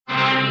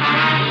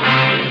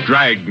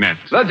Dragnet.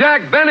 The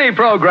Jack Benny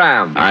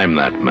Program. I'm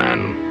that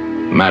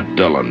man. Matt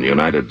Dillon,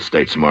 United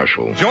States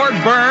Marshal.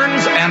 George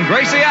Burns and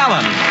Gracie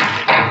Allen.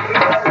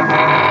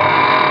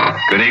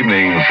 Good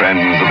evening,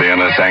 friends of the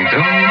Inner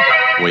Sanctum.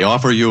 We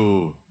offer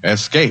you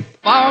Escape.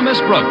 Follow Miss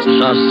Brooks.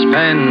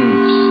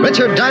 Suspense.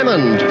 Richard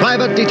Diamond,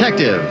 Private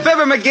Detective.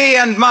 Fibber McGee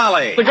and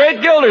Molly. The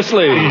Great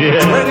Gildersleeve.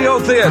 Radio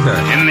Theater.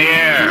 In the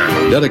air.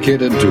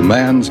 Dedicated to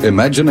man's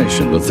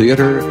imagination, the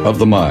theater of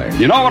the mind.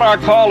 You know what our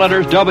call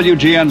letters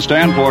WGN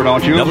stand for,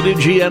 don't you?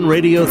 WGN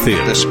Radio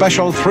Theater. The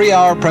special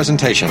 3-hour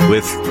presentation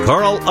With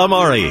Carl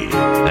Amari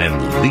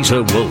and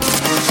Lisa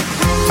Wolf.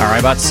 All right,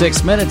 about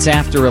 6 minutes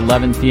after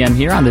 11 p.m.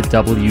 here on the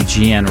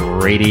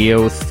WGN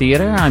Radio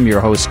Theater. I'm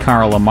your host,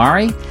 Carl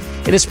Amari.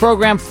 It is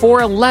program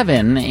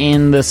 411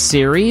 in the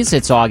series.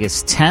 It's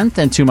August 10th,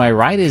 and to my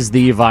right is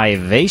the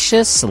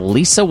vivacious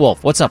Lisa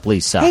Wolf. What's up,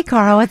 Lisa? Hey,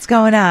 Carl, what's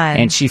going on?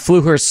 And she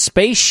flew her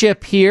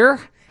spaceship here.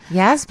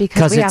 Yes,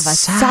 because we have a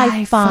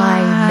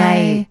sci-fi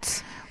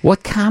night.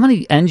 What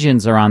comedy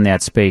engines are on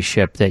that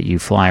spaceship that you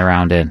fly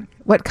around in?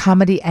 What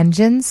comedy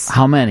engines?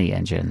 How many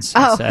engines?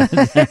 Oh,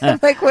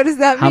 like what does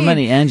that mean? How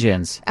many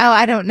engines? Oh,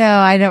 I don't know.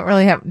 I don't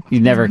really have. You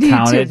never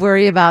counted? To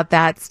worry about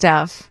that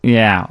stuff.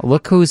 Yeah.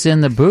 Look who's in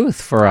the booth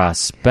for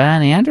us,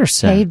 Ben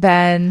Anderson. Hey,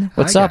 Ben.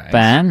 What's Hi, up, guys.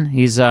 Ben?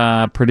 He's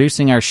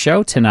producing our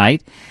show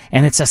tonight,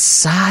 and it's a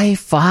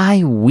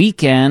sci-fi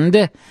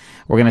weekend.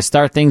 We're going to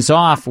start things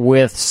off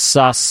with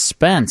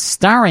Suspense,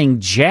 starring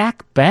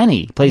Jack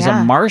Benny. Plays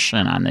a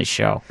Martian on this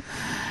show.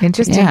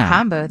 Interesting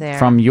combo there.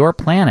 From your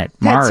planet,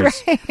 Mars.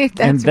 That's right.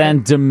 That's and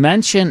then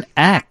Dimension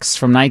X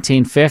from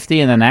 1950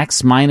 and then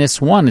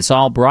X-1. It's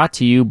all brought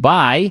to you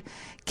by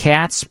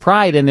Cat's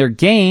Pride and their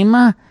game,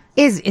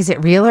 Is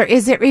it real or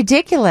is it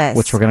ridiculous?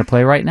 which we're going to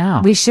play right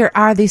now. We sure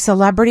are. The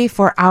celebrity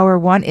for hour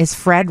one is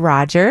Fred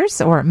Rogers,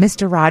 or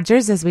Mr.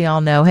 Rogers, as we all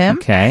know him.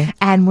 Okay.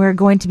 And we're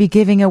going to be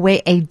giving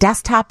away a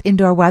desktop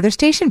indoor weather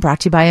station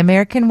brought to you by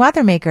American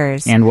Weather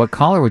Makers. And what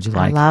caller would you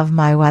like? I love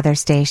my weather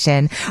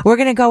station. We're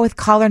going to go with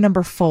caller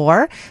number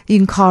 4. You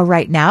can call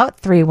right now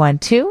at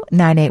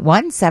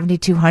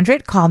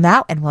 312-981-7200. Call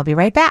now, and we'll be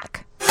right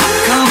back.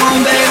 Come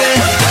on,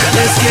 baby.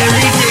 Let's get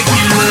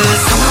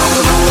ridiculous.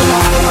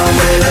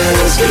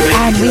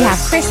 And we have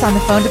Chris on the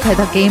phone to play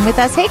the game with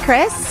us. Hey,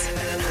 Chris.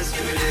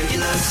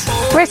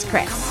 Where's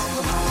Chris?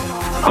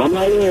 I'm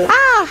right here.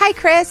 Ah, hi,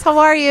 Chris. How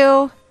are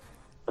you?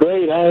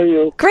 Great. How are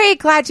you? Great.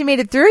 Glad you made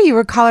it through. You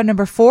were caller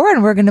number 4,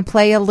 and we're going to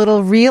play a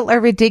little Real or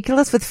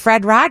Ridiculous with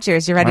Fred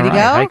Rogers. You ready All to right.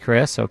 go? Hi,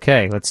 Chris.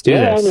 Okay, let's do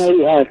this.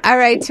 All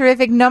right,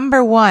 terrific.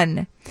 Number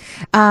 1.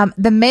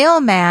 The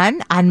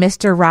mailman on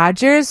Mr.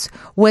 Rogers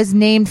was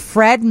named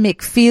Fred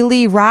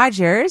McFeely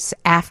Rogers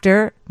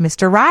after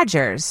Mr.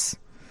 Rogers.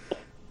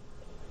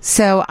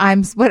 So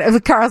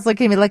Carl's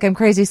looking at me like I'm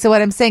crazy. So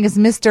what I'm saying is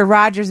Mr.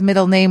 Rogers'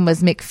 middle name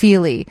was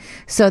McFeely.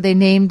 So they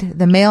named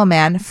the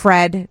mailman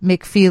Fred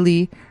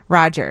McFeely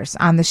Rogers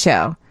on the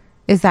show.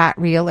 Is that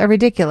real or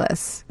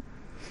ridiculous?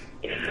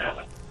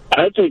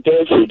 I think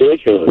that's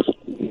ridiculous.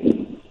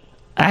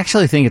 I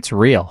actually think it's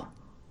real.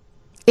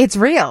 It's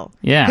real.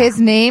 Yeah. His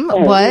name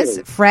was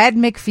Fred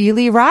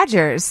McFeely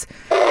Rogers.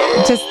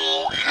 Just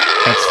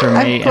That's for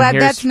me. I'm glad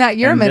that's not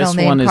your middle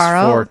name, Carl. This one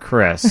is for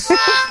Chris.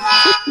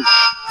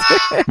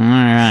 All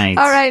right.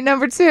 All right,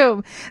 number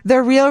 2.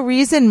 The real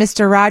reason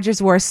Mr. Rogers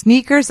wore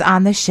sneakers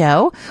on the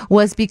show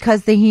was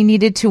because he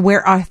needed to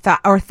wear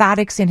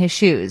orthotics in his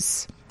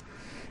shoes.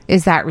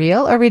 Is that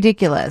real or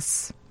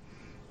ridiculous?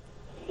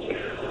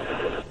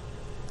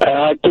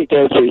 I think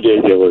that's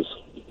ridiculous.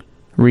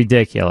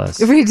 Ridiculous.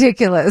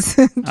 Ridiculous.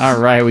 All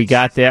right, we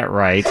got that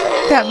right.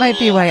 That might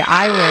be why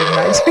I wear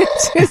my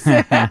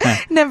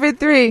shoes. Number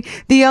 3,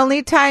 the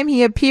only time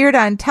he appeared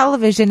on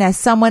television as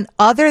someone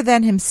other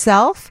than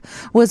himself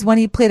was when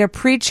he played a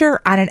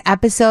preacher on an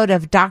episode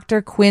of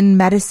Dr. Quinn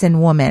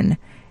Medicine Woman.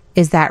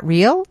 Is that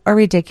real or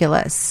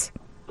ridiculous?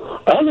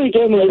 I think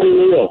that might be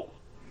real.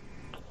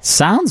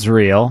 Sounds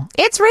real.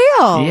 It's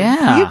real.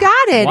 Yeah. You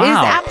got it. Wow. It is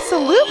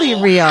absolutely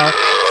real.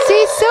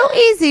 See, so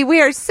easy.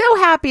 We are so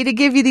happy to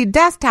give you the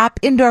desktop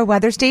indoor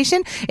weather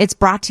station. It's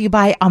brought to you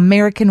by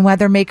American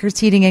Weather Makers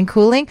Heating and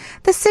Cooling,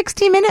 the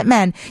 60-Minute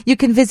Men. You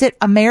can visit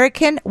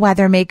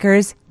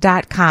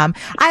AmericanWeathermakers.com.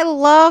 I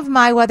love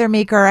my weather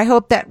maker. I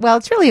hope that,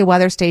 it's really a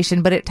weather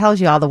station, but it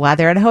tells you all the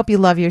weather, and I hope you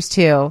love yours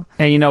too.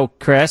 Hey,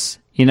 Chris,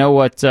 you know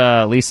what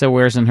Lisa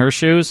wears in her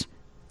shoes?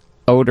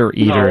 Odor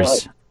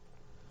eaters.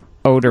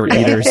 Odor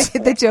eaters.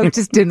 The joke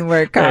just didn't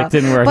work, Carl. It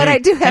didn't work. But I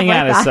do have Hang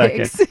on a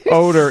second.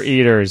 Odor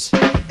eaters.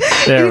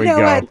 There we go. You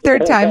know what?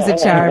 Third time's a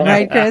charm,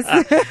 right, Chris?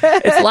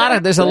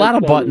 There's a lot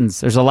of buttons.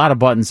 There's a lot of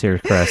buttons here,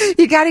 Chris.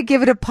 You got to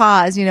give it a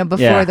pause,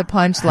 before the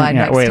punchline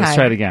next wait, time. let's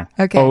try it again.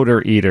 Okay.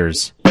 Odor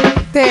eaters.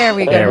 There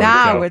we go. There we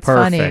now go. It's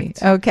Perfect.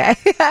 funny. Okay.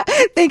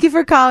 Thank you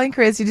for calling,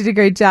 Chris. You did a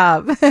great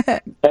job.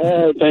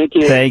 Thank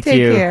you. Thank Take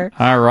you. care.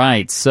 All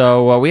right.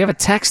 So we have a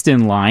text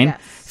in line. Yes.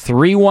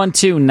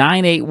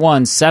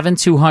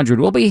 312-981-7200.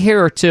 We'll be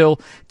here till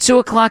 2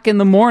 o'clock in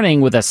the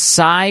morning with a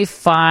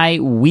sci-fi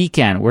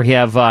weekend. We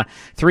have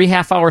 3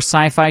 half-hour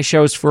sci-fi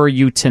shows for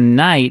you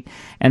tonight.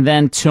 And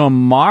then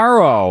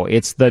tomorrow,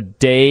 it's the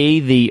day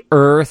the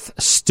Earth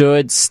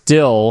stood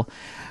still.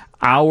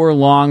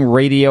 Hour-long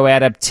radio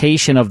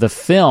adaptation of the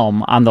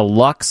film on the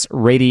Lux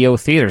Radio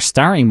Theater,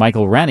 starring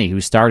Michael Rennie,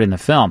 who starred in the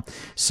film.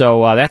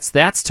 So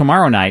that's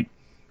tomorrow night.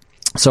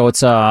 So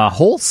it's a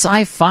whole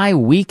sci-fi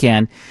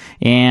weekend,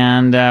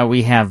 and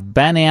we have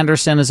Ben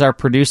Anderson as our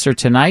producer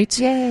tonight.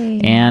 Yay!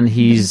 And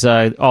he's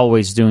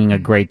always doing a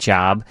great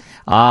job.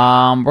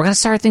 We're going to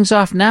start things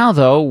off now,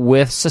 though,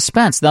 with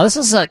suspense. Now,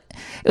 it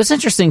was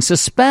interesting.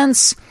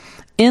 Suspense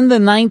in the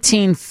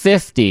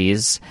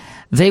 1950s,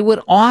 they would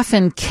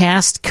often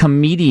cast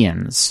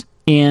comedians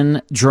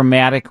in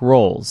dramatic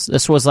roles.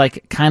 This was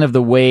like kind of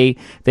the way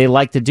they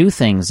like to do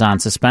things on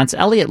Suspense.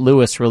 Elliot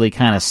Lewis really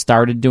kind of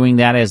started doing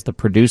that as the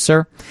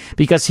producer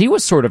because he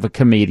was sort of a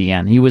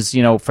comedian. He was,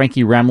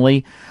 Frankie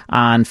Remley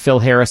on Phil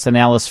Harris and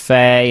Alice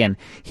Faye, and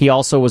he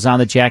also was on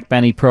the Jack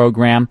Benny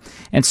program.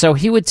 And so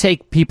he would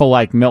take people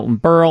like Milton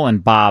Berle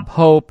and Bob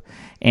Hope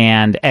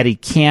and Eddie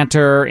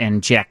Cantor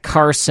and Jack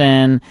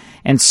Carson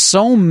and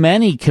so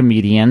many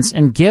comedians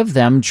and give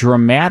them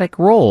dramatic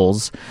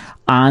roles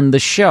on the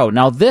show.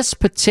 Now, this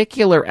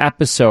particular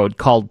episode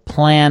called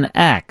Plan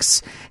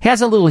X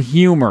has a little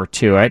humor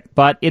to it,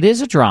 but it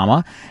is a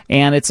drama,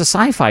 and it's a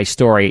sci-fi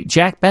story.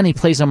 Jack Benny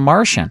plays a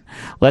Martian.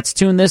 Let's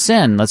tune this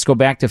in. Let's go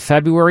back to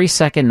February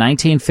 2nd,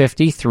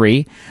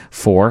 1953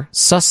 for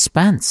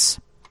Suspense.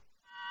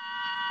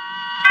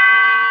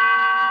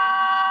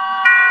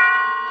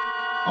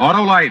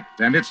 Autolite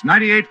and its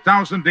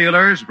 98,000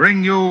 dealers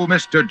bring you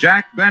Mr.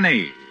 Jack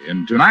Benny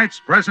in tonight's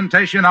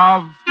presentation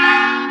of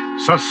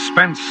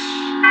Suspense.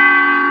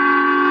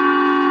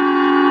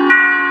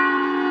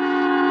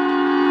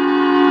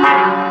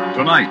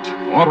 Tonight,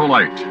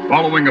 Autolite,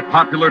 following a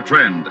popular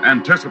trend,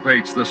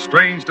 anticipates the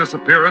strange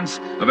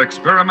disappearance of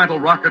experimental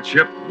rocket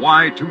ship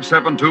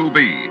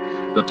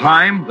Y-272B. The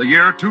time, the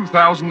year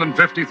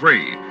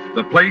 2053.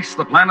 The place,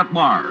 the planet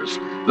Mars.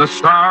 The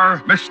star,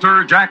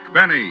 Mr. Jack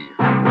Benny.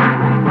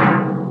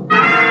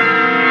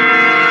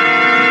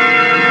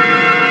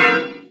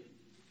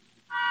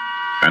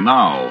 And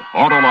now,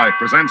 Autolite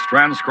presents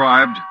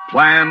transcribed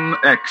Plan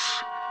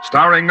X,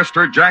 starring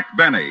Mr. Jack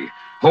Benny,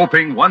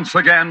 hoping once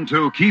again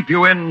to keep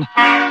you in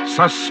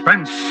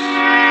suspense.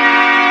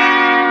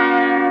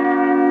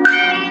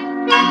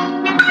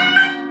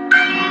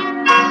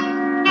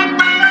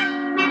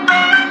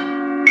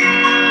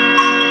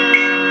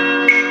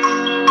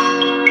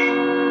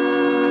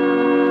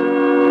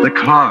 The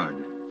card.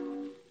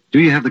 Do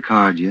you have the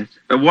card yet?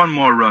 One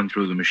more run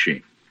through the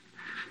machine.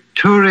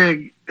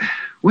 Turing,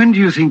 when do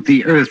you think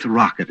the Earth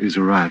rocket is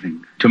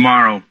arriving?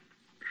 Tomorrow.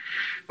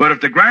 But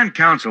if the Grand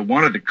Council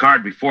wanted the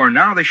card before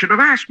now, they should have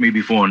asked me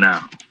before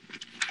now.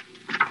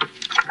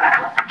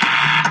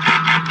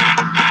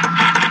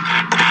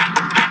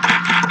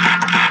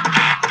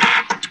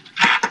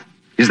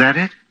 Is that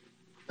it?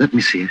 Let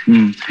me see it.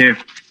 Here.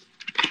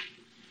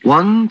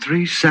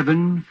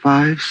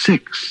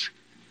 13756.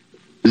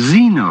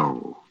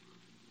 Zeno.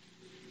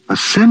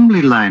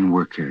 Assembly line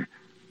worker.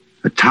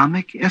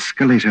 Atomic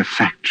escalator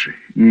factory.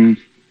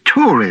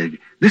 Turing,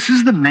 this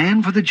is the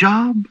man for the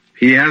job?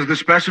 He has the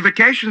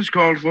specifications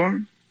called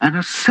for. An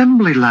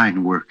assembly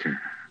line worker.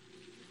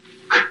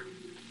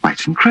 Why,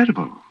 it's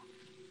incredible.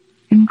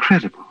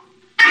 Incredible.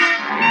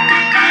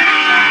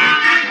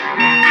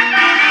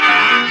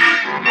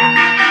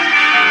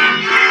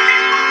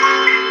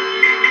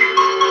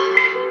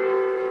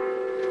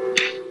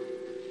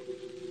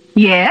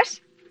 Yes?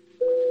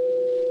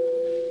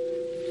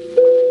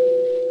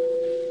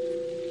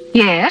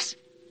 Yes?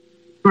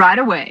 Right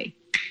away.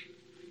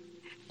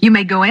 You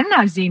may go in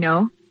now,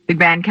 Zeno. The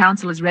Grand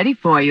Council is ready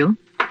for you.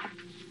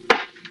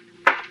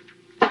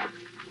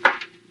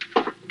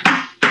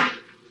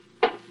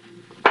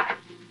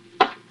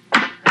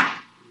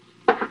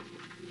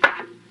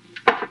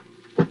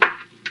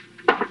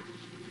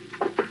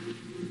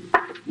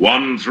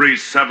 One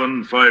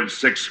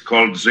 13756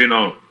 called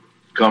Zeno.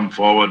 Come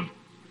forward.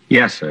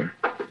 Yes, sir.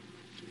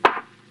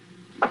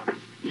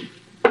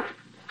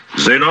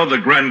 Zeno, the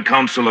Grand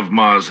Council of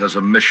Mars has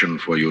a mission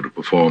for you to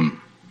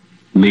perform.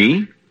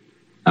 Me?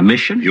 A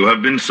mission? You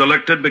have been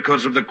selected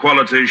because of the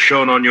qualities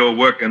shown on your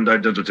work and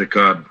identity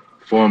card,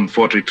 Form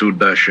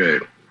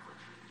 42-A.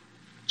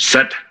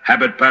 Set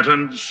habit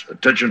patterns,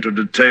 attention to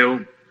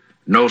detail,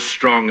 no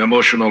strong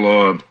emotional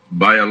or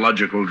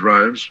biological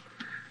drives,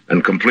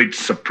 and complete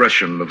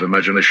suppression of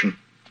imagination.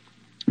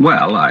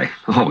 Well, I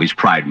always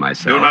pride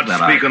myself. Do not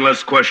speak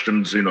unless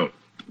questioned, Zeno.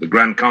 The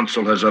Grand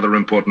Council has other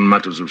important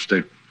matters of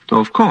state.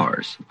 Of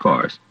course, of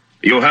course.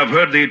 You have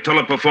heard the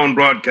telephone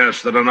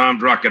broadcast that an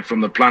armed rocket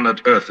from the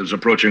planet Earth is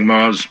approaching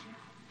Mars.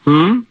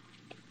 Oh,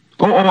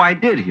 I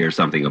did hear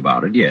something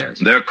about it, yes.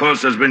 Their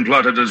course has been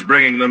plotted as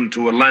bringing them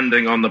to a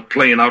landing on the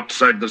plain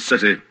outside the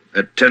city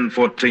at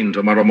 10:14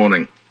 tomorrow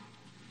morning.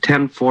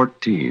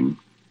 10:14?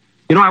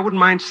 You know, I wouldn't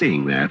mind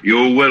seeing that.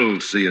 You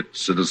will see it,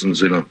 Citizen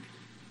Zeno.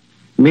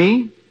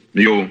 Me?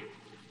 You.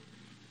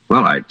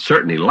 Well, I'd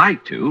certainly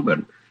like to, but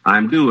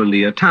I'm due in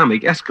the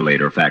atomic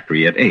escalator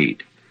factory at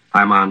 8.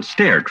 I'm on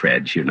stair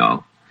treads, you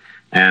know.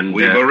 And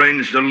we've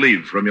arranged a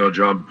leave from your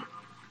job.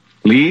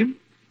 Leave?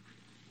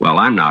 Well,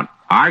 I'm not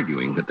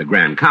arguing with the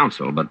Grand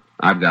Council, but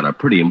I've got a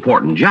pretty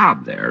important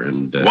job there,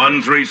 and...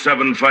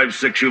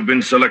 13756, you've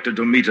been selected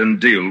to meet and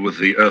deal with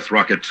the Earth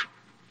rocket.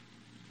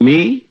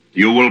 Me?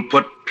 You will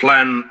put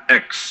Plan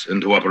X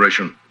into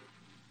operation.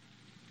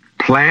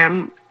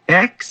 Plan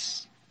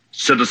X?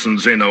 Citizen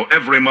Zeno,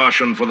 every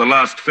Martian for the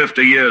last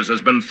 50 years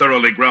has been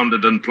thoroughly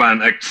grounded in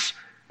Plan X,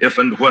 if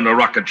and when a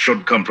rocket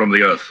should come from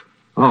the Earth.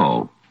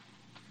 Oh,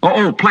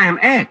 Plan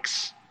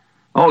X.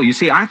 Oh, you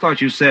see, I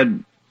thought you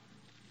said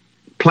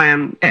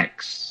Plan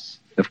X,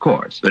 of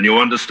course. Then you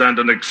understand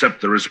and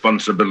accept the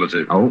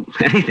responsibility. Oh,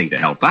 anything to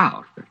help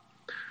out.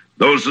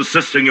 Those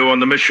assisting you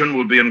on the mission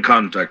will be in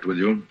contact with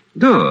you.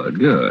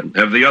 Good.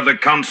 Have the other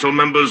council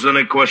members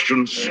any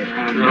questions? No,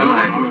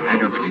 I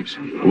don't believe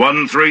so.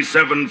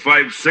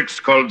 13756,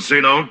 called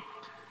Zeno.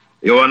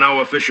 You are now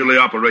officially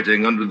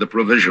operating under the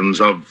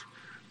provisions of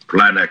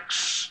Plan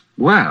X.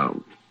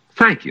 Well,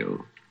 thank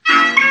you.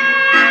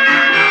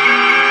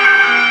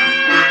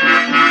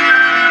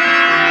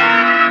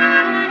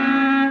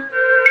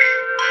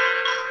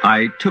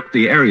 I took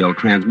the aerial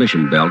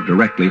transmission belt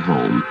directly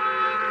home.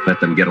 Let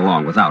them get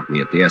along without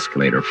me at the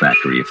escalator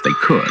factory if they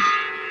could.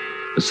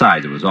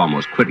 Besides, it was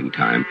almost quitting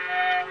time.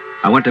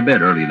 I went to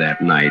bed early that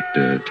night.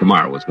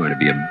 Tomorrow was going to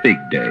be a big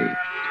day.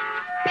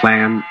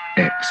 Plan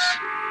X.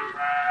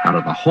 Out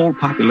of the whole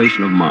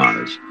population of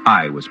Mars,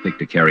 I was picked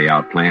to carry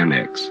out Plan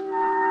X.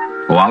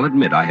 Oh, I'll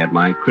admit I had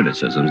my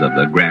criticisms of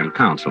the Grand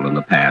Council in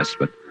the past,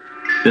 but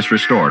this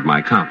restored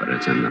my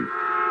confidence in them.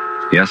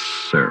 Yes,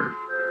 sir.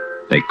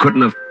 They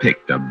couldn't have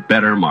picked a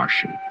better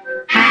Martian.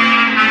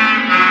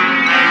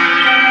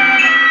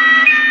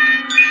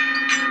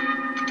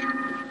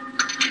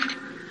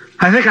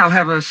 I think I'll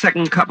have a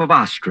second cup of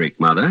Ostrich,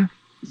 Mother.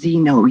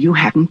 Zeno, you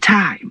haven't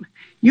time.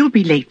 You'll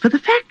be late for the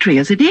factory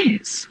as it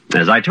is.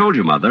 As I told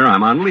you, Mother,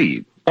 I'm on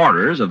leave.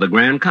 Orders of the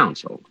Grand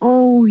Council.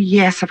 Oh,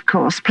 yes, of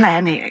course,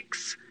 Plan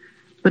X.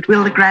 But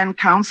will the Grand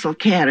Council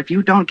care if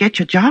you don't get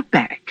your job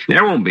back?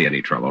 There won't be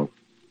any trouble.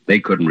 They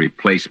couldn't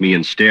replace me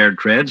in stair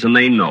treads, and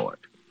they know it.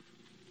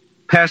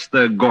 Pass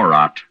the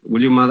Gorot,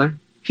 will you, Mother?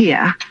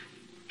 Here.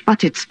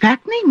 But it's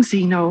fattening,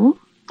 Zeno.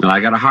 Well,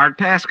 I got a hard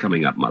task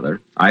coming up, Mother.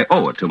 I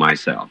owe it to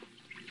myself.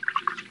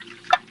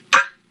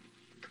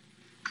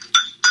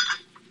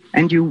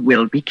 And you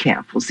will be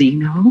careful,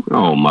 Zeno.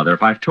 Oh, Mother,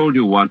 if I've told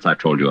you once, I've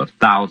told you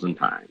 1,000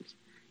 times.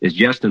 It's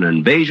just an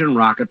invasion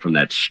rocket from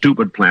that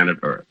stupid planet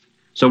Earth.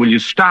 So will you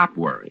stop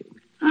worrying?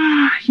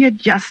 Ah, you're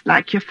just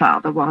like your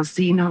father was,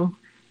 Zeno.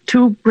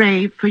 Too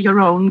brave for your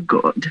own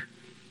good.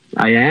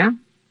 I am?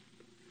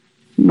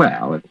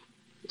 Well,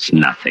 it's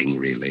nothing,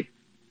 really.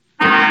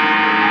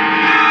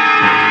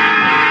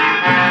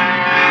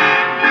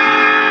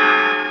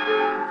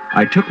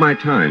 I took my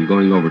time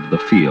going over to the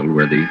field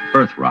where the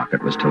Earth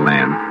rocket was to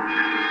land.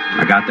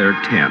 I got there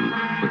at 10,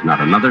 with not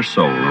another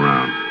soul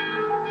around.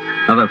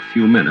 Another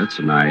few minutes,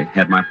 and I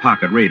had my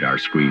pocket radar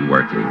screen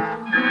working.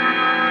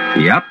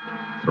 Yep,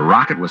 the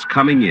rocket was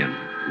coming in,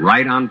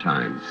 right on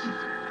time.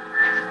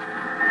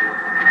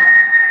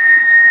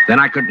 Then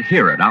I could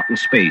hear it out in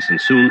space, and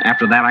soon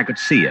after that I could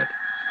see it,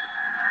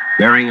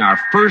 bearing our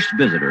first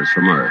visitors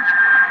from Earth.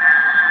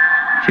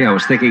 Gee, I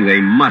was thinking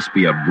they must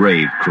be a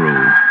brave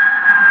crew.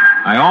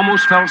 I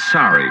almost felt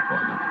sorry for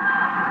them.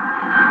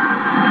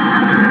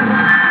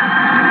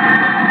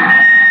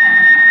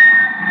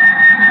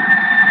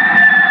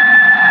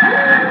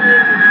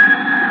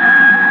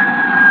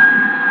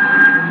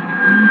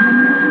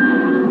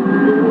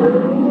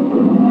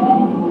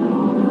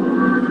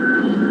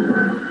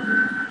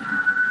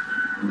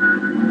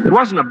 It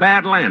wasn't a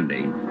bad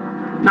landing.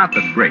 Not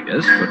the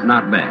greatest, but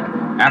not bad.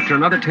 After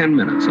another 10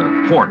 minutes,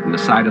 a port in the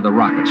side of the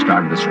rocket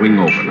started to swing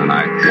open, and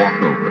I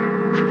walked over.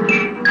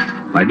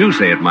 If I do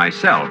say it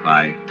myself,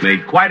 I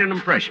made quite an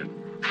impression.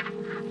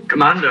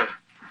 Commander,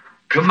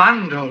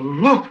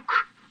 look!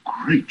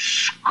 Great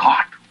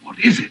Scott, what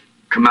is it?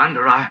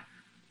 Commander, I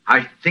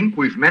think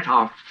we've met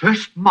our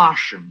first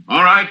Martian.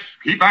 All right,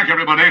 keep back,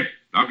 everybody.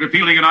 Dr.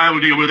 Fielding and I will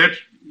deal with it.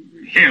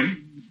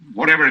 Him,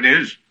 whatever it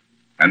is.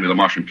 Hand me the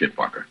Martian kit,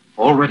 Parker.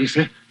 All ready,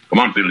 sir? Come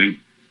on, Fielding.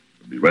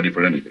 We'll be ready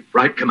for anything.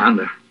 Right,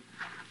 Commander.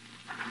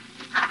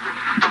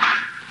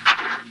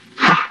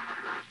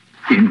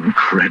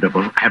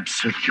 Incredible,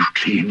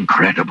 absolutely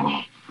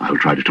incredible. I'll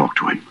try to talk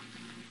to him.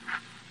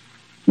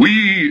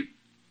 We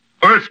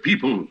Earth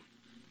people,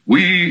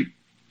 we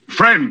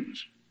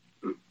friends,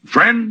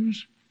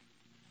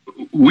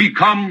 we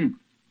come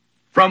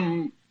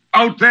from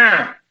out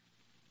there.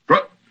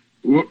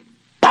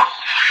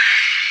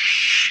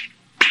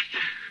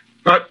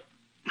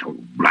 Oh,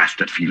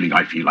 blasted feeling,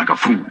 I feel like a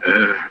fool.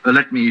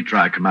 Let me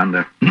try,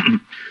 Commander.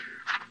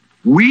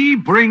 We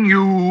bring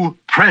you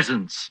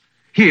presents.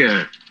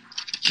 Here,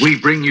 we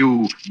bring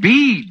you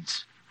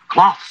beads,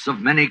 cloths of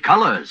many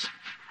colors.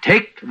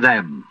 Take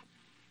them.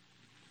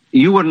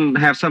 You wouldn't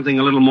have something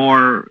a little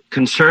more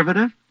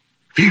conservative?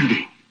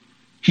 Fielding.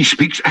 He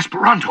speaks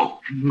Esperanto.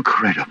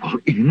 Incredible,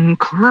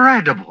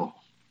 incredible.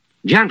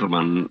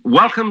 Gentlemen,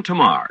 welcome to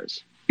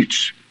Mars.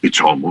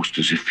 It's almost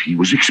as if he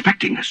was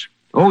expecting us.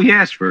 Oh,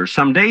 yes, for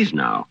some days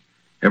now.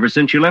 Ever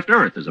since you left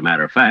Earth, as a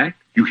matter of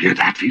fact. You hear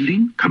that,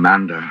 Fielding?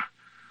 Commander,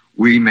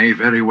 we may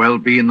very well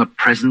be in the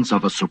presence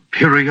of a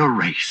superior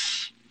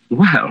race.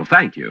 Well,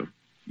 thank you.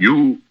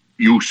 You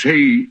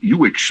say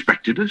you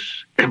expected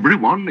us?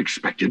 Everyone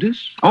expected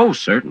us? Oh,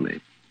 certainly.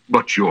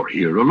 But you're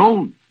here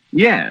alone.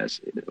 Yes.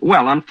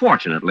 Well,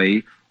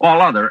 unfortunately, all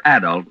other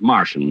adult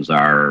Martians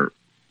are,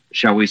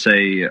 shall we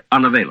say,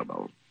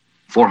 unavailable.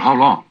 For how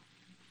long?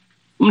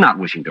 Not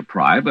wishing to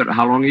pry, but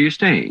how long are you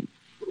staying?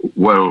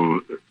 Well,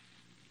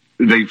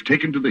 they've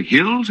taken to the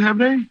hills, have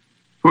they?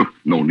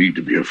 No need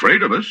to be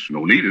afraid of us.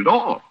 No need at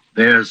all.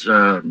 There's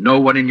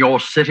no one in your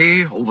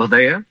city over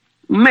there?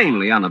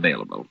 Mainly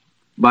unavailable.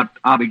 But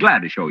I'll be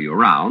glad to show you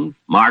around.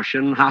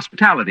 Martian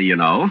hospitality, you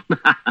know.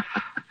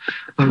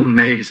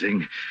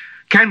 Amazing.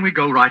 Can we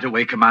go right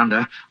away,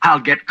 Commander?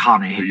 I'll get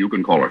Connie. You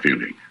can call her,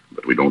 Fielding,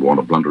 but we don't want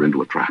to blunder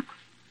into a trap.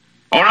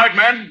 All right,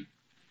 men.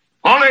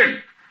 All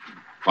in.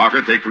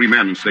 Parker, take 3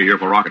 men and stay here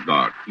for rocket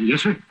guard.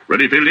 Yes, sir.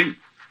 Ready, Fielding?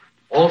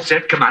 All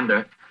set,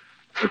 Commander.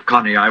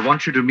 Connie, I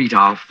want you to meet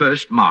our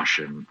first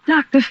Martian.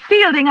 Dr.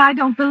 Fielding, I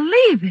don't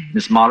believe it.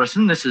 Miss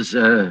Morrison, this is,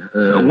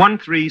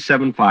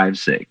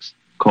 13756,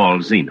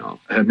 called Zeno.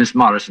 Miss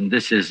Morrison,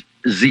 this is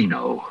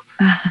Zeno.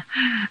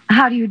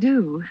 How do you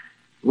do?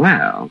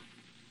 Well,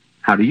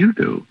 how do you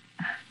do?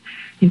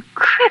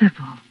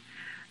 Incredible.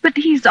 But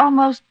he's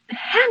almost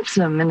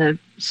handsome in a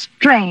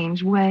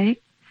strange way.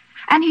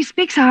 And he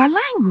speaks our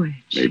language.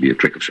 Maybe a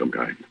trick of some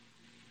kind.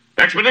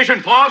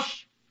 Expedition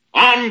Force,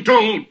 on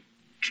to...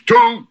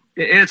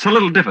 It's a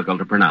little difficult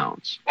to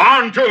pronounce.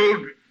 On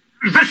to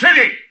the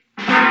city!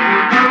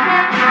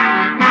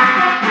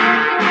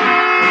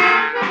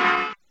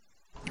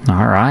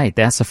 All right,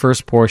 that's the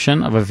first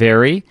portion of a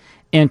very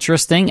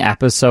interesting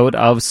episode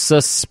of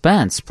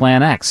Suspense,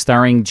 Plan X,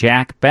 starring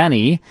Jack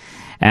Benny.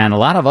 And a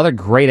lot of other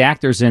great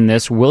actors in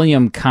this.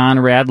 William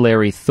Conrad,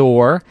 Larry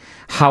Thor,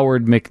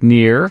 Howard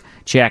McNear,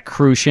 Jack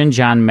Crucian,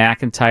 John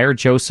McIntyre,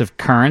 Joseph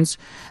Kearns.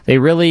 They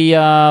really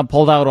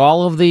pulled out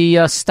all of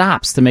the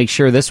stops to make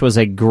sure this was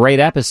a great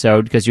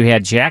episode because you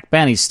had Jack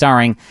Benny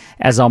starring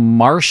as a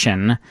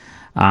Martian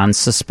on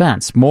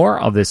Suspense.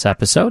 More of this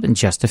episode in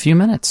just a few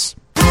minutes.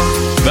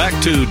 Back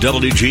to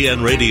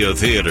WGN Radio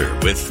Theater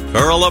with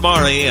Earl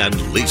Amari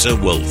and Lisa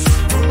Wolf.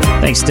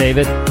 Thanks,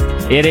 David.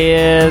 It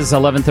is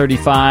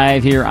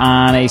 11:35 here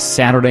on a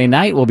Saturday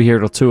night. We'll be here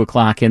till 2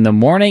 o'clock in the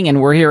morning, and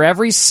we're here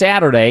every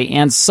Saturday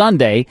and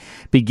Sunday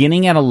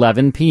beginning at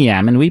 11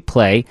 p.m., and we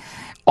play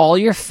all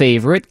your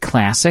favorite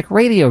classic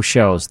radio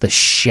shows. The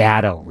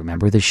Shadow.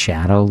 Remember The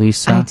Shadow,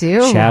 Lisa? I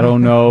do. Shadow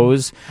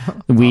Knows.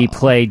 We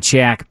play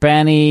Jack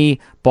Benny,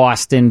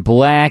 Boston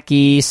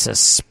Blackie,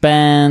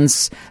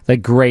 Suspense, The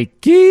Great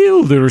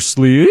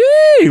Gildersleeve,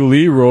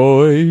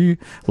 Leroy,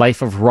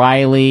 Life of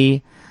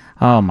Riley.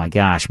 Oh, my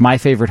gosh. My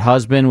Favorite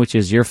Husband, which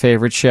is your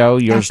favorite show.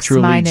 Yours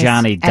truly,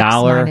 Johnny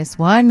Dollar.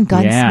 X-1,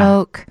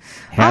 Gunsmoke.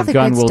 Have all the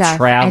Gun good Will stuff.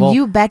 Travel. And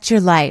You Bet Your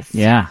Life.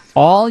 Yeah.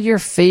 All your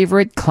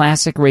favorite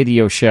classic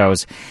radio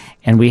shows.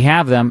 And we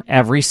have them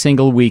every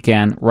single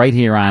weekend right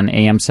here on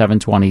AM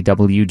 720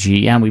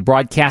 WGN. We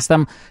broadcast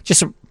them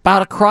just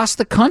about across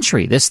the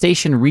country. This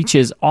station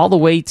reaches all the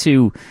way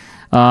to...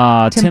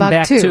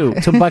 Timbuktu.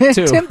 Timbuktu. What did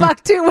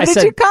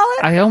you call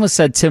it? I almost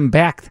said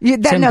Timbuktu. You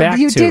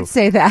did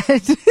say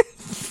that.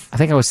 I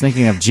think I was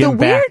thinking of Jim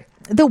Back.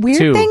 The weird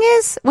thing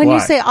is, when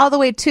you say all the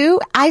way to,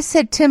 I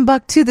said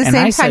Timbuktu the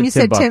same time you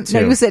said Tim.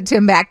 No, you said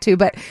Timbuktu,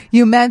 but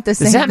you meant the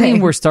same thing. Does that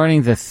mean we're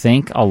starting to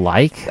think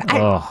alike?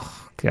 Oh,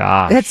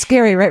 gosh. That's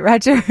scary, right,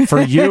 Roger?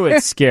 For you,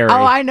 it's scary.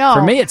 Oh, I know.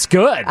 For me, it's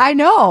good. I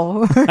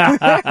know. All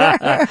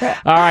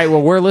right,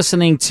 well, we're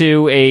listening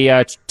to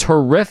a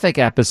terrific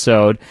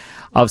episode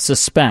of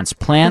Suspense,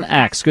 Plan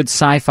X, good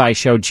sci-fi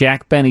show,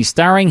 Jack Benny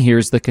starring.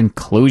 Here's the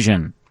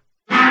conclusion.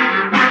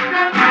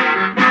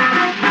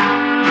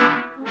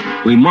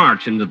 We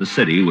march into the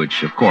city,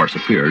 which, of course,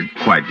 appeared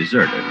quite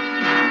deserted.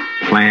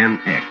 Plan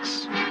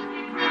X.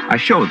 I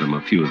show them a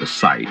few of the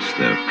sights,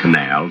 the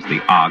canals, the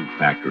Og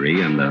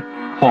factory, and the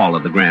hall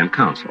of the Grand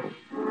Council.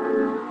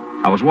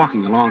 I was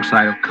walking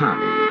alongside of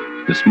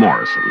Connie, Miss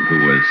Morrison,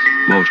 who was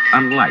most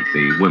unlike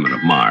the women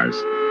of Mars.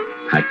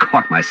 I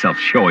caught myself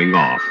showing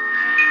off,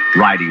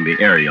 riding the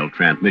aerial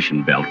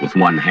transmission belt with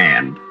one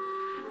hand.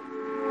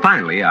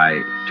 Finally,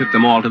 I took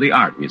them all to the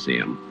art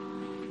museum.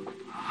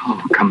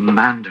 Oh,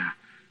 Commander.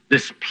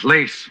 This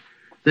place,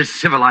 this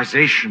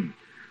civilization,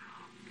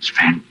 it's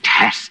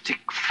fantastic,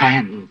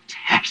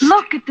 fantastic.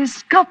 Look at this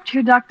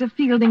sculpture, Dr.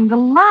 Fielding. The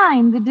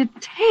line, the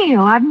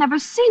detail. I've never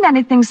seen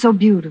anything so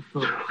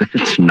beautiful.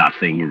 It's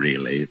nothing,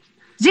 really.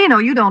 Zeno,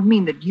 you don't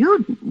mean that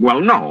you...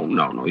 Well,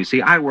 no. You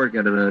see, I work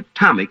at an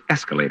atomic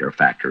escalator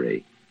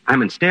factory.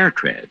 I'm in stair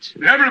treads.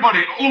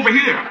 Everybody, over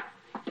here.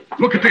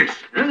 Look at this.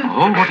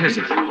 Oh, what is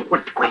it?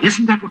 Wait,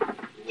 isn't that what...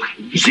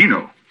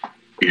 Zeno,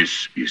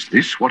 is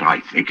this what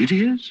I think it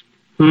is?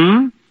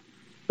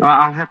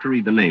 I'll have to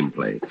read the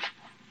nameplate.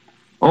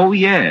 Oh,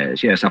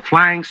 yes, a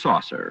flying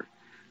saucer.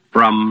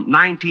 From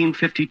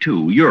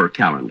 1952, your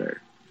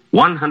calendar.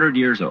 100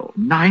 years old.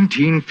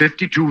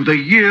 1952, the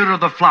year of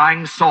the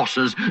flying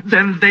saucers.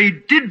 Then they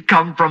did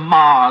come from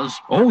Mars.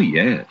 Oh,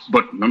 yes.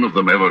 But none of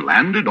them ever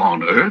landed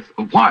on Earth.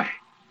 Why?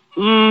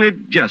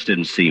 It just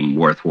didn't seem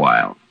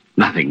worthwhile.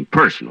 Nothing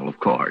personal, of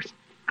course.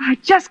 I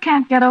just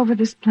can't get over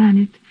this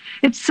planet.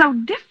 It's so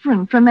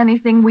different from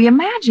anything we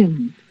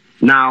imagined.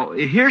 Now,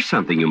 here's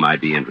something you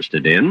might be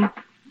interested in.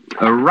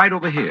 Right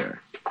over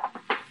here.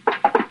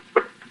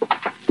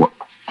 What?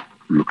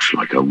 Looks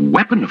like a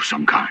weapon of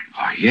some kind.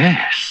 Oh,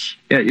 yes.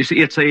 Yeah, you see,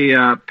 it's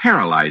a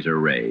paralyzer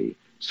ray.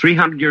 It's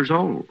 300 years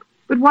old.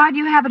 But why do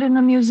you have it in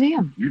a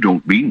museum? You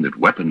don't mean that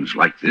weapons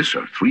like this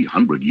are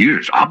 300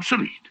 years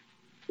obsolete?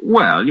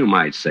 Well, you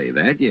might say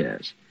that,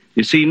 yes.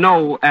 You see,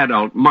 no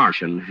adult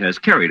Martian has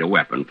carried a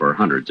weapon for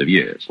hundreds of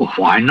years. Well,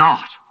 why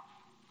not?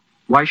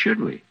 Why should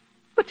we?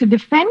 But to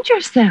defend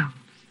yourself.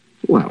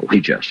 Well,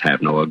 we just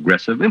have no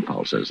aggressive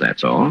impulses,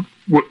 that's all.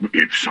 Well,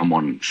 if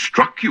someone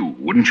struck you,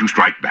 wouldn't you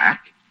strike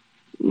back?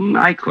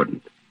 I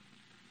couldn't.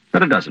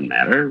 But it doesn't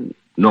matter.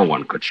 No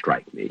one could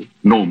strike me.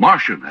 No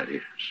Martian, that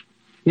is.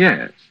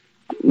 Yes.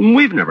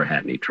 We've never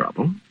had any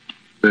trouble.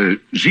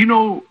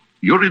 Zeno,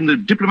 you're in the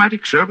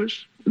diplomatic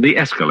service? The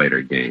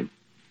escalator game.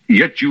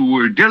 Yet you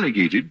were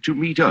delegated to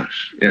meet us.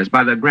 Yes,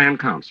 by the Grand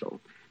Council.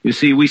 You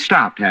see, we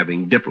stopped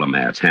having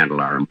diplomats handle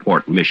our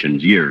important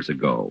missions years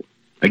ago.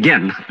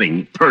 Again,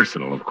 nothing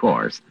personal, of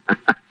course.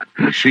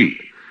 I see.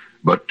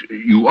 But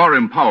you are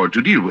empowered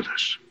to deal with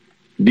us.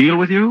 Deal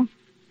with you?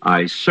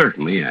 I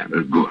certainly am.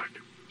 Good.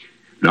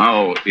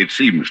 Now, it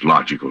seems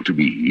logical to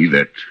me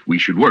that we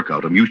should work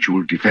out a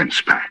mutual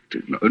defense pact.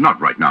 Not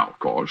right now, of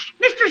course.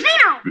 Mr.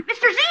 Zeno!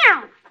 Mr.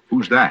 Zeno!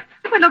 Who's that?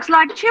 It looks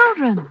like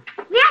children.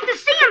 We have to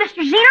see him,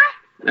 Mr.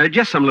 Zeno.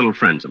 Just some little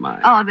friends of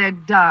mine. Oh, they're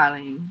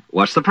darling.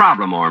 What's the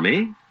problem,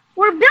 Ormy?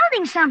 We're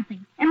building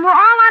something, and we're all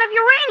out of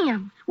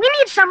uranium. We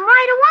need some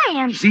right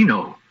away, and...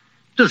 Zeno,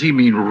 does he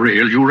mean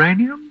real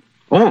uranium?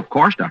 Oh, of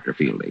course, Dr.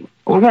 Fielding.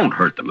 Oh, it won't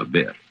hurt them a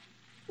bit.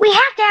 We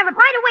have to have it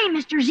right away,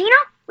 Mr. Zeno.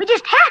 We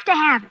just have to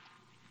have it.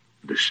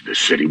 This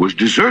city was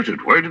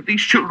deserted. Where did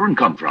these children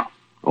come from?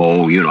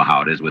 Oh, you know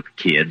how it is with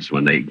kids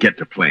when they get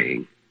to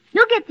playing.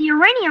 You'll get the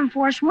uranium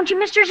for us, won't you,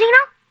 Mr. Zeno?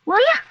 Will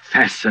you?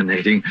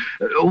 Fascinating.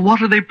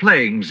 What are they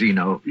playing,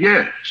 Zeno?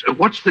 Yes.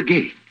 What's the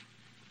game?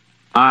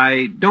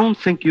 I don't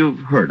think you've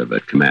heard of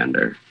it,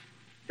 Commander.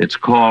 It's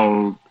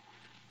called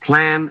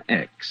Plan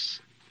X.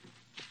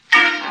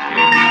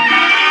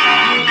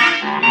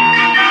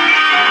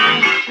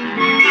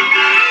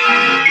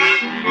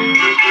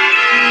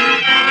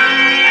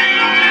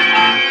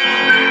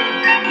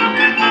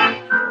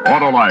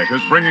 Autolite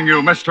is bringing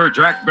you Mr.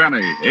 Jack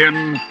Benny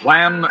in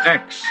Plan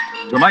X.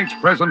 Tonight's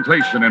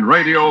presentation in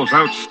radio's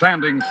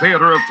outstanding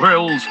theater of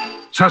thrills,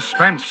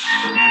 Suspense.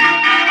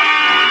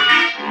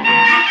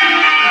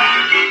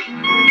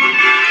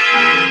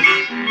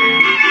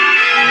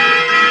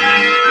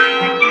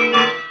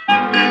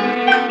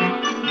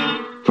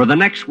 For the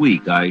next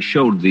week, I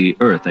showed the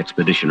Earth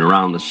expedition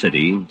around the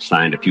city,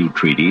 signed a few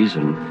treaties,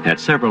 and had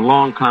several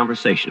long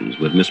conversations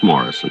with Miss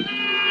Morrison.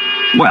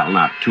 Well,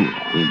 not too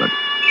long, but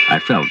I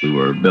felt we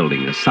were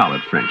building a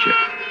solid friendship.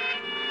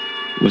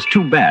 It was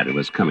too bad it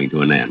was coming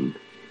to an end.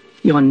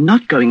 You're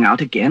not going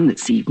out again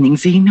this evening,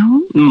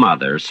 Zeno?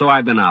 Mother, so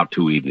I've been out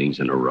 2 evenings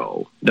in a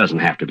row. Doesn't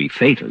have to be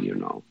fatal, you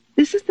know.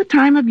 This is the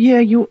time of year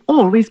you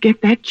always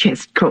get that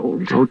chest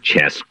cold. Oh,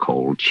 chest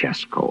cold,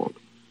 chest cold.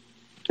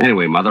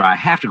 Anyway, Mother, I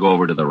have to go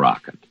over to the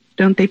rocket.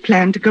 Don't they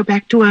plan to go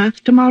back to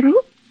Earth tomorrow?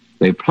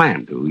 They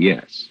plan to,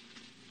 yes.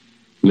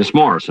 Miss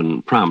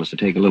Morrison promised to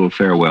take a little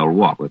farewell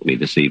walk with me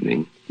this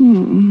evening.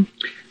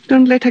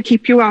 Don't let her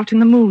keep you out in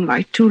the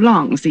moonlight too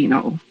long,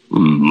 Zeno.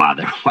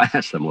 Mother, why,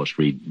 that's the most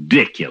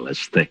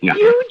ridiculous thing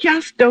You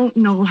just don't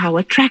know how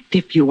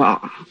attractive you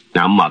are.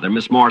 Now, Mother,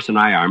 Miss Morrison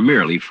and I are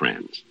merely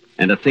friends.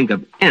 And to think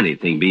of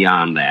anything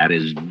beyond that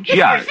is just...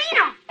 Mr.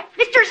 Zeno!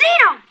 Mr.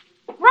 Zeno!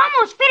 We're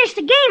almost finished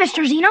the game,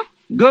 Mr. Zeno.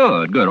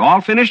 Good. All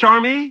finished,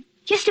 Army?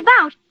 Just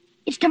about.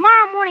 It's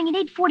tomorrow morning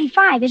at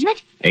 8:45, isn't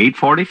it?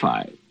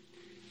 8:45.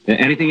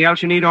 Anything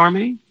else you need,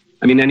 Army?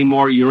 I mean, any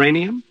more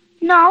uranium?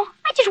 No,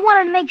 I just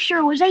wanted to make sure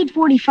it was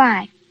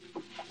 8:45.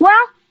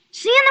 Well,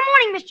 see you in the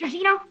morning, Mr.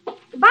 Zeno.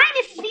 Goodbye,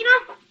 Mrs.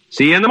 Zeno.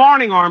 See you in the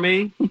morning,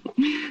 Army.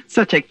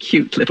 Such a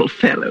cute little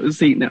fellow,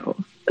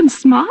 Zeno. And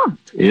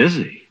smart. Is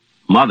he?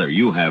 Mother,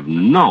 you have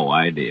no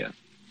idea.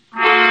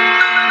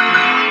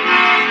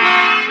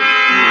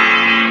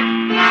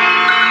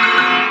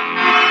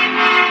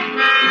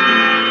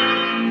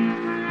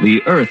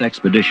 The Earth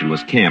expedition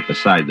was camped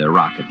beside their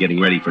rocket,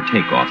 getting ready for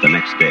takeoff the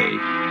next day.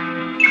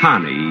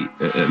 Connie,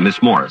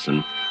 Miss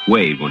Morrison,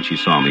 waved when she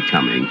saw me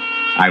coming.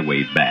 I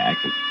waved back,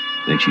 and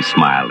then she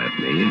smiled at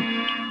me,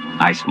 and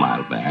I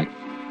smiled back.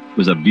 It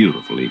was a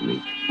beautiful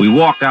evening. We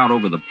walked out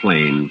over the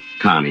plain,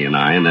 Connie and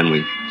I, and then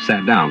we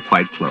sat down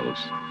quite close.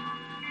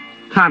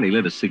 Connie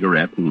lit a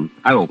cigarette, and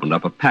I opened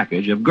up a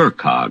package of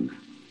Gurkhag.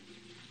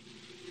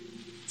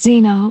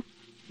 Zeno?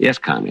 Yes,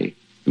 Connie.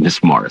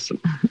 Miss Morrison.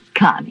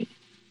 Connie.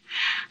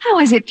 How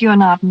is it you're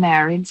not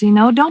married,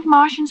 Zeno? Don't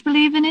Martians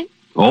believe in it?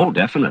 Oh,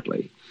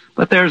 definitely.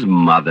 But there's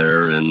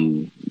Mother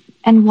and...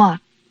 And what?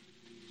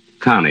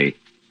 Connie,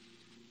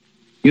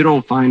 you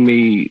don't find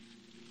me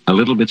a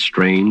little bit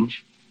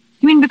strange?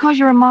 You mean because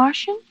you're a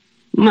Martian?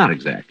 Not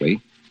exactly.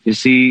 You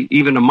see,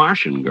 even to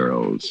Martian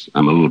girls,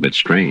 I'm a little bit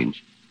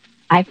strange.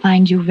 I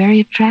find you very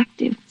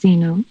attractive,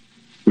 Zeno.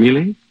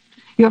 Really?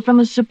 You're from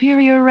a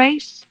superior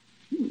race.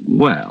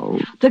 Well...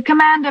 The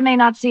commander may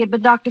not see it,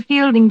 but Dr.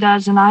 Fielding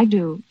does, and I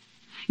do.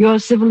 Your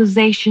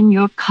civilization,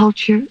 your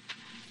culture,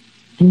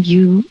 and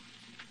you.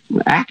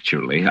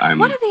 Actually, I'm...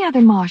 What are the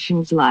other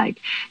Martians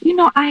like? You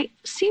know, I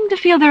seem to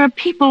feel there are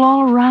people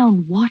all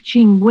around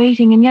watching,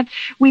 waiting, and yet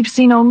we've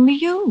seen only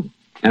you.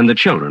 And the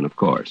children, of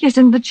course. Yes,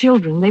 and the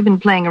children. They've been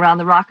playing around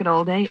the rocket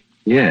all day.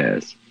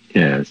 Yes,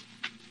 yes.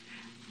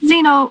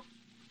 Zeno,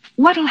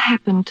 what'll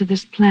happen to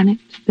this planet,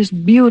 this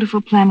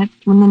beautiful planet,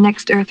 when the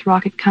next Earth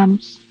rocket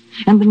comes?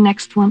 And the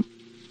next one?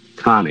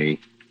 Connie.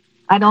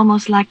 I'd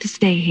almost like to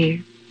stay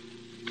here.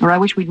 Or I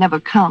wish we'd never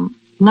come.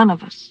 None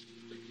of us.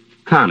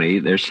 Connie,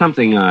 there's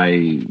something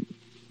I...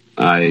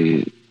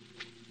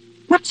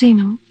 What,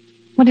 Zeno?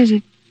 What is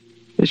it?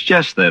 It's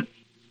just that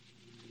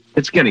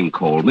it's getting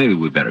cold. Maybe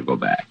we better go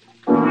back.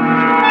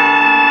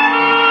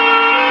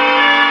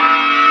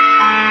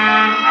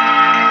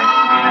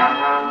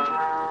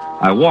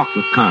 I walked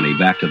with Connie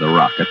back to the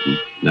rocket, and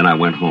then I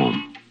went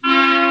home.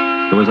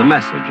 There was a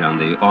message on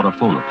the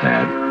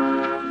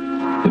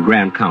autophonopad. The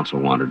Grand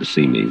Council wanted to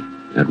see me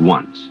at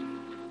once.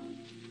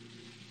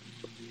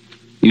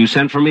 You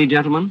sent for me,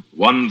 gentlemen?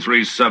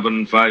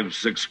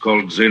 13756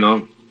 called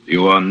Zeno.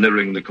 You are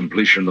nearing the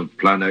completion of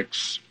Plan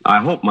X. I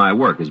hope my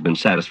work has been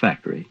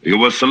satisfactory. You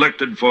were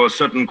selected for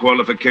certain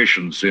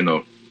qualifications,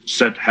 Zeno.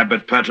 Set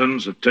habit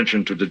patterns,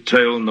 attention to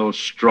detail, no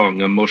strong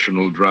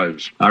emotional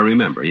drives. I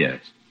remember, yes.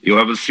 You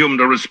have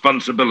assumed a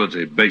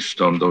responsibility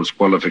based on those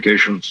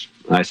qualifications.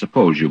 I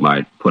suppose you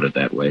might put it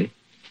that way.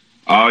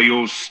 Are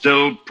you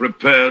still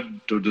prepared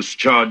to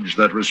discharge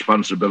that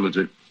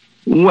responsibility?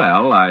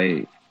 Well,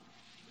 I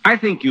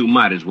think you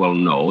might as well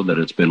know that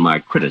it's been my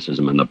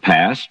criticism in the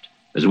past,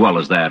 as well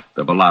as that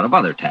of a lot of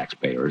other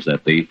taxpayers,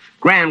 that the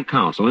Grand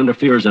Council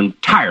interferes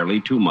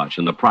entirely too much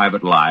in the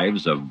private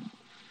lives of,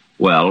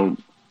 well,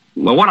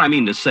 what I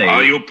mean to say...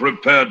 Are you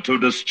prepared to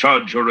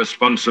discharge your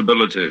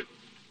responsibility?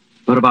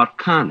 But about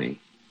Connie,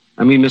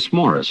 I mean, Miss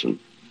Morrison,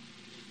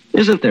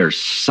 isn't there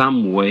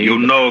some way... You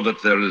know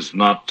that there is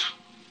not.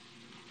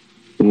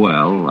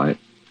 Well,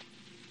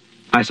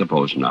 I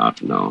suppose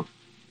not, no.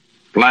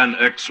 Plan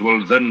X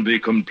will then be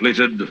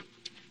completed.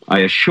 I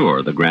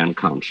assure the Grand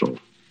Council,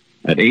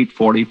 at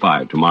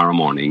 8:45 tomorrow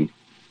morning,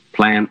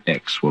 Plan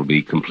X will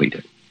be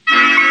completed.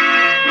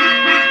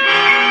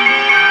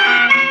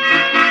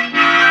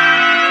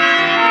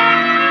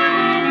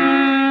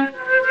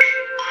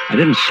 I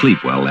didn't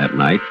sleep well that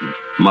night.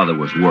 Mother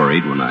was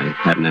worried when I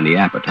hadn't any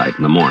appetite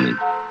in the morning.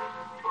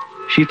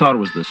 She thought it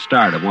was the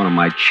start of one of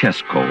my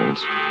chest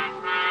colds.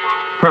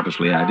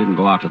 Purposely, I didn't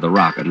go out to the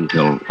rocket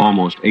until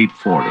almost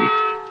 8:40.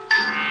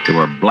 They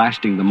were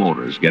blasting the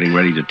motors, getting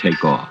ready to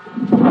take off.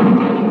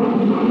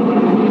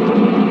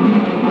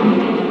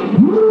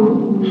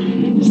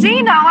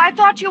 Zeno, I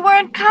thought you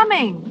weren't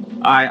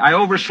coming. I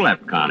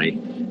overslept, Connie.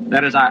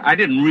 That is, I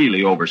didn't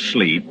really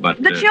oversleep,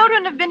 but... The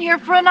children have been here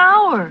for an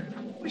hour.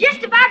 We're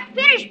just about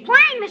finished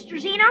playing, Mr.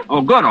 Zeno.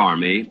 Oh, good,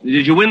 Army.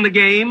 Did you win the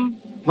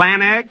game?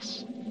 Plan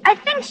X? I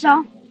think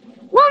so.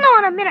 We'll know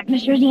in a minute,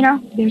 Mr. Zeno.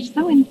 They're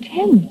so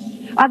intense.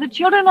 Are the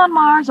children on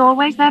Mars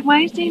always that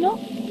way, Zeno?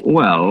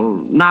 Well,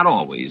 not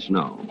always,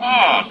 no.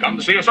 Oh, come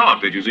to see us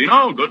off, did you,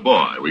 Zeno? Good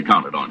boy. We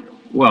counted on you.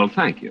 Well,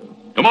 thank you.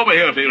 Come over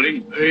here,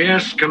 Fielding.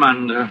 Yes,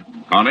 Commander.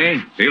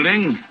 Connie,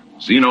 Fielding,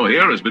 Zeno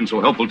here has been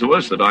so helpful to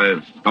us that I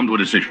have come to a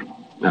decision.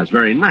 That's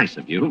very nice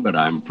of you, but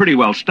I'm pretty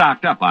well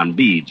stocked up on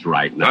beads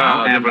right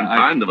now. A different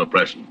kind of a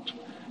present.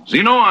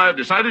 Zeno, I've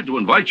decided to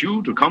invite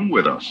you to come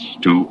with us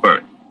to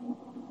Earth.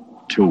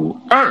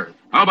 To Earth?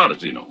 How about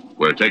it, Zeno?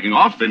 We're taking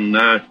off in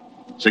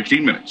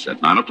 16 minutes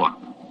at 9 o'clock.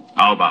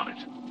 How about it?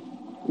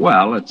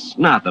 Well, it's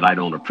not that I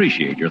don't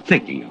appreciate your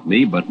thinking of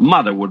me, but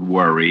Mother would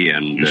worry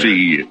and... You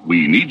see,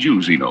 we need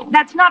you, Zeno.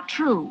 That's not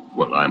true.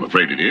 Well, I'm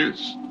afraid it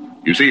is.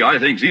 You see, I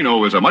think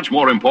Zeno is a much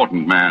more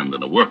important man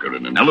than a worker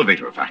in an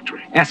elevator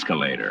factory.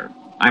 Escalator.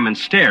 I'm in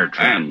stair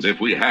trams. And if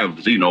we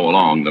have Zeno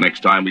along the next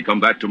time we come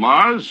back to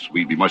Mars,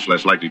 we'd be much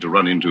less likely to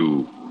run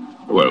into,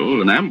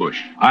 well, an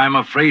ambush. I'm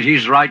afraid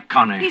he's right,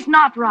 Connie. He's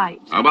not right.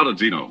 How about it,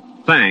 Zeno?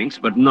 Thanks,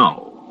 but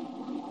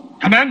no.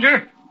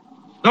 Commander,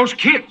 those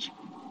kids,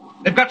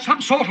 they've got some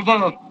sort of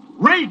a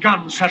ray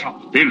gun set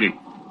up. Fielding.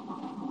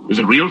 Is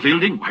it real,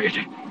 Fielding? Why,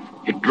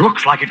 it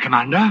looks like it,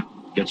 Commander.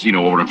 Get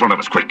Zeno over in front of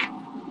us, quick.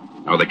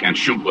 Now they can't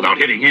shoot without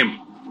hitting him.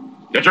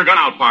 Get your gun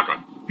out, Parker.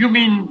 You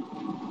mean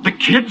the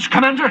kids,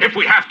 Commander? If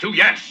we have to,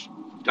 yes.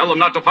 Tell them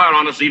not to fire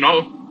on us,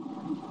 Zeno.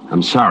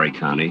 I'm sorry,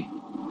 Connie.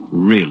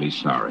 Really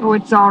sorry. Oh,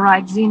 it's all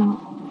right, Zeno.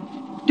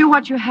 Do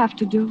what you have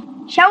to do.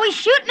 Shall we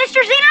shoot,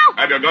 Mr. Zeno?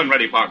 Have your gun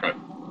ready, Parker.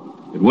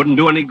 It wouldn't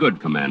do any good,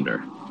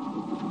 Commander.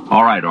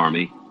 All right,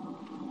 Army.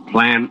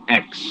 Plan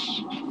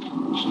X.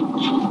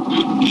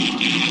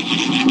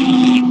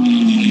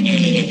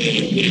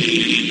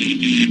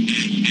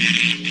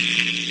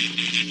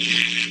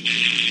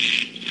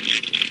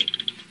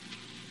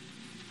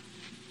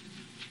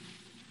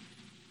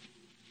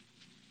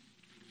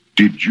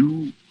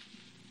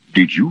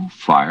 Did you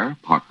fire,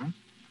 Parker?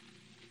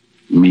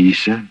 Me,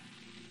 sir?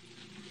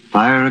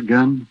 Fire a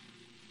gun?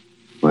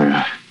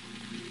 Well,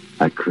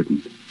 I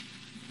couldn't.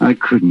 I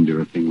couldn't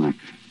do a thing like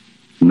that.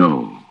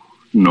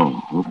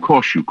 No, of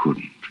course you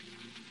couldn't.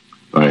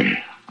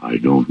 I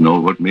don't know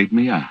what made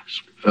me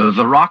ask.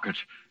 The rocket,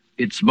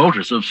 its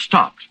motors have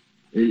stopped.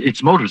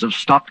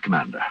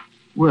 Commander.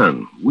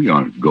 Well, we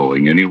aren't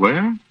going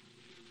anywhere,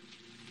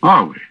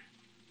 are we?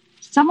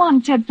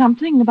 Someone said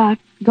something about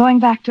going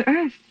back to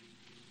Earth.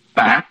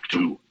 Back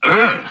to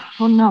Earth?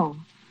 Oh, no.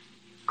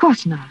 Of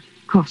course not.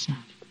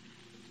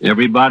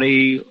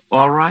 Everybody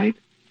all right?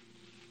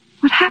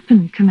 What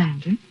happened,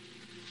 Commander?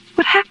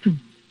 What happened?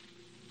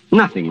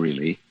 Nothing,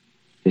 really.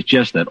 It's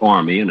just that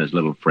Ormy and his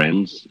little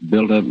friends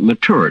built a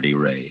maturity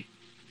ray.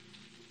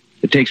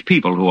 It takes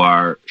people who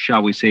are,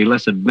 shall we say,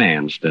 less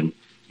advanced and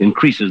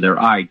increases their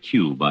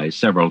IQ by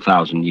several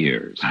thousand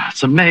years.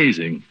 That's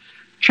amazing.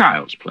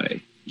 Child's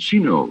play.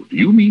 Zeno, do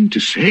you mean to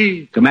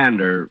say...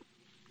 Commander,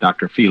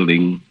 Dr.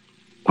 Fielding,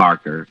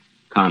 Parker,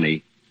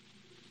 Connie,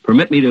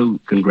 permit me to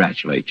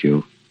congratulate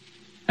you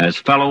as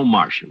fellow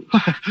Martians.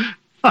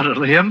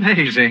 Utterly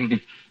amazing.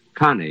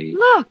 Connie...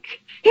 Look,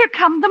 here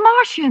come the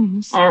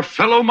Martians. Our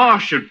fellow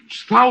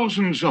Martians,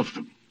 thousands of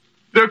them.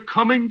 They're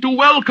coming to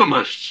welcome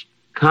us.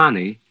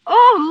 Connie...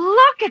 Oh,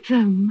 look at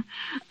them.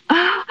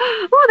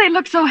 Oh, they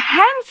look so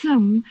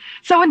handsome,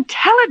 so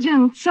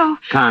intelligent, so...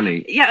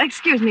 Connie... Yeah,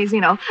 excuse me,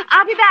 Zeno.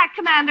 I'll be back,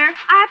 Commander.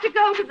 I have to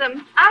go to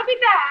them. I'll be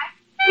back.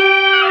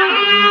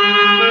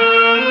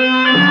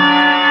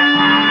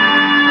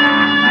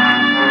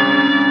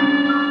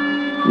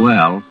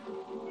 Well,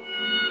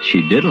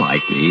 she did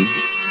like me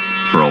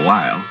for a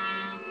while.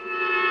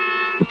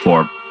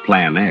 Before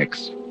Plan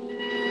X.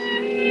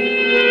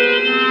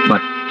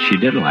 But she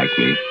did like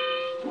me.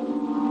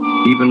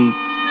 Even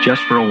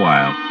just for a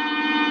while.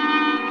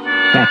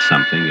 That's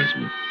something,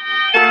 isn't it?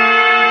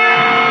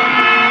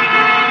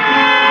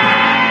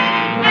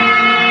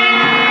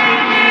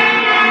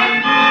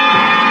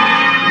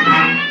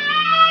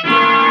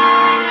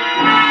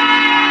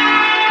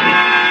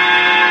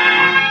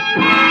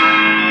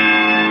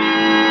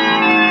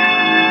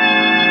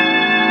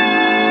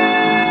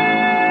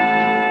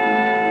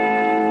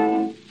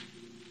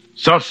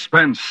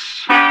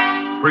 Suspense.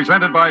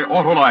 Presented by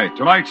Autolite.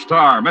 Tonight's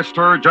star,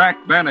 Mr.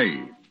 Jack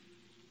Benny.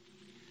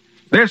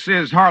 This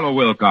is Harlow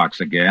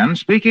Wilcox again,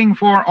 speaking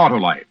for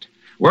Autolite,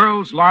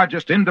 world's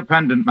largest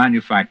independent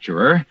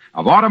manufacturer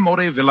of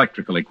automotive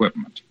electrical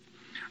equipment.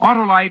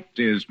 Autolite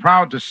is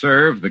proud to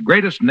serve the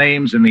greatest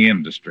names in the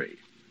industry.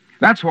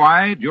 That's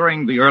why,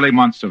 during the early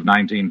months of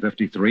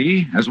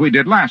 1953, as we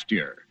did last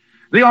year,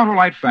 the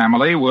Autolite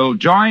family will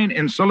join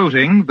in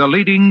saluting the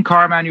leading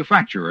car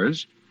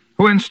manufacturers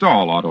who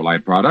install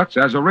Autolite products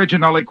as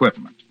original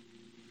equipment.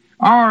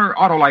 Our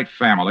Autolite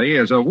family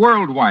is a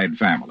worldwide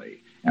family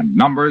and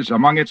numbers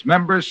among its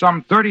members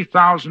some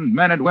 30,000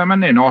 men and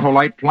women in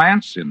Autolite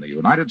plants in the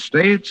United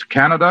States,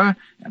 Canada,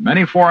 and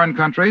many foreign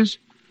countries,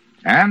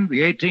 and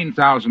the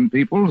 18,000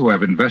 people who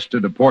have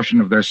invested a portion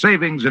of their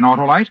savings in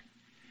Autolite,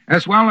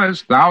 as well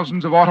as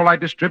thousands of Autolite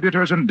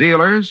distributors and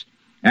dealers,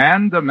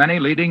 and the many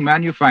leading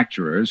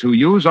manufacturers who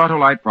use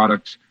Autolite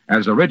products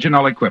as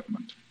original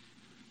equipment.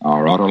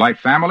 Our Autolite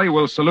family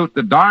will salute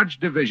the Dodge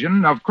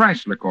division of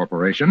Chrysler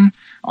Corporation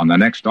on the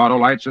next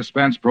Autolite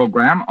Suspense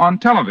program on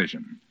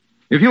television.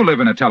 If you live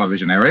in a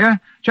television area,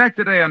 check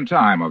the day and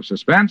time of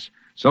Suspense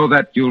so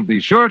that you'll be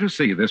sure to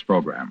see this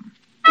program.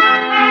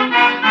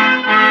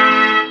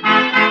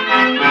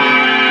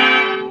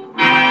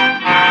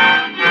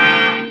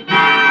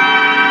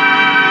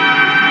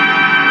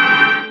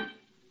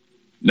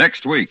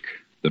 Next week,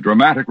 the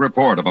dramatic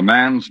report of a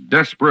man's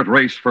desperate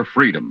race for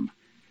freedom.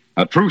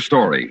 A true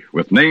story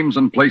with names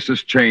and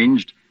places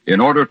changed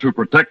in order to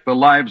protect the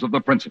lives of the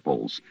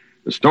principals.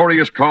 The story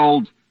is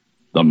called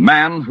The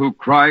Man Who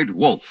Cried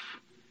Wolf.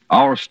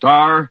 Our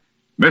star,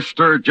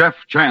 Mr. Jeff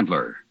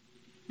Chandler.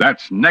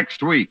 That's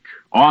next week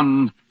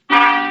on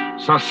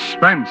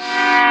Suspense.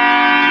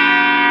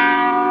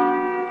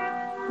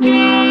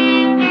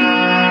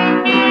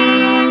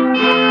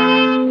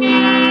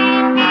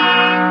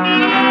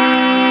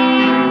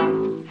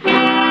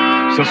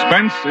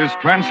 Suspense is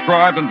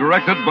transcribed and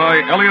directed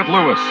by Elliot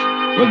Lewis,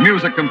 with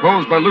music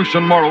composed by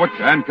Lucien Morawick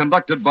and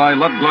conducted by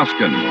Lud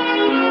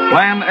Gluskin.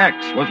 Plan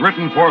X was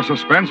written for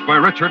Suspense by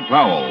Richard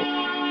Powell.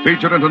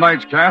 Featured in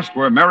tonight's cast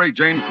were Mary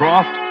Jane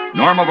Croft,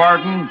 Norma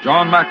Varden,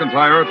 John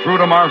McIntyre,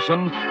 Truda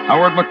Marson,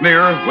 Howard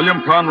McNear,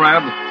 William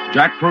Conrad,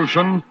 Jack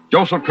Crucian,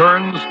 Joseph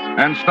Kearns,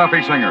 and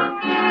Stuffy Singer.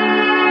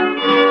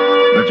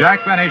 The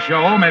Jack Benny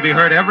Show may be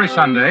heard every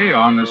Sunday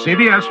on the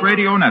CBS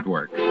Radio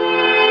Network.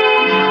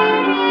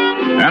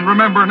 And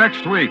remember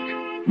next week,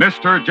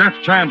 Mr. Jeff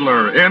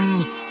Chandler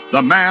in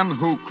The Man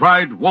Who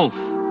Cried Wolf.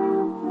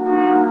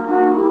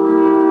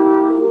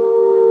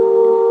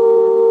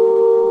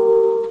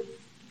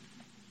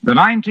 The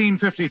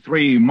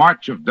 1953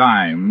 March of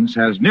Dimes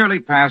has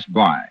nearly passed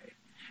by.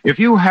 If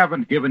you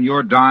haven't given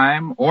your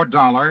dime or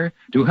dollar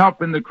to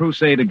help in the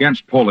crusade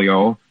against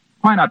polio,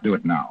 why not do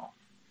it now?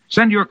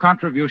 Send your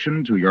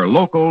contribution to your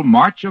local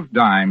March of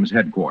Dimes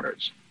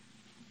headquarters.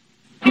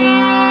 This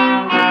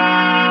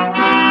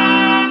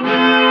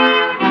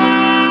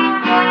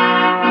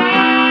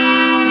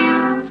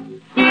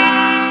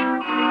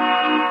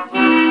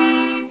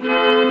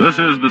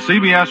is the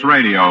CBS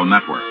Radio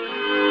Network.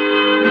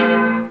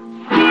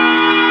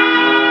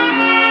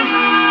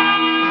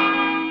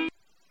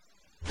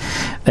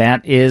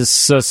 That is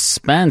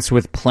Suspense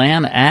with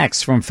Plan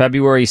X from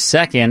February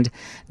 2nd,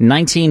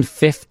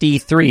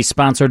 1953,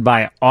 sponsored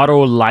by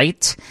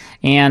Autolite.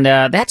 And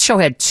that show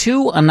had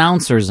two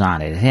announcers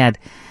on it. It had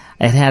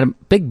a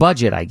big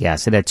budget, I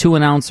guess. It had two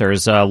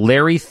announcers,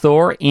 Larry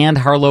Thor and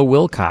Harlow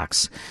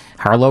Wilcox.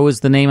 Harlow is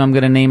the name I'm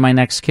going to name my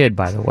next kid,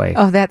 by the way.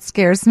 Oh, that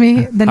scares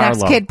me. The next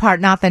Harlow. kid part,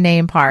 not the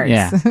name part.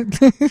 Yeah.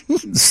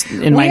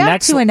 In my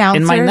next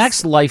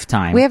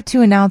lifetime. We have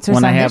two announcers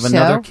when on I have this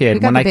another show. kid.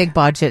 We got a big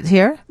budget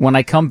here. When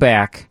I come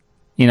back,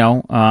 in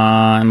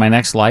my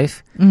next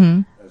life.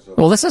 Mm-hmm.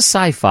 Well, this is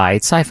sci-fi.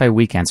 It's sci-fi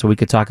weekend, so we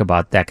could talk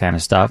about that kind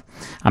of stuff.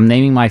 I'm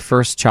naming my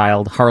first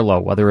child Harlow,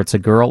 whether it's a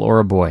girl or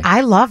a boy.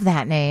 I love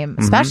that name,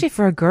 especially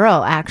for a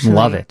girl, actually.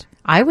 Love it.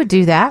 I would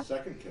do that.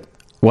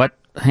 What?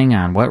 Hang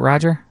on. What,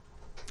 Roger?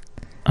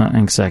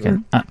 Hang a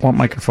second. What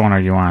microphone are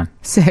you on?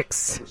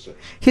 6.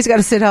 He's got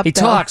to sit up. He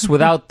talks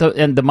without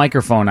the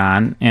microphone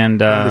on. And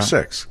number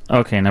 6.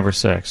 Okay, number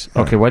 6.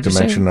 Okay, what'd you say?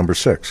 Dimension number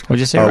 6. What'd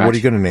you say, What Raj? are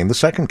you going to name the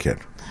second kid?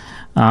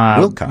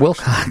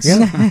 Wilcox.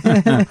 Yeah.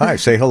 Hi,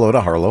 say hello to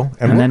Harlow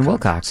and then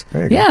Wilcox.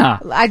 There you go. Yeah.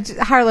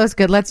 Harlow's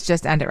good. Let's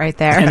just end it right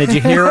there. And did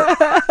you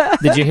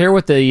hear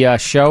what the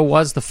show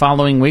was the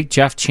following week?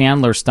 Jeff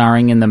Chandler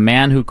starring in The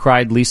Man Who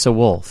Cried Lisa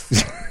Wolf.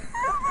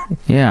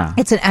 Yeah.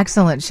 It's an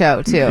excellent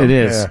show, too. It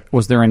is. Yeah.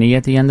 Was there an E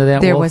at the end of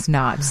that? There Wolf? was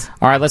not.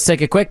 All right, let's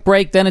take a quick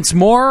break. Then it's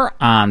more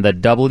on the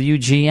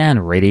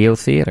WGN Radio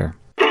Theater.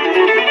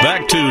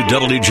 Back to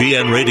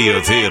WGN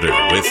Radio Theater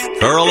with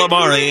Carl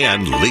Amari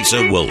and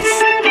Lisa Wolf.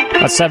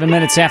 About 7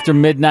 minutes after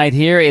midnight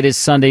here. It is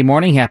Sunday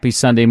morning. Happy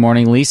Sunday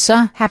morning,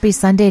 Lisa. Happy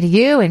Sunday to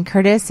you and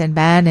Curtis and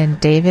Ben and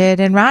David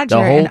and Roger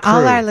and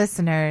all our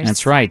listeners.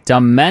 That's right.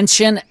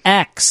 Dimension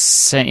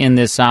X in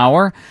this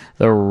hour.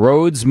 The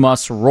Roads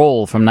Must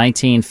Roll from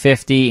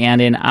 1950.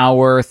 And in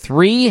hour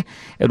 3,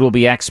 it will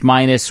be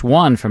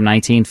X-1 from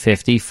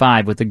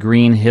 1955 with the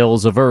Green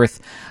Hills of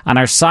Earth on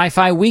our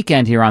sci-fi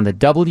weekend here on the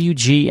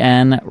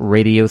WGN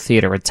Radio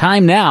Theater. A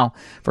time now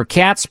for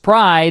Cat's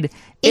Pride.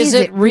 Is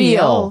it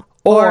real?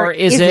 Or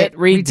is it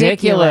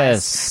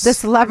ridiculous? The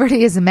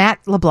celebrity is Matt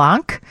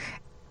LeBlanc.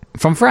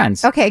 From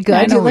Friends. Okay,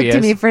 good. Yeah, you looked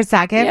at me for a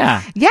second.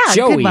 Yeah. Yeah,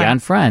 Joey good one. on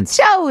Friends.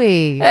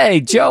 Joey.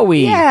 Hey,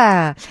 Joey.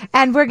 Yeah.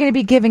 And we're going to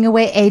be giving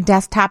away a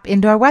desktop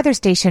indoor weather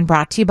station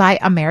brought to you by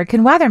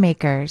American Weather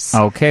Makers.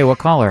 Okay, what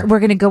caller?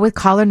 We're going to go with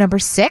caller number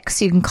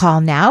 6. You can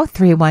call now,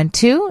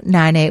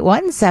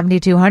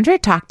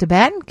 312-981-7200. Talk to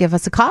Ben. Give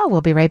us a call.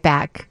 We'll be right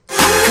back.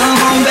 Come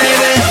on,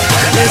 baby.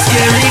 Let's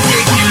get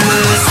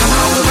ridiculous.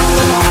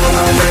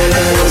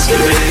 Let's get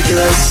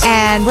ridiculous.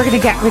 And we're going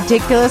to get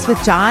ridiculous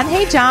with John.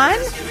 Hey, John.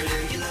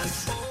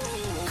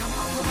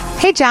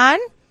 Hey, John.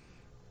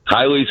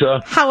 Hi,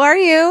 Lisa. How are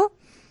you?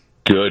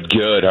 Good.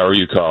 How are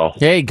you, Carl?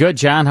 Hey, good,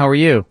 John. How are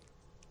you?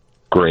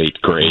 Great.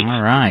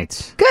 All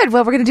right. Good.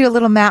 Well, we're going to do a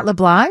little Matt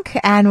LeBlanc.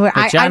 And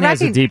John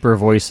has a deeper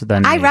voice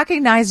than me. I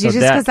recognize you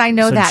just because I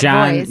know that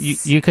John,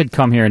 voice. You could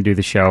come here and do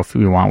the show if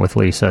you want with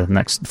Lisa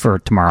for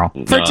tomorrow.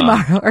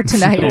 Tomorrow or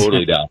tonight.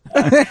 Totally down.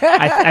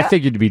 I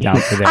figured you'd be down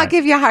for that. I'll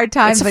give you a hard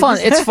time. It's fun.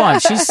 It's fun.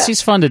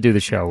 She's fun to do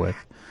the show with.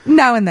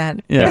 Now and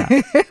then. Yeah.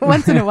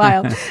 Once in a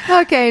while.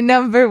 Okay,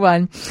 number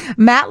 1.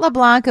 Matt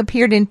LeBlanc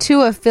appeared in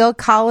 2 of Phil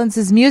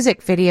Collins'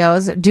 music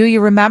videos, Do You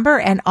Remember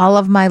and All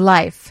of My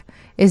Life.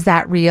 Is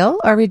that real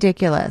or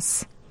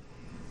ridiculous?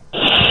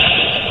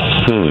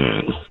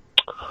 I'm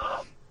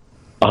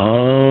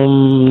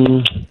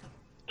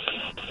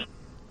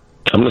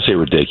going to say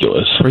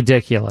ridiculous.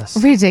 Ridiculous.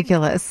 All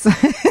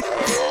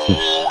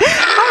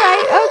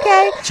right,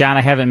 okay. John,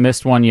 I haven't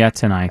missed one yet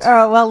tonight.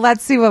 Oh, well,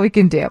 let's see what we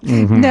can do.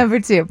 Mm-hmm. Number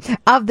 2.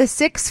 Of the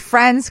 6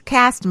 Friends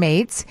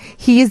castmates,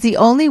 he is the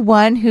only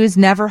one who's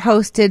never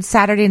hosted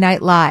Saturday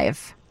Night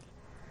Live.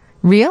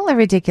 Real or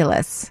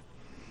ridiculous?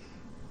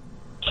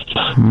 That's a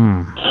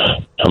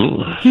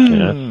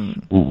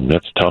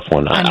tough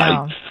one. I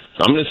know.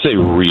 I'm going to say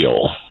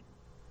real.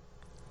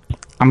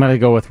 I'm going to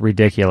go with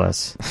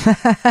ridiculous.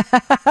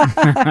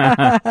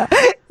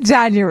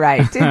 John, you're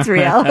right. It's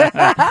real.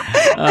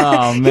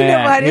 Oh, man. You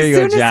know what? Here As you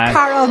soon go, John. as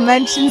Carl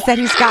mentions that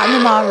he's gotten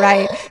them all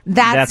right,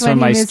 that's when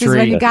he misses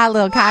when you got a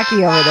little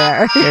cocky over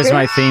there. Here's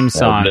my theme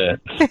song.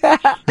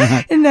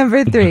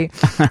 Number 3.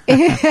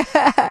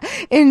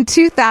 In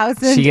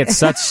 2000, She gets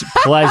such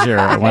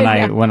pleasure when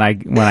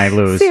I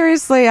lose.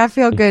 Seriously, I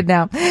feel good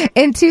now.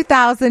 In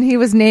 2000, he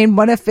was named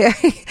one of...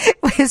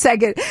 Wait a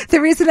second. The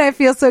reason I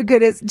feel so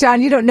good is,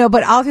 John, you don't know,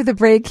 but all through the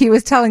break, he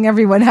was telling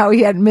everyone how he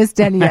hadn't missed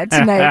any yet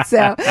tonight.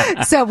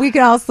 So we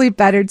can all sleep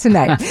better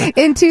tonight.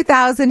 In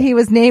 2000, 2000, he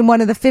was named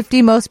one of the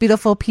 50 most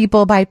beautiful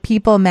people by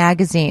People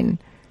magazine.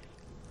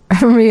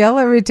 Real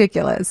or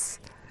ridiculous?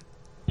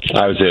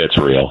 I would say it's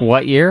real.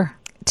 What year?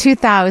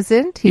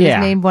 2000. He was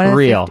named one of the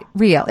real. 50.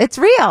 Real. It's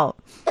real.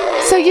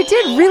 So you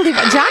did really,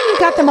 John, you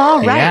got them all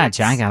right. Yeah,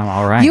 John got them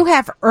all right. You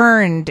have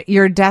earned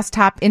your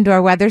desktop indoor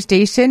weather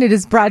station. It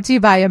is brought to you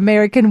by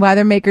American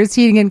Weathermakers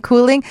Heating and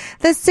Cooling,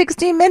 the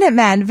 60-Minute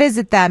Men.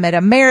 Visit them at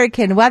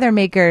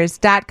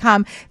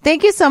AmericanWeathermakers.com.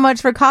 Thank you so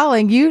much for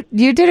calling. You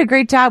did a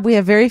great job. We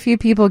have very few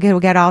people who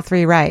get all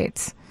three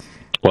right.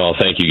 Well,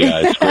 thank you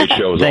guys. Great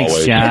show as Thanks,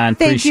 always. John.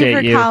 Thank you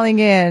Appreciate for calling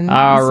in.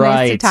 All it's right.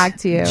 Nice to talk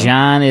to you.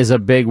 John is a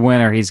big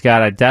winner. He's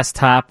got a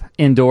desktop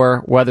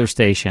indoor weather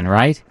station,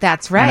 right?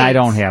 That's right. And I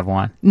don't have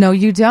one. No,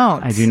 you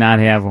don't. I do not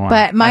have one.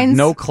 But mine's I have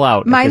no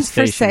clout. Mine's at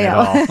this for station sale.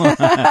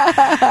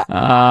 At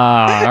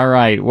all. All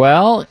right.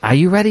 Well, are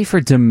you ready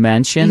for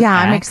Dimension Yeah,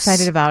 I'm X?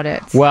 excited about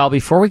it. Well,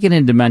 before we get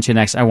into Dimension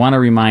X, I want to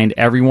remind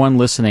everyone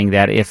listening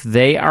that if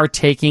they are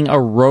taking a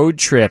road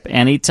trip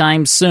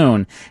anytime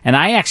soon, and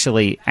I'm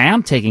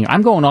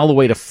going all the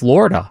way to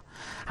Florida.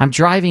 I'm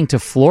driving to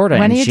Florida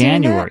When are in you doing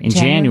January. that? In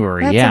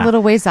January, That's yeah. a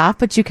little ways off,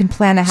 but you can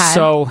plan ahead.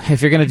 So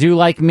if you're going to do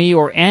like me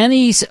or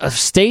any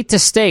state to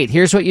state,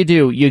 here's what you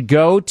do. You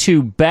go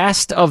to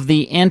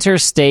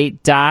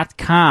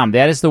bestoftheinterstate.com.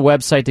 That is the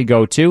website to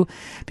go to,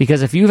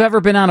 because if you've ever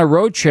been on a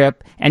road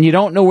trip and you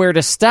don't know where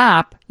to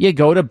stop, you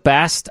go to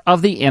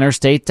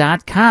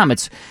bestoftheinterstate.com.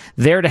 It's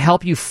there to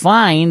help you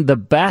find the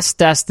best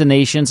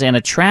destinations and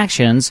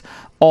attractions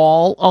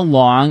all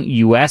along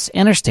U.S.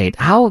 interstate.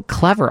 How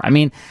clever. I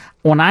mean,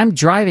 when I'm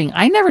driving,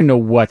 I never know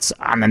what's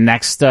on the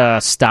next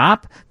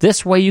stop.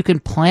 This way you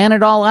can plan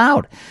it all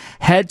out.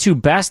 Head to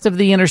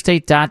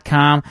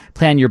bestoftheinterstate.com.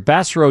 Plan your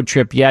best road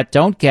trip yet.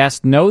 Don't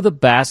guess. Know the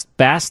best.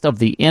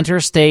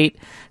 Bestoftheinterstate.com.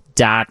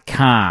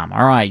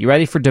 All right, you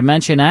ready for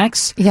Dimension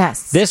X?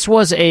 Yes. This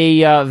was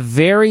a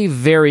very,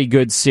 very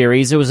good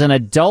series. It was an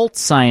adult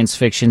science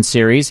fiction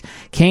series.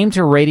 Came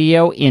to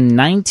radio in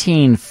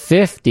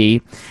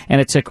 1950, and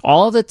it took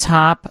all of the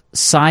top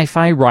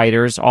sci-fi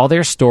writers, all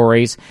their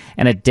stories,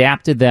 and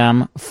adapted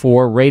them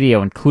for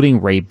radio, including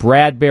Ray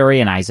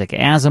Bradbury and Isaac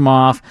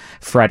Asimov,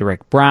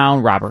 Frederick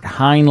Brown, Robert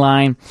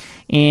Heinlein,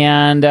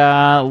 and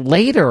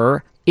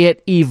later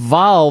it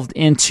evolved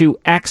into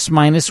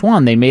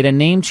X-1. They made a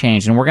name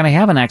change, and we're going to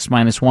have an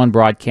X-1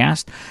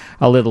 broadcast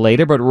a little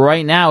later. But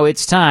right now,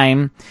 it's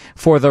time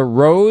for The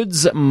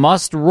Roads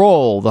Must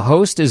Roll. The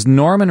host is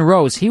Norman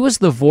Rose. He was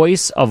the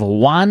voice of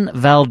Juan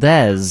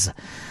Valdez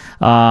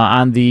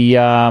on the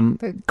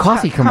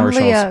coffee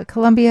commercials.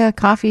 Columbia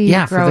Coffee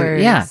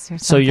Growers.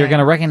 So you're going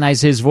to recognize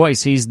his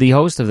voice. He's the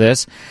host of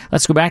this.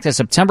 Let's go back to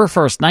September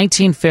 1st,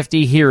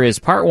 1950. Here is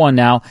part one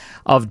now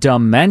of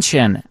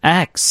Dimension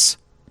X.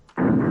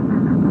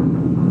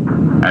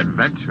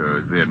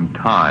 Adventures in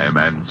time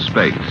and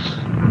space,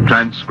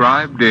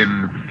 transcribed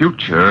in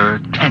future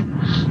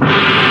tense.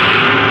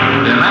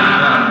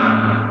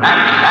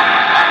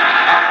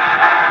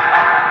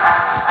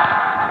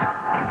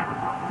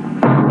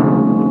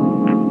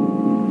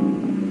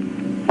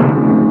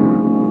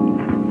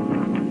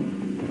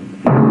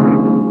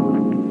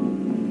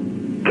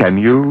 Can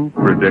you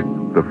predict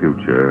the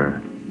future?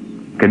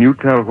 Can you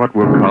tell what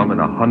will come in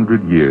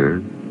 100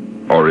 years,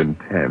 or in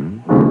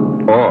 10,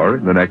 or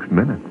in the next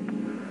minute?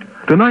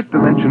 Tonight,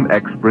 Dimension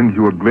X brings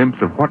you a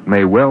glimpse of what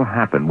may well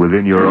happen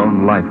within your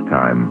own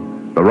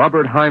lifetime. The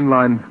Robert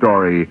Heinlein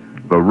story,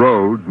 The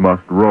Roads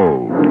Must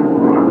Roll.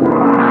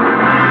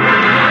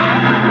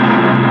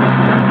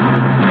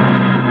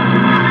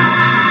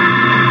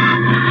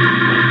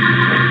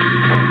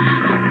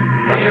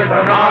 Here's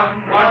a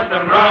run, watch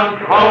them run.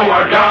 Oh,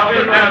 our job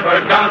is never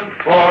done,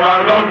 for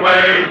our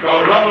roadways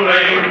go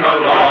rolling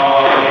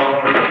along.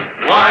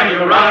 While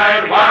you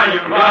ride,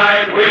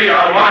 we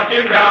are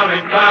watching down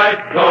inside,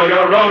 so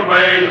your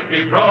roadways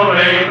keep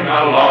rolling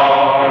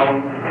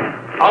along.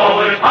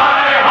 Oh, it's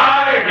high,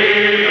 high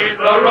heat,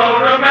 the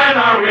roadmen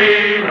are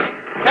we.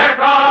 Check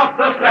off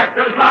the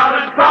sectors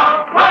loud and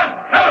strong. 1,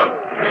 2.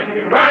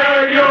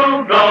 Anywhere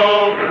you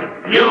go,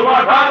 you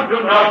are bound to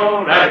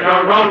know that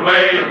your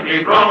roadways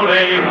keep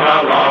rolling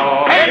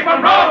along. Keep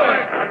them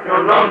rolling! That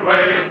your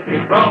roadways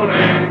keep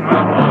rolling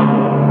along.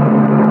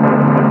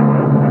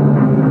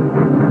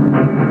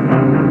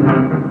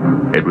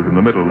 It was in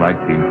the middle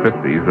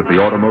 1950s that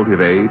the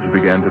automotive age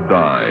began to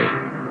die.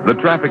 The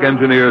traffic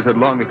engineers had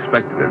long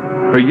expected it.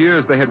 For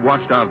years they had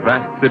watched our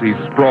vast cities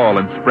sprawl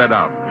and spread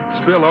out,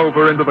 spill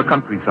over into the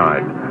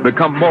countryside,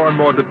 become more and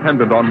more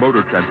dependent on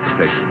motor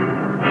transportation.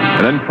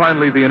 And then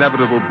finally the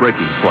inevitable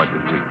breaking point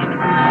was reached.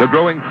 The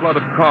growing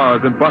flood of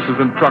cars and buses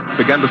and trucks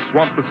began to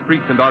swamp the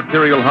streets and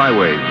arterial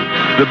highways.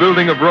 The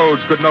building of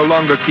roads could no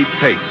longer keep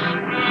pace.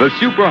 The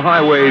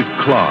superhighways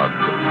clogged,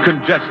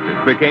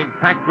 congested, became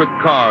packed with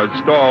cars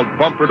stalled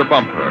bumper to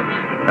bumper,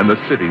 and the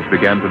cities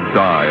began to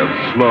die of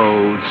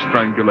slow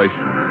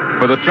strangulation,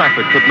 for the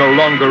traffic could no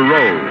longer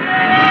roll.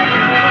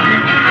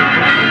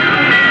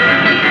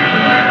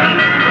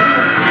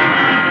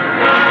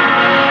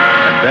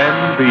 And then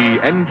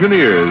the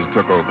engineers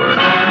took over.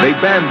 They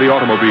banned the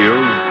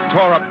automobiles,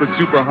 tore up the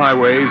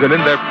superhighways, and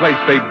in their place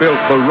they built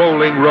the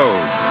rolling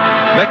roads.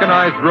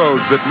 Mechanized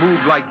roads that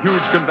moved like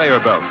huge conveyor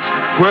belts,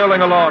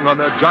 whirling along on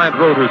their giant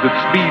rotors at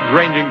speeds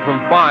ranging from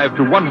 5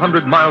 to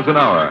 100 miles an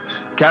hour,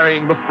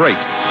 carrying the freight,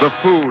 the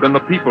food, and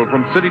the people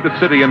from city to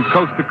city and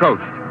coast to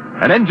coast.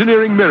 An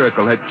engineering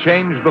miracle had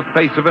changed the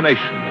face of a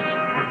nation.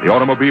 The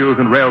automobiles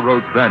and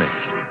railroads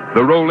vanished.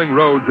 The rolling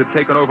roads had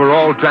taken over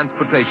all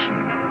transportation,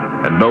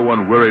 and no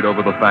one worried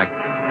over the fact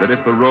that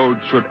if the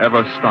roads should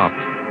ever stop,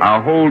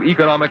 our whole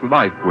economic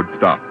life would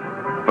stop.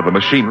 For the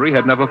machinery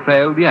had never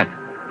failed yet.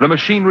 The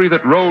machinery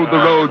that rolled the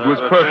roads was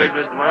perfect.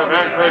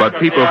 But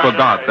people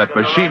forgot that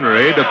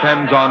machinery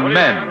depends on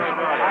men,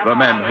 the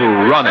men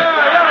who run it.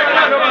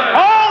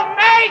 Who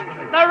makes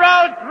the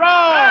roads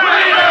roll?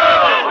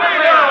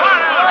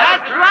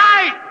 That's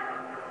right.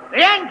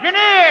 The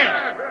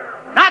engineers.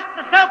 Not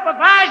the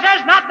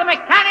supervisors, not the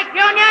mechanic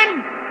union,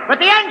 but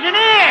the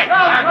engineers.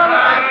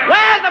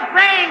 We're the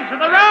brains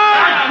of the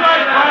roads.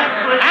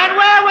 And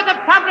where would the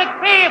public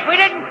be if we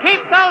didn't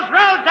keep those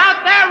roads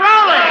out there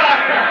rolling?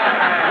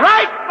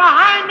 Right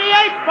behind the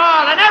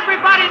 8-ball, and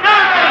everybody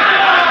knows it.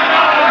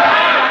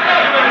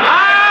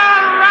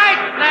 All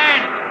right, then.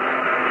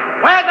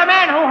 We're the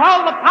men who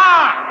hold the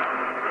power.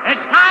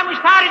 It's time we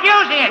started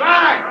using it.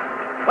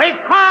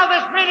 We've called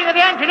this meeting of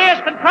the Engineers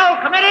Control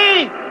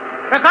Committee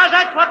because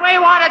that's what we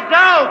want to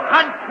do,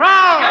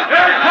 control.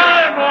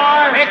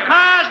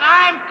 Because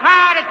I'm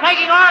tired of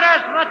taking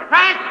orders from the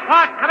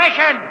Transport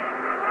Commission,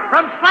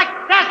 from slick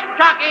desk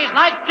jockeys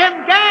like Jim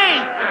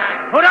Gaines,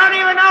 who don't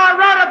even know a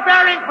rotor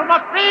bearing from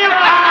a field.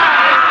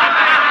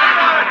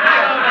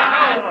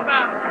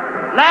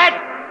 Let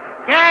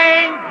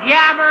Gaines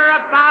yammer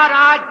about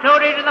our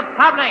duty to the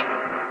public.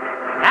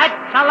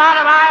 That's a lot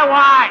of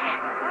eyewash.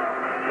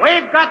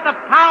 We've got the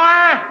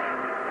power,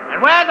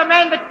 and we're the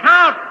men that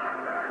count.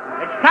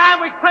 It's time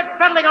we quit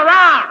fiddling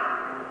around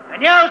and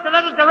use a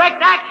little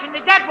direct action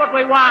to get what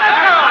we want.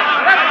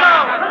 Let's go.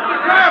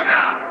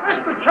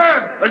 Mr.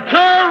 Chairman. The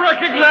chair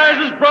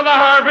recognizes Brother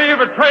Harvey of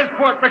the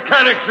Transport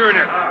Mechanics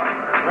Union.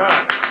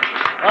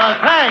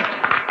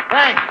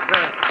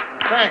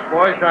 Thanks,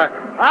 boys.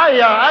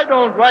 I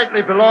don't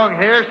rightly belong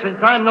here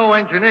since I'm no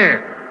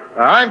engineer.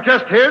 I'm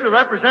just here to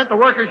represent the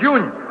workers'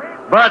 union.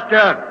 But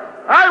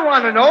I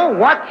want to know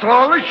what's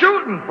all the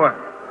shooting for.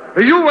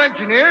 You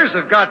engineers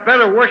have got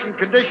better working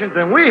conditions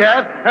than we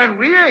have, and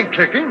we ain't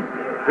kicking.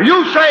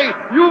 You say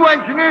you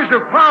engineers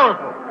are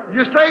powerful.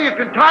 You say you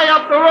can tie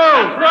up the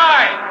road. That's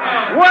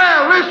right.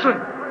 Well, listen.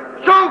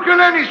 So can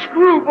any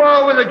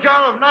screwball with a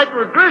jar of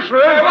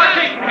nitroglycerin. Hey, what's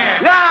he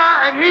can?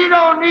 Yeah, and he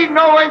don't need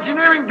no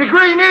engineering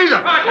degree neither.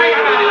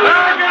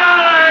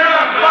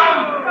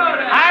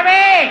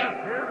 Harvey,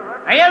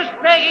 are you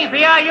speaking for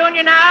your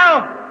union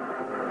now?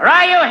 Or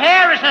are you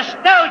here as a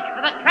stooge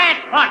for the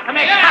Transport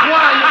Commission?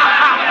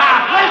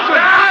 Listen,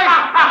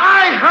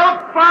 I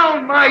helped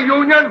found my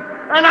union,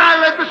 and I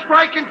led the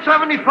strike in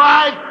 75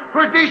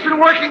 for decent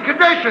working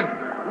conditions.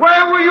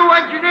 Where were you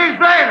engineers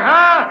then,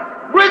 huh?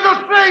 With the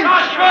thing.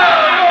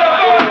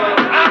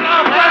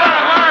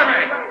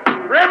 Harvey,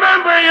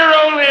 remember you're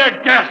only a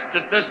guest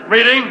at this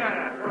meeting.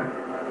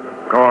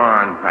 Go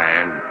on,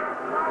 Van.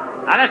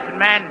 Now listen,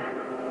 men.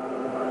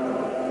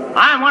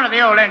 I'm one of the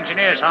old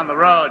engineers on the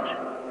roads.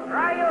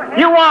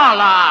 You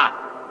all are.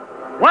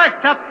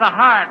 Worked up the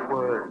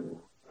hardwood.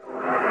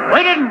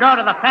 We didn't go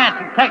to the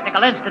fancy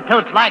technical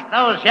institutes like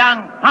those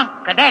young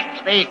punk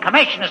cadets the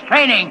commission is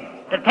training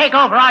to take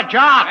over our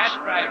jobs. That's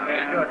right,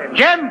 man.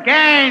 Jim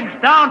Gaines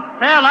don't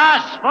fill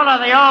us full of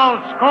the old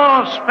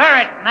school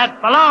spirit and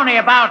that baloney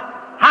about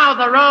how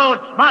the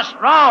roads must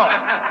roll.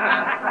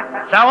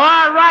 So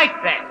all right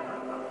then.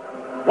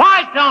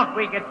 Why don't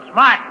we get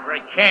smart for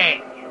a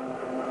change?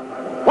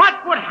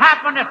 What would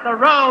happen if the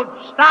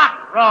roads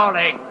stopped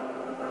rolling?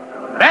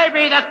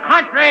 Maybe the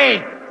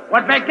country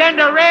would begin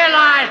to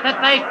realize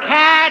that they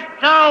can't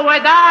do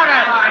without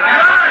us.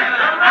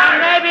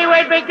 And maybe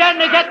we'd begin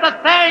to get the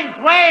things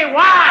we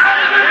want.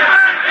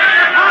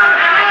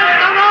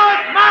 The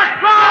roads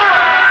must roll!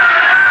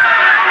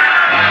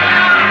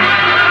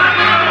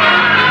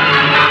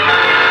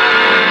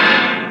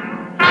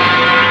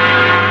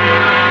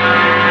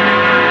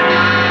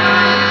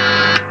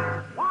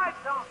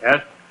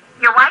 Yes?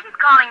 Your wife is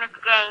calling, Mr.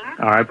 Gaines.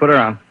 All right, put her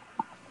on.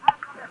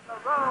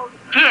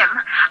 Jim,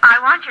 I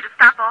want you to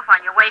stop off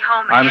on your way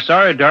home and... I'm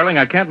sorry, darling,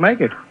 I can't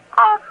make it.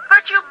 Oh,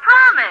 but you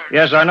promised.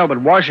 Yes, I know,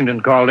 but Washington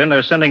called in.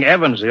 They're sending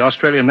Evans, the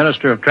Australian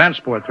Minister of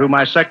Transport, through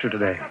my sector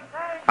today.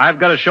 I've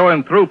got to show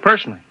him through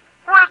personally.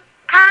 Well,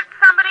 can't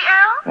somebody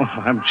else? Well,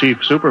 I'm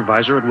chief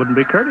supervisor. It wouldn't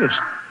be courteous.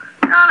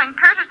 Darling,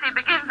 courtesy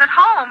begins at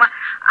home.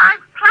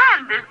 I've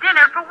planned this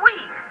dinner for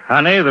weeks.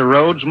 Honey, the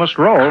roads must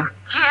roll.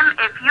 Jim,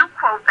 if you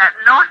quote that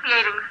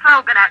nauseating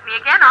slogan at me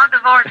again, I'll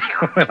divorce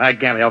you. Well, I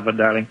can't help it,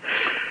 darling.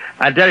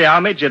 I tell you, I'll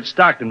meet you at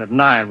Stockton at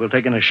 9. We'll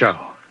take in a show.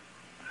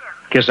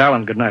 Kiss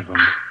Alan goodnight for me.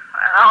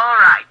 Well, all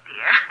right,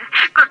 dear.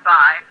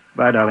 Goodbye.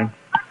 Bye, darling.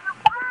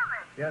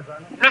 Mr.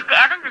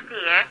 Evans is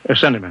here.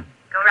 Send him in.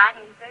 Go right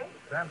in,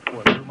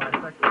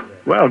 sir.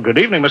 Well, good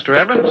evening, Mr.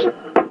 Evans.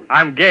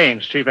 I'm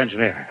Gaines, chief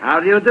engineer. How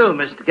do you do,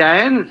 Mr.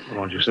 Gaines?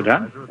 Won't you sit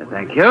down?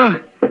 Thank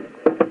you.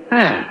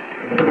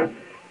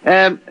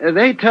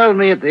 They told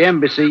me at the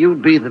embassy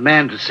you'd be the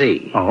man to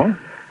see. Oh?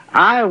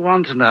 I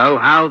want to know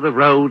how the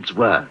roads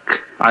work.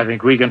 I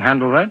think we can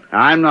handle that.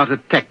 I'm not a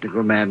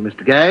technical man,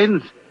 Mr.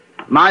 Gaines.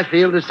 My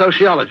field is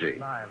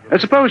sociology.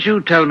 Suppose you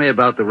tell me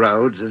about the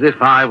roads as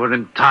if I were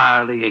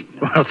entirely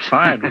ignorant. Well,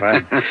 fine.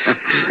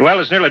 Well,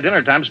 it's nearly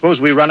dinner time. Suppose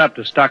we run up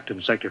to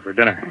Stockton sector for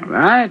dinner.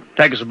 Right.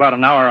 Take us about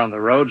an hour on the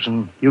roads,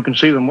 and you can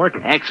see them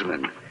working.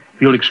 Excellent.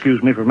 If you'll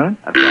excuse me for a minute.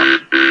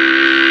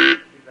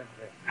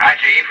 Hi,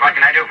 Chief. What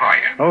can I do for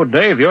you? Oh,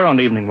 Dave, you're on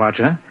the evening watch,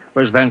 huh?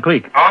 Where's Van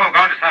Cleek? Oh,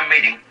 going to some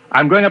meeting.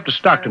 I'm going up to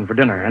Stockton for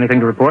dinner. Anything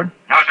to report?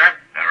 No, sir.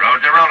 The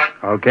roads are rolling.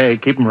 Okay,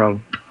 keep them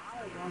rolling.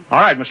 All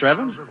right, Mr.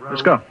 Evans,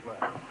 let's go.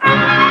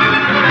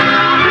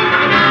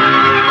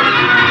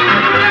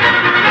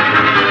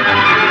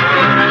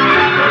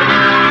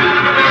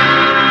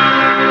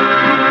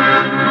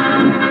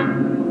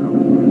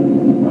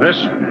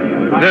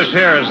 This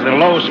here is the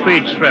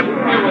low-speed strip.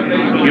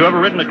 You ever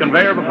ridden a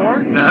conveyor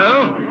before?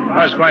 No.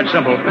 Oh, it's quite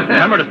simple.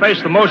 Remember to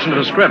face the motion of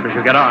the strip as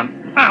you get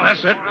on. Oh,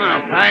 that's it. All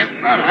right.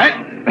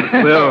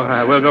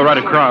 We'll go right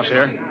across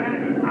here.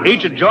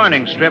 Each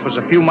adjoining strip is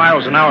a few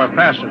miles an hour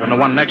faster than the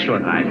one next to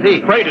it. I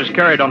see. Freight is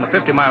carried on the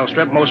 50-mile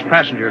strip. Most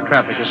passenger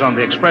traffic is on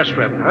the express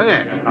strip. Oh,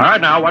 yeah. All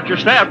right, now, watch your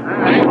step.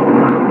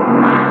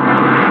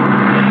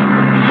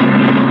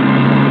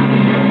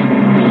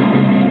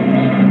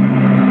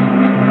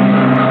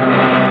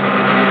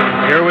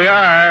 Here we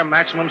are,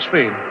 maximum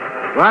speed.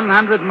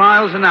 100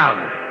 miles an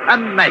hour.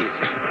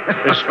 Amazing.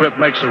 This strip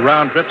makes a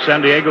round trip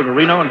San Diego to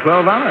Reno in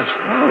 12 hours.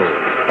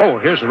 Oh,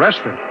 here's the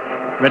restaurant.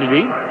 Ready to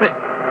eat? But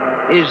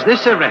is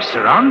this a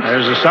restaurant?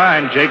 There's a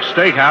sign, Jake's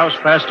Steakhouse,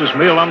 fastest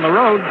meal on the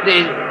road.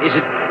 Is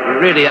it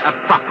really a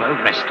proper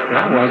restaurant?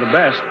 Yeah, well, the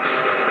best.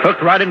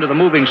 Hooked right into the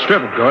moving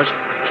strip, of course.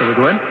 Shall we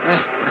go in?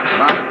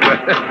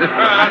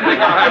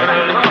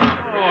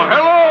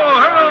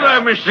 Hello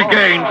there, Mr.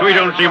 Gaines. We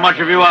don't see much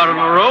of you out on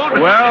the road.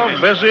 Well,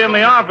 busy in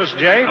the office,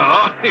 Jake.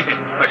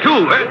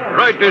 Two,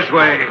 right this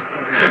way.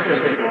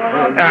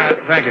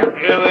 Thank you.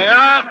 Here they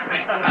are.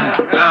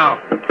 Now,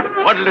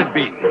 what'll it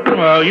be?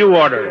 Well, you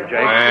order,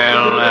 Jake.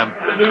 Well,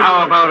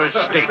 how about a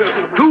steak?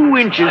 2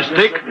 inches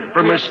thick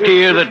from a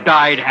steer that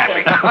died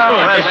happy.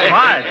 Oh, that's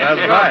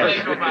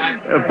nice.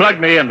 Plug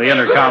me in the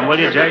intercom, will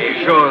you,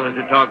 Jake? Sure, there's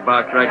a talk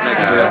box right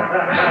next to it.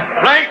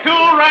 Blank tool,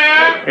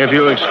 Ryan! If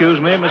you'll excuse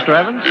me, Mr.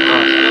 Evans.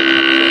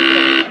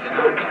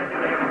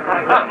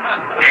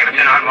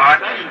 Davidson on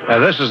watch.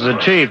 This is the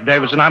chief,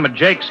 Davidson. I'm at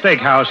Jake's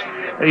Steakhouse.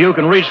 You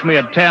can reach me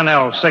at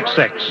 10L66.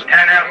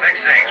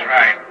 10L66,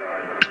 right.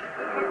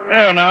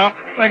 There now.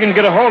 They can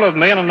get a hold of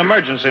me in an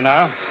emergency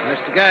now.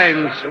 Mr.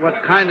 Gaines,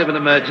 what kind of an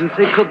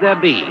emergency could there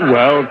be?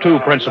 Well, 2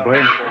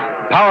 principally.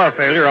 Power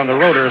failure on the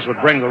rotors would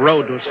bring the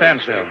road to a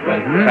standstill.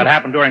 If that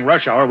happened during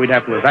rush hour, we'd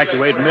have to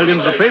evacuate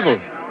millions of people.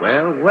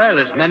 Well,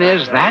 as many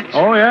as that?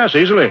 Oh, yes,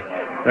 easily.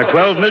 There are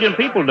 12 million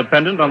people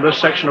dependent on this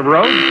section of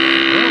road.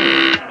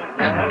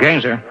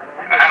 Gaines here.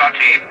 Hello,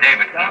 Chief.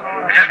 Davidson.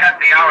 I just got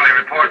the hourly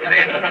reports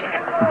in.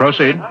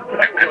 Proceed.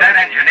 Cadet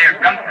engineer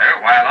Gunther,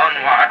 while on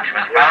watch,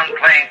 was found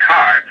playing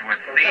cards with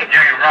C.J.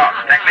 Ross,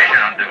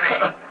 technician on duty.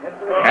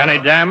 Any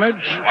damage?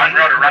 One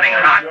rotor running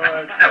hot,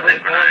 but still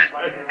synchronized.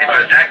 It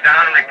was jacked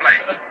down and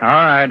replaced.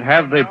 All right.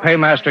 Have the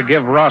paymaster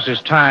give Ross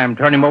his time.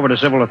 Turn him over to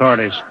civil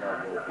authorities.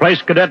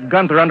 Place Cadet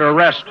Gunther under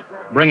arrest.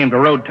 Bring him to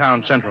Road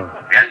Town Central.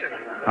 Yes, sir.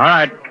 All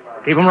right.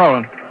 Keep him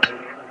rolling.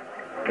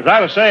 As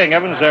I was saying,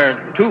 Evans, there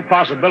are 2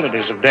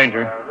 possibilities of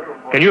danger.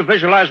 Can you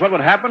visualize what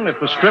would happen if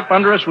the strip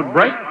under us would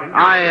break?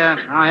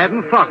 I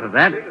hadn't thought of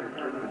that.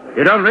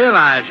 You don't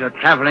realize you're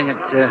traveling at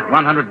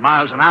 100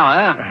 miles an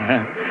hour.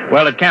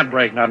 Well, it can't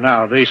break, not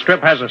now. The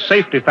strip has a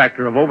safety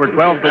factor of over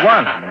 12 to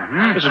 1.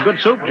 This is good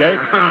soup, Jake.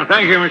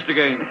 Thank you, Mr.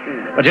 Gaines.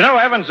 But you know,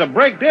 Evans, a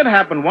break did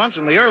happen once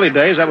in the early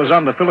days. That was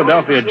on the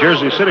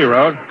Philadelphia-Jersey City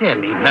Road. Dear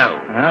me, no.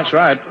 That's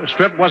right. The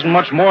strip wasn't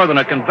much more than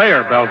a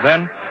conveyor belt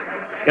then.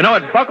 You know,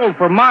 it buckled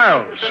for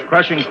miles,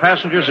 crushing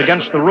passengers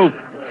against the roof.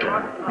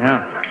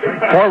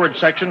 Yeah. Forward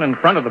section in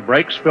front of the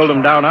brake spilled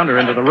them down under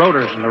into the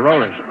rotors and the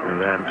rollers.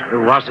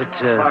 Was it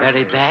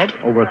very bad?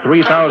 Over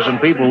 3,000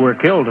 people were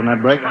killed in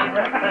that break.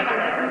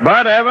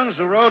 But, Evans,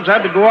 the roads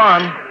had to go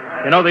on.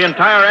 You know, the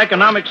entire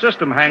economic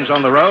system hangs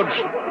on the roads.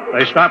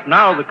 They stopped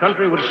now, the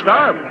country would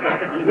starve.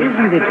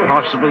 Isn't it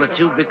possible that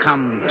you've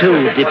become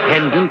too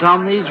dependent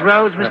on these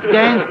roads, Mr.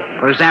 Gaines?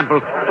 For example,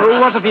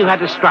 what if you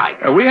had a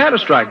strike? We had a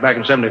strike back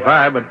in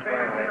 75, but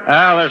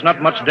there's not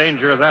much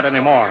danger of that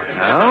anymore.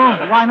 No?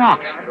 Why not?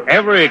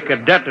 Every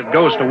cadet that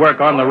goes to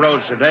work on the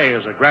roads today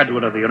is a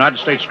graduate of the United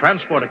States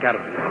Transport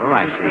Academy. Oh,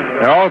 I see.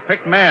 They're all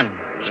picked men,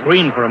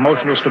 screened for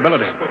emotional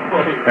stability.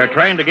 They're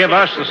trained to give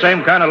us the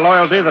same kind of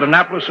loyalty that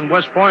Annapolis and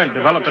West Point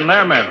developed in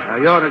their men.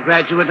 You're a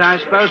graduate, I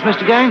suppose,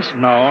 Mr. Gaines?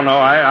 No,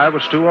 I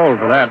was too old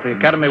for that. The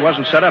academy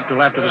wasn't set up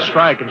till after the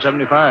strike in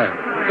 75.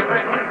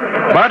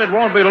 But it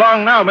won't be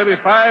long now, maybe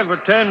 5 or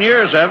 10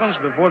 years, Evans,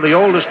 before the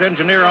oldest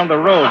engineer on the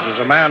roads is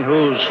a man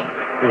who's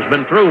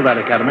been through that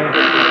academy.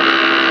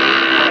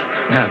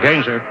 Yeah,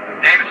 Gaines, sir.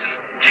 Davidson,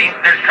 Chief,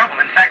 there's trouble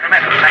in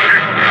Sacramento, Sector.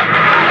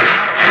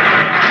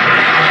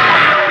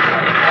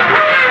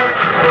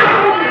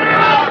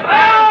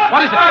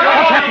 What is it?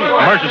 What's happening?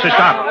 Emergency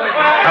stop.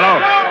 Hello.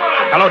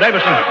 Hello,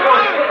 Davidson.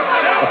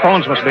 The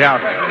phones must be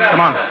out. Come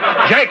on.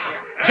 Jake!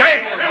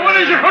 Jake! Hey, what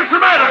is it? What's the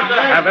matter?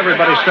 Have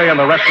everybody stay in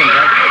the restroom,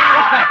 Jake.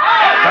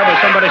 Probably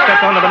somebody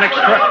stepped onto the next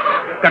truck.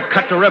 Got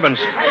cut to ribbons.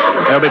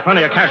 There'll be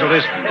plenty of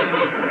casualties.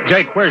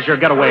 Jake, where's your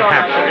getaway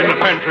hat? In the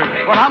pantry.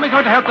 Well, how am I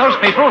going to help those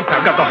people?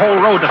 I've got the whole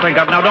road to think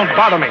of. Now, don't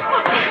bother me.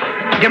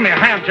 Give me a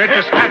hand, Jake.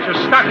 This hatch is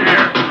stuck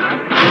here.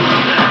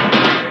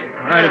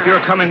 All right, if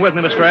you're coming with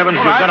me, Mr. Evans,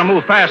 you've got to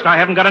move fast. I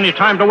haven't got any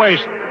time to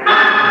waste.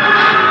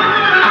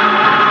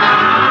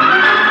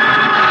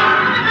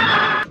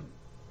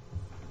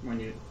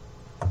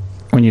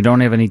 When you don't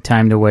have any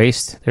time to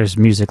waste, there's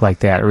music like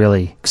that,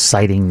 really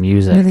exciting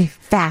music. Really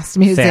fast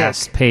music.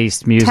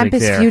 Fast-paced music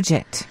Tempest there.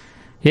 Fugit.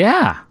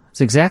 Yeah,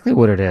 it's exactly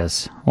what it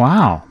is.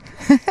 Wow.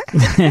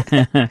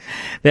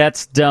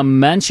 That's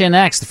Dimension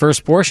X, the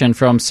first portion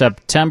from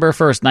September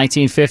 1st,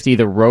 1950,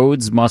 The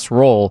Roads Must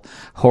Roll.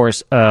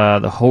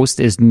 The host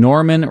is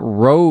Norman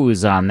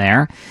Rose on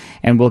there,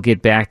 and we'll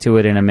get back to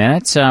it in a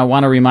minute. I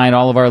want to remind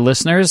all of our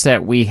listeners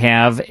that we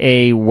have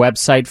a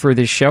website for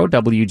this show,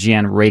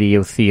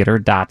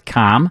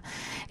 WGNRadiotheater.com,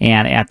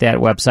 and at that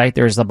website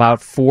there's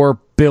about 4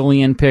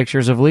 billion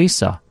pictures of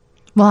Lisa.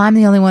 Well, I'm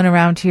the only one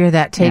around here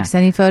that takes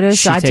any photos,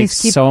 so I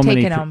just keep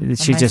taking them.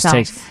 She just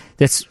takes.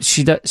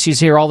 She's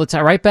here all the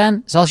time, right, Ben?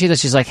 That's all she does.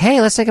 She's like,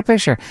 "Hey, let's take a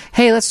picture.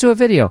 Hey, let's do a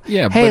video.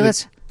 Yeah, hey,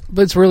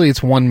 but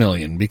it's 1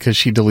 million because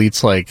she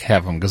deletes like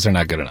half of them because they're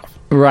not good enough.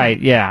 Right?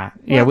 Yeah,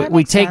 yeah.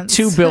 We take sense.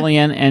 2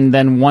 billion and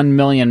then 1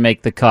 million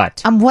make the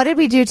cut. What did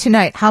we do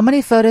tonight? How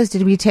many photos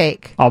did we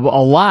take? A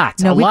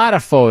lot. A lot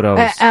of photos.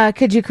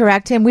 Could you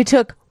correct him? We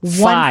took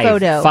one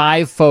photo.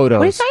 5 photos.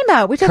 What are you talking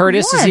about? We took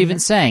Curtis one. is even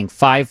saying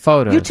 5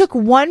 photos. You took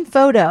one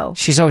photo.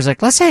 She's always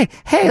like, let's take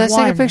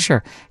a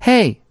picture.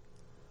 Hey.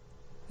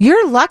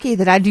 You're lucky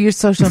that I do your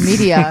social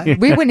media.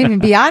 We wouldn't even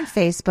be on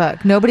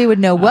Facebook. Nobody would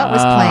know what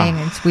was playing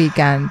this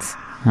weekend.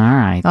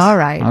 All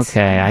right.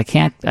 Okay. I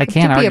can't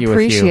argue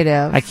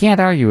appreciative. with you. I can't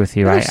argue with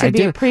you. Really I should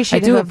be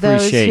appreciative I do of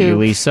those appreciate who you,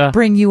 Lisa.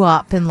 bring you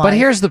up in life. But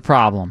here's the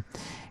problem.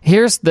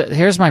 Here's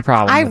my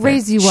problem. I with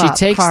raise it. you up, She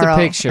takes Carl.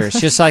 the picture.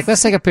 She's just like,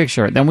 let's take a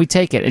picture. Then we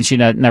take it, and she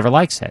never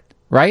likes it.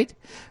 Right?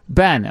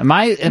 Ben, am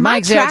I exaggerating?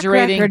 My track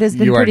record has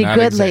been pretty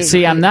good lately.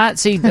 See, I'm not.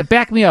 See,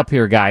 back me up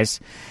here,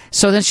 guys.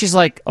 So then she's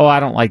like, "Oh, I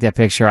don't like that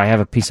picture. I have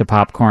a piece of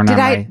popcorn on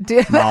my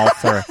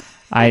mouth, or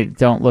I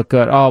don't look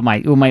good. Oh my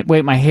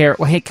hair.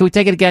 Well, hey, can we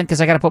take it again?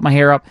 Because I got to put my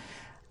hair up."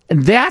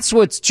 And that's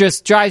what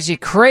just drives you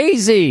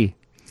crazy.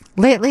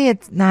 Lately, I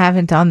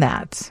haven't done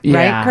that.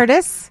 Yeah. Right,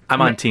 Curtis?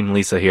 I'm on Team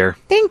Lisa here.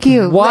 Thank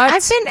you. What?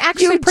 I've been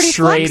actually pretty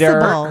traitor.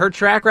 flexible. Her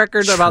track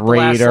record about the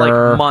last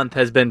month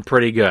has been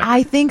pretty good.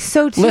 I think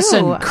so too.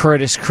 Listen,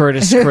 Curtis.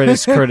 Curtis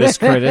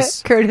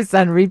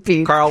on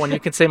repeat. Carl, when you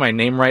can say my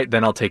name right,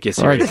 then I'll take you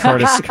All right,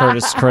 seriously.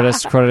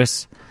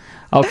 Curtis.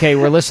 Okay,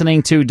 we're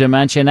listening to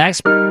Dimension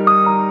X.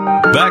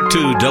 Back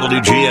to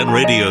WGN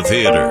Radio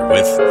Theater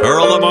with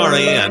Earl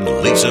Amari and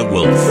Lisa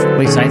Wolf.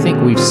 Lisa, I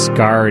think we've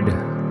scarred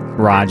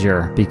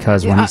Roger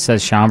because when he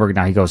says Schomburg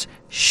now, he goes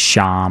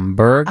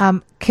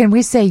Schomburg. Can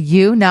we say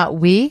you, not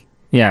we?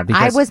 Yeah,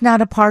 because I was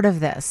not a part of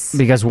this.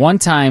 Because one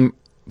time,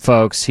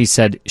 folks, he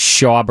said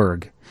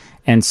Schauberg,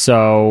 and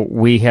so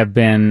we have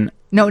been.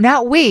 No,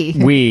 not we.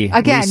 We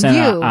again, Lisa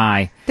you. And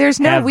I There's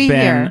no have we been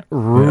here.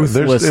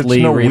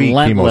 ruthlessly no we,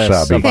 relentless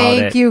Kimosabe. about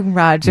Thank it. you,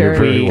 Roger.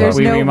 We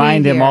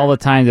remind him all the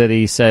time that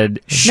he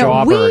said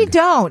Schauberg. No, we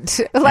don't.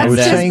 Let's I was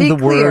just saying be the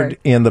clear. word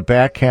in the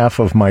back half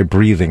of my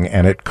breathing,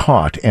 and it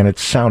caught, and it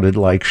sounded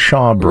like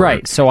Schomburg.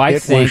 Right, so I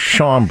it think was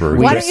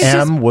Schomburg. Why The don't you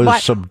M was why,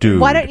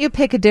 subdued. Why don't you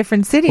pick a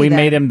different city? We then,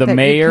 made him the that you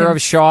mayor can of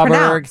Schauberg.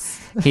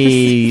 pronounce?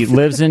 He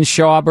lives in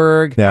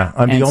Schauberg. Yeah,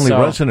 I'm the and only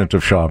resident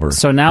of Schauberg.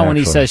 So now when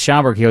he actually. says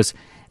Schauberg, he goes.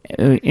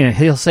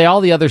 He'll say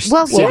all the other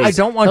cities. Well, I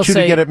don't want you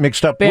to get it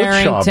mixed up with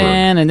Barrington,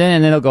 Schauberg. and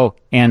then he'll go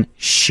and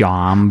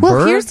Schomburg.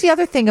 Well, here's the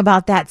other thing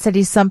about that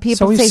city. Some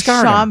people we've say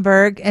scarred him.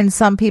 Schomburg, and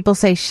some people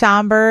say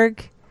Schomburg.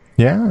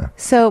 Yeah.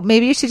 So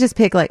maybe you should just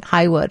pick like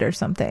Highwood or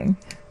something.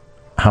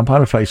 How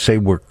about if I say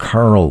where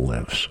Carl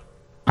lives?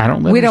 I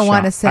don't live. We in don't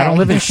want to say. I don't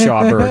live in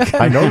Schauberg.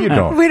 I know you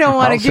don't. We don't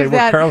want to I'll say give where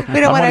that. Carl,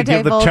 We don't I want to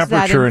give the divulge that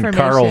temperature in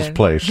information. Carl's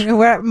place.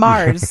 We're at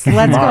Mars.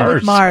 Let's go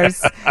with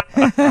Mars.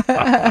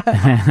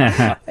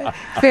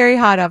 Very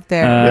hot up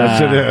there.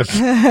 Yes, it is.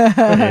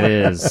 It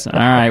is. All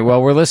right.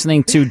 Well, we're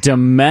listening to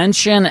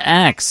Dimension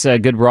X, a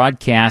good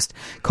broadcast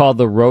called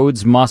The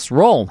Roads Must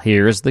Roll.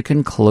 Here's the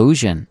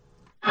conclusion.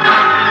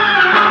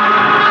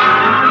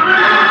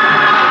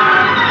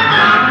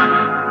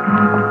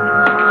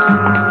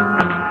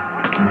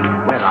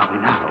 Where are we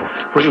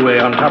now? Freeway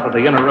on top of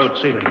the inner road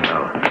ceiling,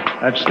 though.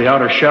 That's the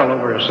outer shell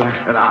over us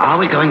there. Are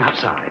we going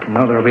outside?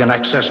 No, there'll be an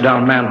access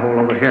down manhole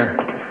over here.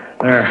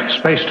 They're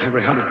spaced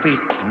every 100 feet.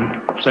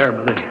 It's there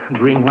by the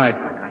green light.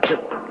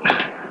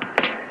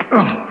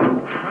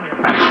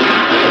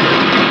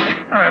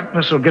 All right,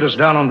 this will get us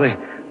down on the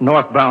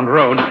northbound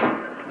road.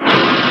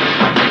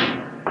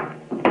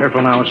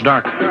 Careful now, it's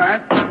dark. All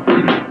right.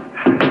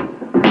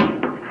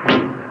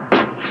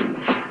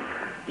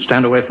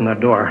 Stand away from that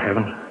door,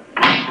 Evan.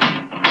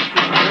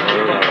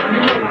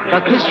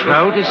 But this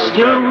road is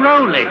still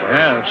rolling.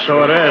 Yeah,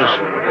 so it is.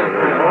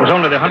 It was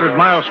only the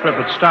 100-mile strip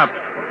that stopped.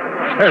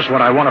 There's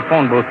what I want, a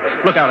phone booth.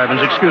 Look out,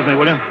 Evans. Excuse me,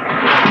 will you?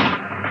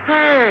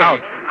 Hey! Out.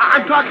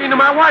 I'm talking to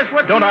my wife.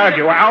 What? Don't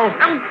argue, Al.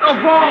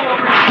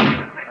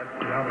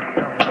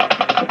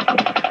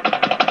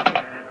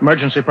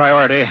 Emergency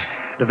priority.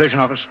 Division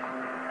office.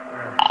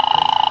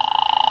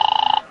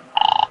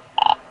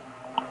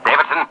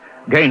 Davidson?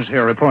 Gaines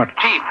here, report.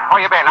 Chief,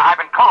 where you been? I've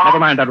been calling. Never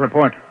mind that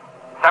report.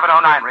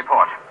 709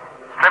 report.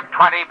 Strip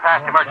 20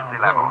 past emergency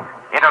level.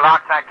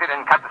 Interlocks acted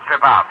and cut the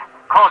strip out.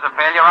 Cause of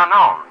failure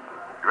unknown.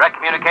 Direct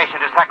communication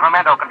to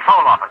Sacramento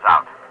control office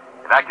out.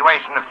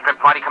 Evacuation of Strip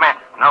 20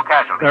 commenced. No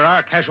casualties. There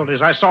are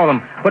casualties. I saw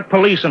them. Put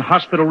police and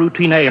hospital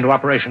routine A into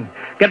operation.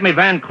 Get me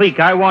Van Cleek.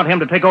 I want him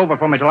to take over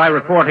for me till I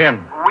report in.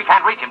 We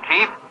can't reach him,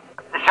 Chief.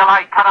 Shall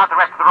I cut out the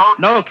rest of the road?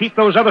 No, keep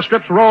those other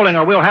strips rolling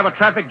or we'll have a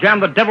traffic jam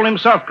the devil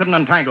himself couldn't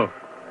untangle.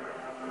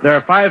 There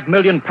are 5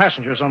 million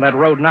passengers on that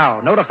road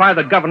now. Notify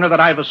the governor that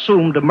I've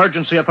assumed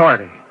emergency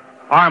authority.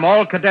 Arm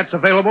all cadets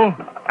available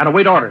and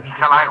await orders.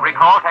 Shall I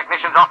recall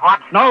technicians off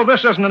watch? No,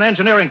 this isn't an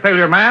engineering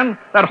failure, man.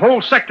 That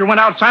whole sector went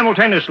out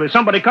simultaneously.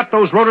 Somebody cut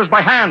those rotors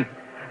by hand.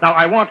 Now,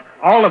 I want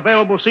all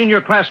available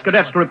senior class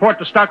cadets to report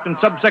to Stockton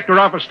Subsector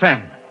Office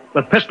 10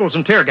 with pistols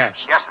and tear gas.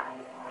 Yes, sir.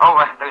 Oh,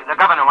 the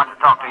governor wants to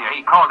talk to you.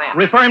 He called in.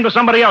 Refer him to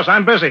somebody else.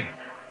 I'm busy.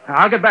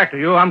 I'll get back to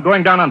you. I'm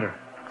going down under.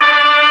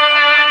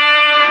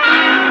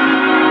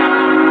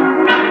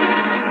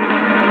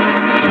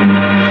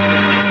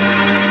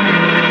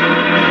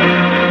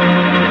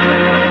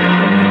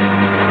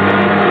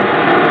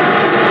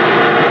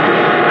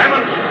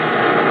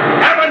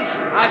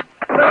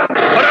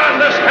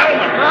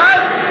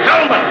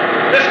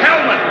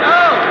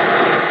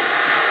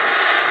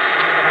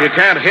 You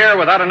can't hear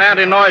without an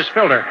anti-noise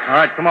filter. All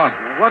right, come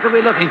on. What are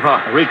we looking for?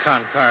 A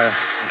recon car.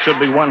 There should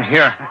be one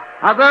here.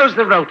 Are those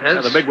the rotors?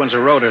 Yeah, the big ones are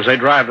rotors. They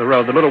drive the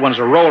road. The little ones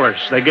are rollers.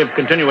 They give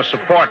continuous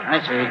support.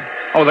 I see.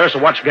 Oh, there's a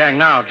watch gang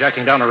now,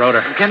 jacking down a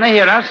rotor. Can they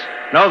hear us?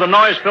 No, the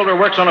noise filter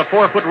works on a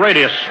 4-foot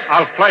radius.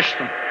 I'll flash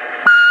them.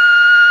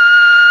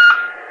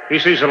 He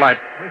sees the light.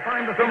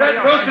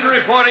 That's Wilson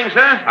reporting,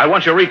 sir. I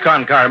want your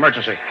recon car,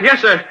 emergency.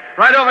 Yes, sir.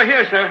 Right over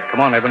here, sir.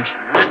 Come on, Evans.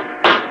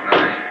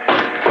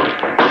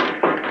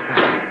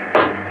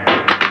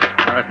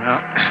 All right,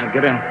 now,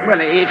 get in. Well,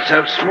 it's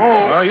so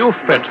small. Oh, you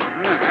fit. All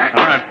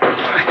right.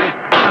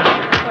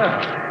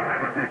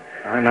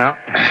 All right, now,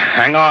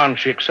 hang on.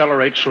 She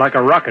accelerates like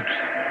a rocket.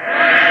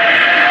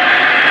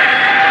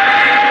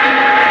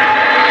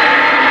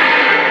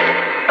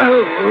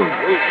 Oh,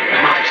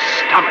 my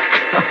stomach.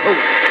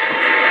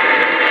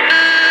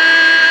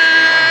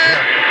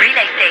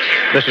 Relay station.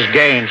 This is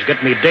Gaines.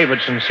 Get me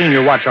Davidson,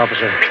 senior watch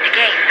officer. Mr.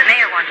 Gaines, the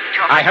mayor wants to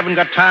talk. I haven't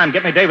got time.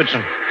 Get me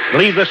Davidson.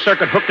 Leave this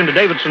circuit hooked into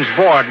Davidson's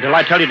board until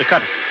I tell you to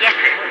cut it. Yes,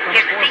 sir.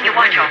 Here's the senior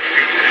watch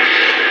officer.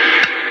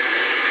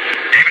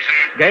 Davidson.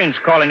 Gaines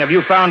calling. Have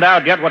you found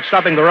out yet what's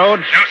stopping the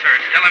roads? No, sir.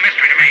 It's still a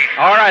mystery to me.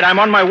 All right, I'm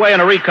on my way in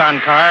a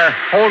recon car.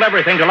 Hold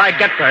everything till I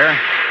get there.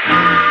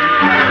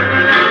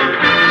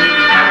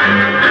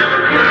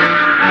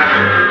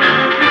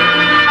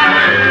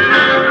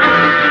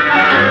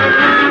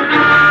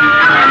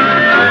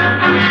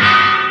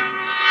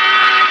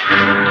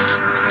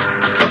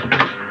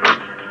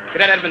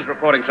 Cadet Edmonds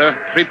reporting, sir.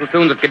 3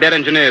 platoons of cadet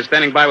engineers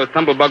standing by with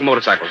tumblebug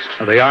motorcycles.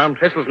 Are they armed?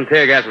 Pistols and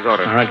tear gas is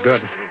ordered. All right,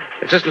 good.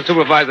 Assistant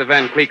Supervisor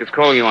Van Cleek is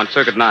calling you on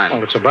Circuit 9.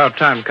 Well, it's about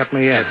time. Cut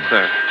me in. Yes,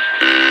 sir.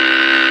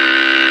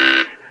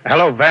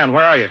 Hello, Van.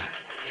 Where are you?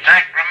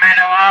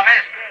 Sacramento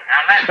office.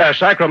 Now listen.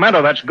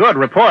 Sacramento. That's good.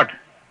 Report.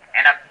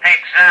 In a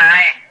pig's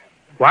eye.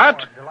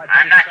 What?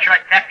 I'm not your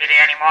deputy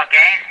anymore,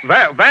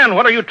 Gaines. Van,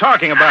 what are you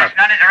talking about?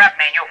 Don't interrupt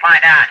me and you'll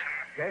find out.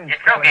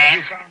 It's true,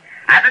 Gaines.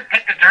 I've been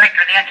picked as director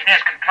of the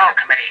Engineers Control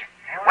Committee.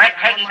 We're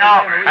taking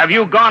over. Have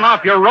you gone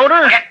off your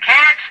rotor? You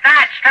can't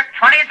start Strip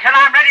 20 until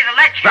I'm ready to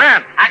let you.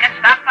 Van! I can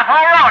stop the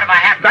whole road if I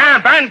have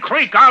to. Van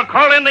Cleek, I'll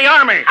call in the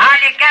Army. How'll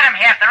you get him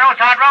here if the roads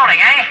aren't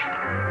rolling, eh?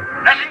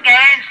 Listen,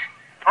 Gaines.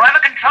 Whoever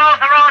controls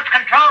the roads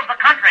controls the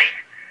country.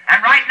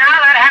 And right now,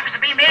 that happens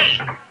to be me.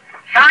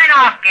 Sign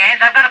off,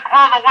 Gaines. I've got to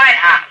call the White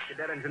House.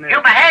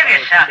 You behave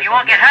yourself. You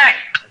won't get hurt.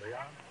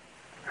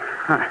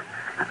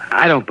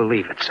 I don't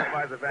believe it, sir.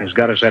 He's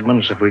got us,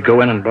 Edmonds. If we go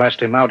in and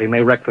blast him out, he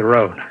may wreck the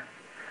road.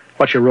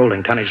 What's your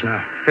rolling tonnage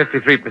now?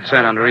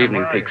 53% under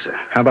evening peak, sir.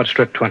 How about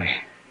Strip 20?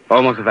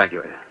 Almost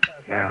evacuated.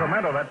 Yeah.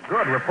 Sacramento, that's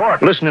good.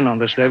 Report. Listen in on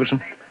this,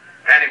 Davidson.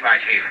 Standing by,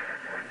 Chief.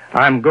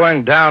 I'm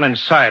going down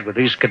inside with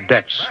these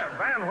cadets.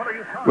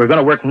 We're going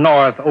to work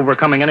north,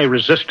 overcoming any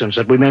resistance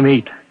that we may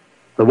meet.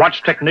 The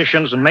watch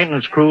technicians and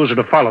maintenance crews are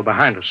to follow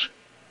behind us.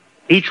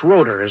 Each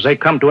rotor, as they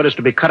come to it, is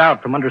to be cut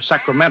out from under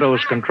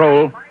Sacramento's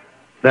control,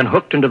 then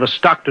hooked into the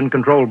Stockton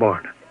control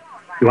board.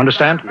 You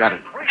understand? Got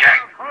it.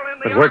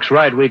 If it works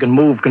right, we can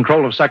move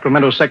control of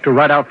Sacramento sector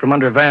right out from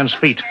under Van's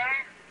feet.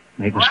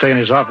 And he can stay in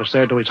his office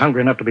there till he's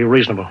hungry enough to be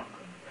reasonable.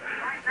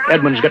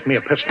 Edmonds, get me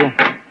a pistol.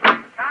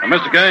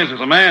 Mr. Gaines,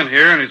 there's a man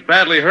here, and he's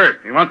badly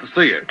hurt. He wants to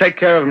see you. Take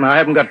care of him. I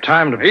haven't got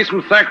time to... He's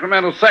from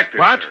Sacramento sector.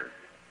 What?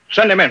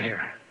 Send him in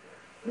here.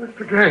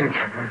 Mr. Gaines.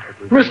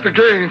 Mr.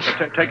 Gaines.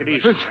 Take it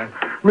easy.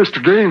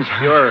 Mr. Gaines.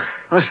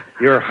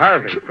 You're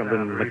Harvey from the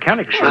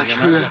mechanics show.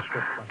 I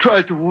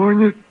tried to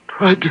warn you.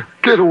 Tried to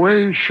get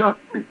away. He shot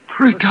me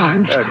 3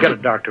 times. Get a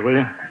doctor, will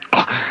you?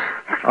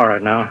 All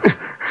right, now.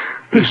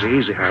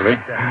 Easy, Harvey.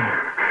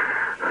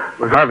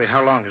 Harvey,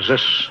 how long has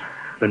this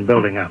been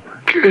building up?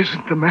 It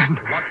isn't the men.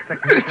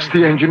 It's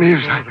the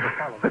engineers.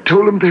 I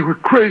told them they were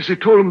crazy.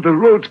 Told them the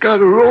road's got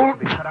to roll.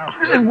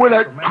 And when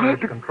I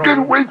tried to get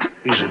away...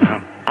 Easy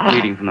now.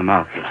 Bleeding from the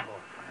mouth.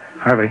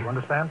 Harvey.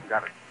 Understand?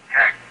 Got it.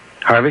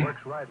 Harvey?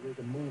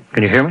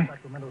 Can you hear me?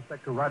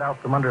 Right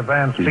out from under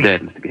Van's feet. He's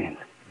dead, Mr. Gaines.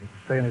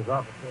 Stay in his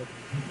office.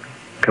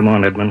 Come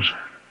on, Edmonds.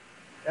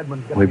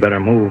 We better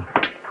move.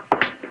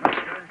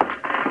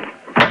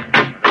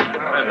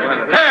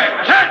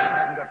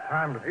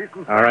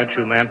 All right,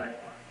 you men.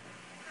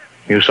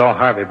 You saw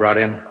Harvey brought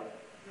in.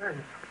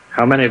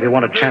 How many of you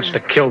want a chance to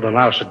kill the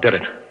louse that did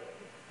it?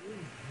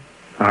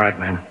 All right,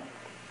 men.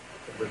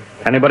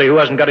 Anybody who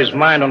hasn't got his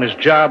mind on his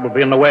job will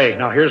be in the way.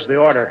 Now, here's the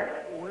order.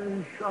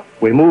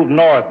 We move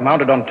north,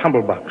 mounted on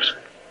tumblebugs.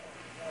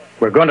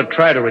 We're going to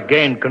try to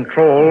regain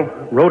control,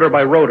 rotor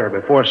by rotor,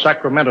 before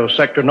Sacramento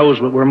sector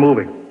knows what we're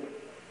moving.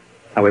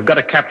 Now, we've got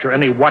to capture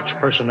any watch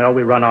personnel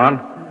we run on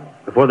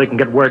before they can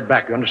get word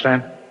back, you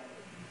understand?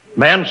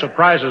 Men,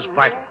 surprise is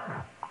vital.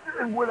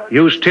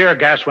 Use tear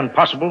gas when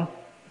possible.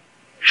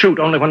 Shoot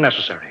only when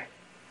necessary.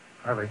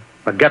 Harvey.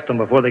 But get them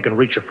before they can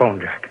reach your phone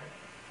jack.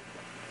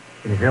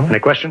 Can you hear me? Any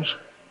questions?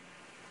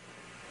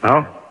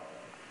 No?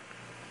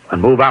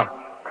 Then move out.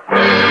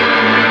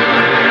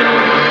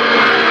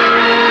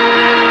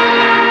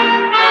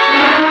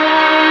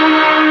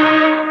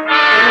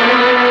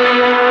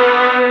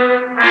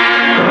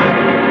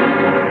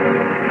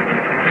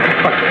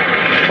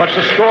 What's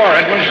the score,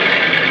 Edmonds?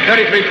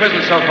 33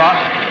 prisoners so far.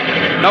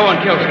 No one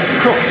killed.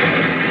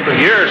 For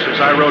years since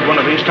I rode one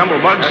of these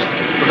tumblebugs,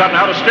 forgotten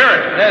how to steer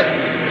it.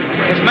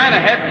 There's a man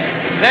ahead.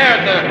 There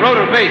at the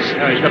rotor base.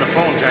 Yeah, he's got a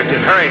phone jacked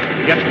in. Hurry.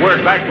 He gets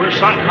word back. We're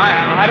sunk.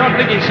 I don't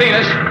think he's seen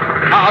us.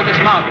 I'll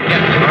dismount.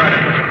 Yes. All right.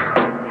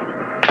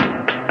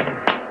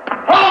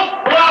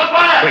 Halt! Pull out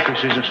fire! Quick,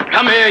 he sees us.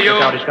 Come here, you.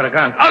 Look out, he's got a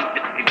gun.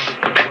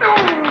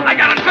 I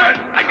got him, sir.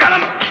 I got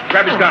him.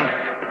 Grab his gun.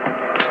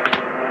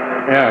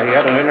 Yeah, he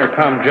had an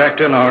intercom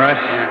jacked in, all right.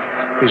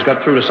 He's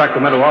got through to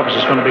Sacramento office.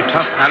 It's going to be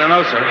tough. I don't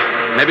know, sir.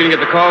 Maybe we can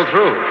get the call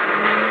through.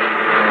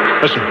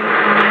 Listen.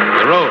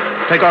 The road.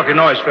 Take off your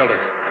noise filter.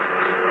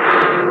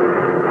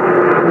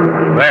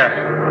 There.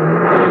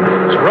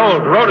 It's the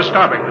road. The road is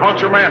stopping. Halt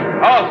your men.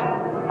 Halt.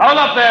 Hold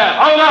up there.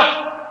 Hold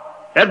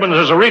up. Edmonds,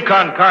 there's a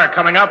recon car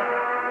coming up.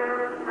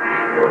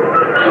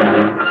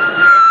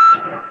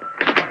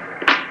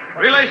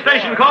 Relay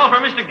station call for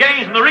Mr.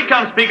 Gaines from the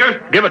recon speaker.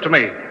 Give it to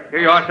me. Here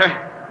you are, sir.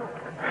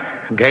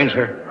 Gaines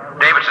here.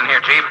 Davidson here,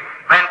 Chief.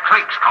 Van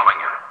Cleek's calling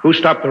you. Who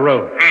stopped the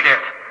road? He did.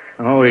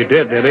 Oh, he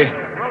did he?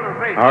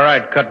 All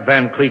right, cut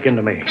Van Cleek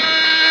into me. You thought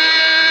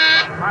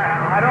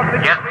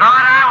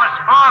I was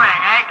falling,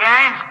 eh,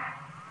 Gaines?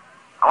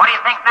 What do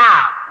you think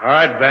now? All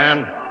right,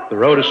 Van. The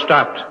road is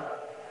stopped.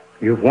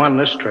 You've won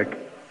this trick.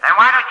 Then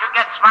why don't you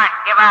get smart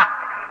and give up?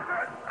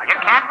 You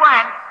can't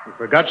win. You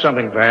forgot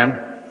something, Van.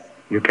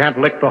 You can't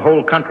lick the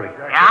whole country.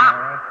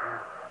 Yeah?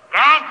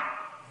 Gaines,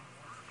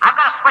 I've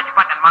got a switch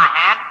button in my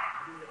hand.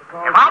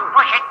 If I'll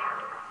push it,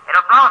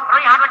 it'll blow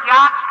 300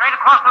 yards straight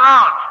across the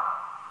roads.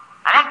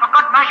 And then for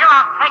good measure,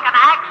 I'll take an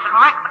axe and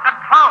wreck the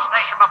control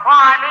station before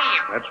I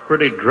leave. That's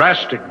pretty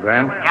drastic,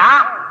 Van.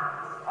 Yeah?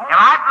 If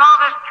I blow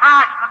this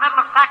charge in the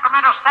middle of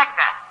Sacramento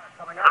sector,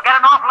 it'll get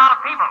an awful lot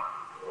of people.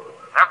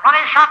 There are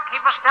plenty of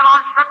shopkeepers still on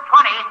Strip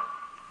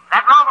 20.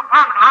 That row of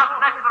apartment houses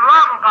next to the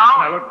road will go.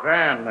 Now, look,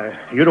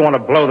 Van, you don't want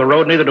to blow the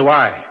road, neither do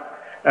I.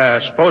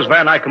 Suppose,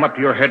 Van, I come up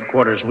to your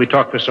headquarters and we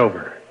talk this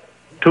over.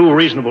 2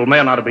 reasonable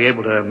men ought to be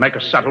able to make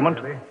a settlement.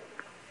 Is there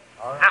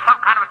some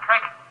kind of a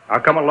trick? I'll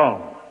come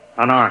alone,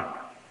 unarmed.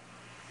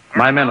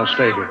 My men will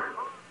stay here.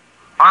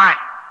 All right.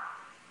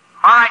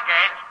 All right,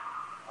 Gaines.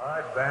 All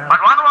right, Van.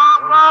 But one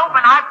wrong move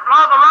and I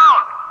blow the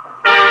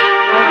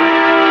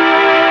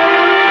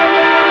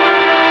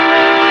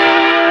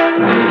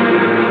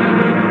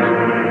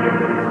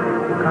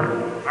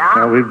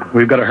road.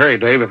 We've got to hurry,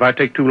 Dave. If I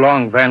take too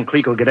long, Van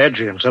Cleek will get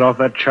edgy and set off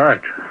that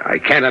charge. I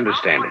can't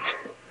understand it.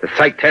 The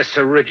psych tests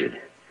are rigid.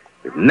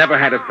 We've never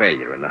had a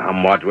failure in the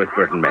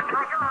Wadsworth-Burton method.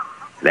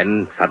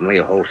 Then suddenly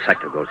a whole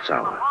sector goes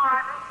sour.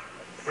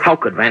 How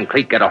could Van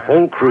Cleek get a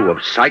whole crew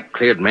of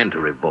psych-cleared men to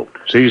revolt?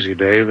 It's easy,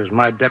 Dave. As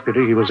my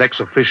deputy, he was ex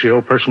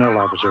officio personnel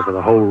officer for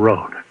the whole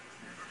road.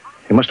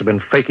 He must have been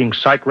faking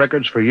psych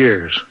records for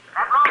years,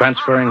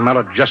 transferring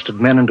maladjusted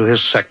men into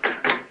his sector.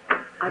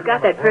 I've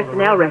got that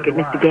personnel record,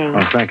 Mr. Gaines.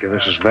 Oh, thank you.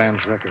 This is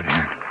Van's record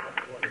here.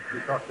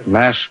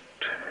 Masked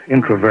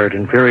introvert,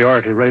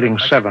 inferiority rating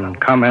 7, and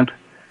comment,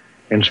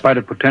 in spite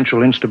of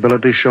potential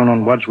instability shown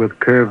on Wadsworth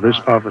Curve, this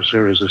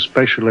officer is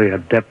especially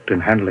adept in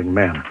handling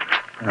men.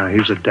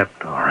 He's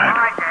adept, all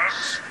right.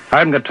 I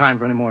haven't got time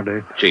for any more,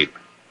 Dave. Chief,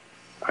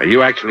 Are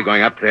you actually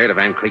going up there to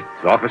Van Cleek's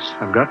office?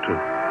 I've got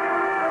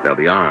to. They'll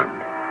be armed.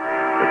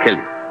 They'll kill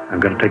you. I'm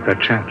going to take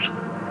that chance.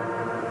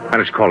 Why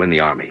don't you call in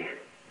the army?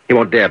 He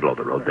won't dare blow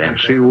the road then.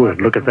 Yes, he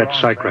would. Look at that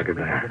psych record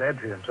there.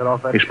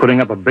 He's putting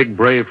up a big,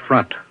 brave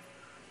front,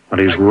 but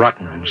he's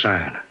rotten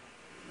inside.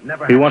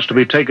 He wants to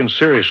be taken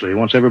seriously. He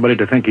wants everybody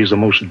to think he's the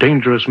most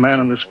dangerous man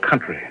in this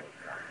country.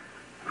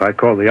 If I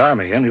call the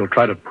army in, he'll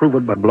try to prove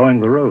it by blowing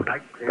the road.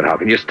 But how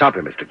can you stop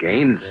him, Mr.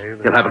 Gaines?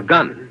 He'll have a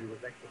gun.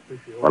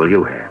 What'll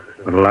you have?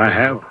 What'll I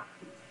have?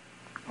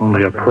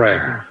 Only a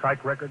prayer.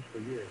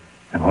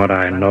 And what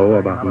I know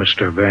about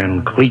Mr.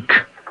 Van Cleek.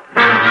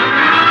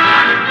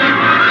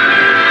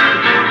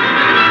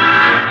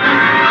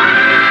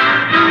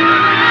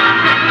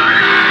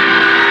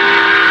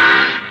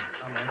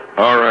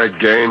 All right,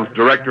 Gaines.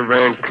 Director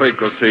Van Cleek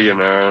will see you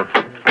now.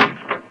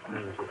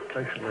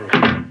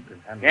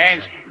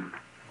 Gaines,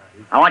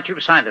 I want you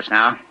to sign this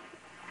now.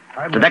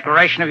 It's a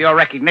declaration of your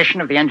recognition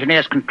of the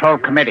Engineers Control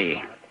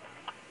Committee.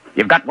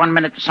 You've got 1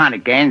 minute to sign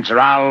it, Gaines, or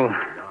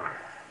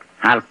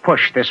I'll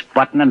push this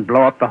button and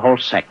blow up the whole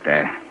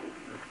sector.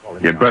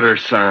 You better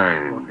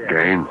sign,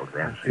 Gaines.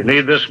 You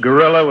need this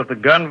gorilla with the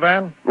gun,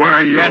 Van?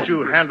 Why, Can't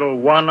you handle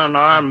one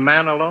unarmed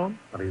man alone?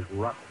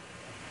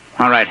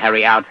 All right,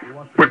 Harry, out.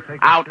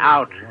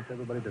 Out. He wants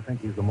everybody to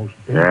think he's the most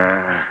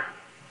Yeah.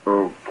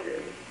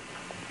 Okay.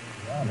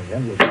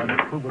 Again, we'll try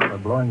to prove it by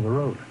blowing the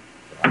road.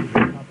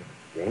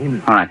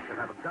 All right.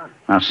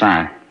 Now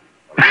sign.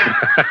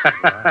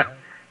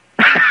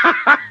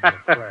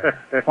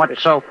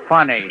 What's so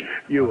funny?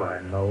 You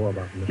are.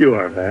 You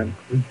are, Van.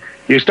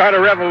 You start a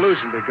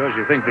revolution because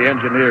you think the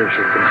engineers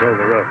should control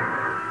the road.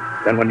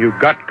 Then when you've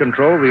got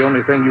control, the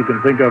only thing you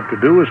can think of to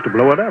do is to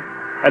blow it up.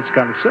 That's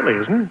kind of silly,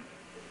 isn't it?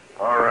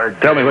 All right.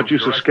 Tell me what you're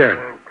so scared.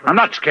 I'm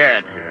not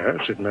scared. Yeah,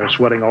 sitting there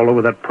sweating all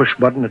over that push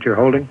button that you're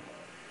holding.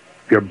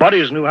 If your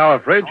buddies knew how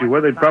afraid you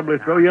were, they'd probably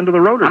throw you into the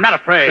rotor. I'm not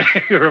afraid.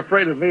 You're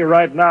afraid of me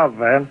right now,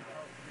 Van.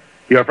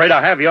 You're afraid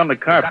I'll have you on the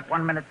carpet. Got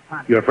 1 minute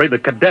time. You're afraid the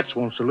cadets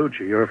won't salute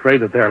you. You're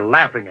afraid that they're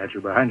laughing at you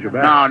behind your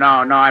back. No,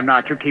 I'm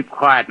not. You keep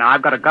quiet now.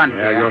 I've got a gun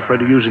Yeah, here. you're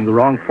afraid of using the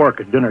wrong fork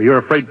at dinner. You're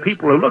afraid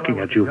people are looking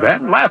at you,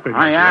 Van, laughing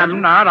at you.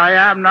 I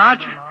am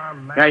not.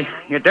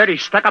 You dirty,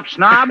 stuck-up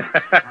snob.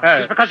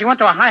 Just because you went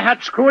to a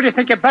high-hat school, you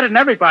think you're better than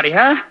everybody,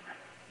 huh?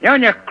 You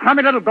and your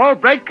crummy little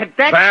gold-braid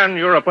cadet. Van,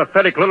 you're a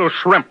pathetic little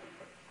shrimp.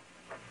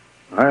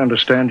 I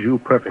understand you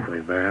perfectly,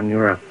 Van.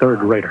 You're a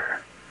third-rater.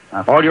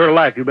 All your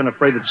life, you've been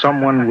afraid that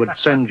someone would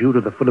send you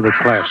to the foot of the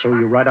class, so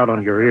you right out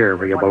on your ear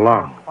where you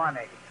belong.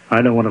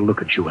 I don't want to look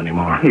at you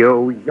anymore.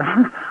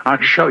 I'll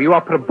show you.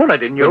 I'll put a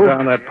bullet in you. Put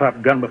down that pop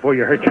gun before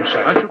you hurt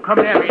yourself. Don't you come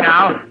near me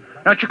now.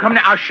 Don't you come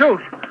near. I'll shoot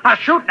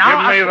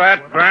now. Give me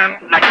that, Van.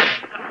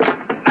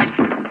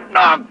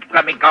 No,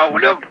 let me go,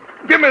 will you?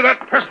 Give me that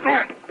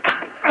pistol.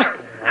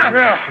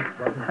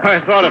 Yeah.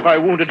 I thought if I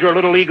wounded your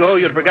little ego,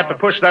 you'd forget to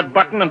push that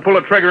button and pull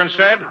the trigger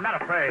instead. I'm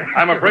not afraid.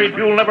 I'm afraid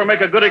you'll never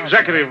make a good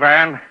executive,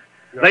 Van.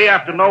 They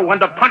have to know when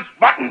to punch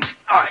buttons.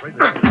 No,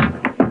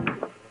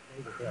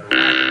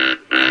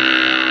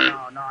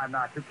 I'm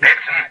not. You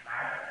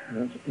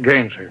keep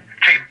Gaines here.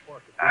 Chief,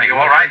 are you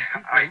all right?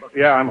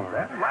 Yeah, I'm all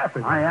right.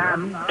 I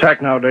am.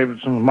 Tack now,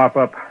 Davidson. Mop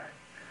up.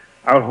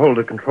 I'll hold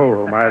the control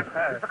room. I've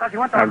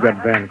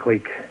got Van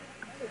Cleek.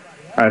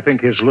 I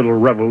think his little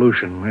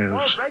revolution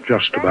is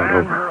just about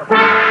over.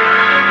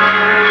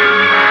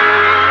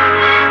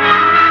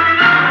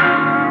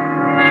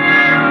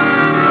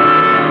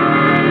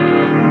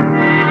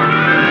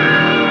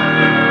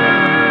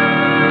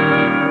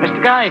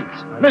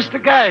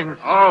 Mr. Gaines.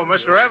 Oh,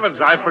 Mr. Evans,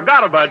 I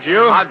forgot about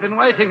you. I've been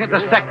waiting at the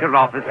sector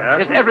office.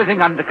 Yes? Is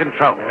everything under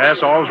control?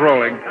 Yes, all's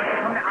rolling.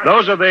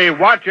 Those are the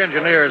watch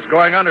engineers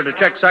going under to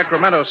check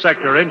Sacramento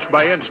sector inch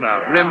by inch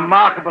now.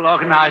 Remarkable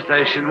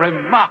organization.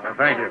 Remarkable.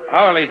 Thank you.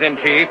 Hourly's in,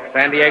 Chief.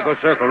 San Diego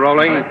Circle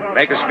rolling.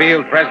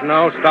 Bakersfield,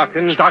 Fresno,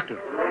 Stockton.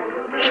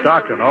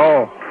 Stockton,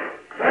 oh.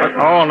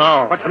 Oh,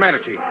 no. What's the matter,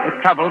 Chief?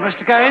 Trouble,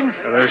 Mr. Gaines?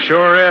 There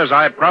sure is.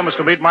 I promised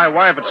to meet my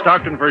wife at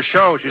Stockton for a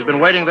show. She's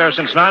been waiting there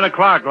since 9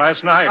 o'clock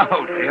last night.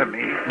 Oh, dear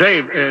me.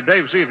 Dave,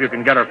 see if you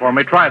can get her for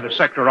me. Try the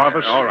sector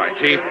office. All right,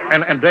 Chief.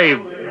 And Dave,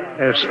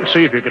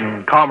 see if you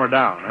can calm her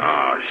down.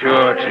 Oh,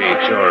 sure, Chief,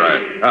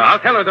 sure. I'll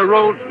tell her the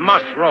roads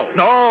must roll.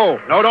 No,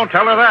 don't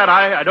tell her that.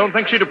 I don't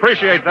think she'd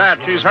appreciate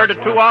that. She's heard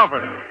it too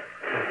often.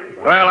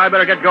 Well, I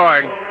better get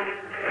going.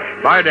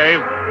 Bye,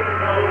 Dave.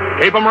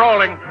 Keep 'em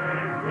rolling.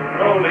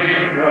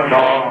 Rolling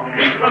along,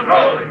 keep it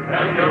rolling,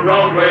 and the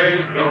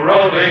roadways go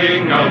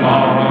rolling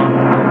along.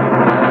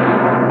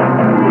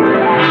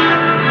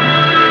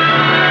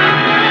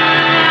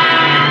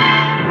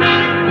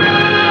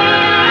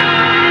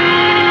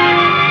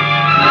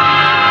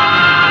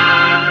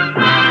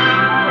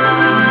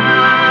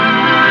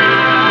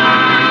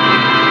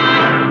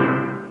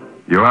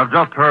 You have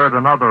just heard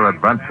another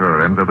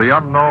adventure into the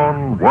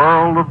unknown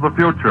world of the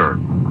future,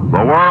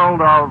 the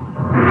world of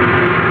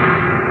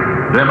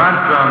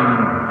Dimension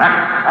X.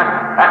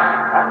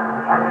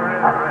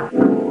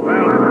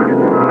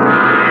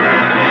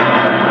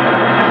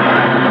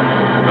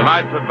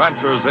 Tonight's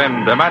adventures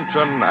in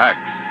Dimension X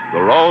The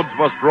Roads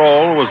Must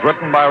Roll was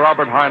written by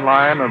Robert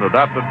Heinlein and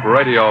adapted for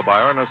radio by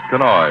Ernest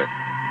Kenoy.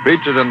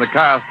 Featured in the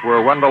cast were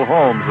Wendell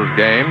Holmes as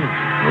Gaines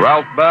and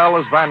Ralph Bell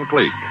as Van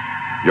Cleek.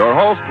 Your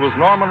host was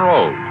Norman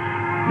Rose.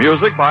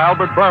 Music by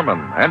Albert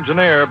Berman.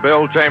 Engineer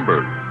Bill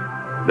Chambers.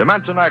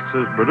 Dimension X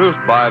is produced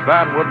by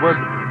Van Woodward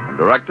and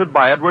directed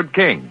by Edward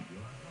King.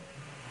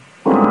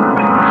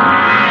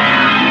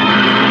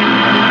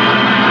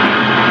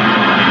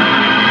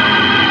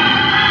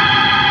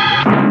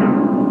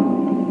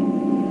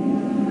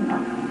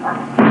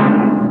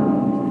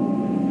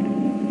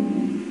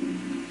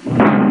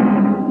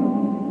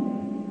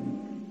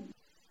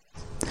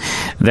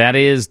 That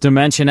is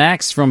Dimension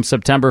X from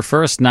September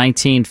 1st,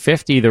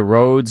 1950. The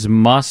Roads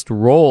Must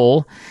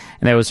Roll.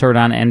 And that was heard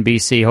on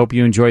NBC. Hope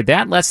you enjoyed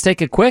that. Let's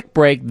take a quick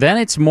break. Then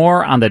it's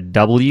more on the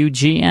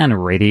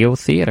WGN Radio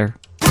Theater.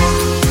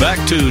 Back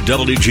to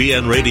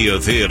WGN Radio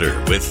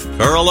Theater with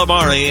Earl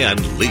Amari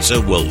and Lisa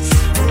Wolf.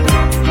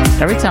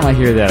 Every time I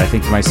hear that, I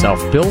think to myself,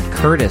 Bill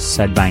Curtis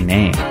said my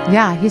name.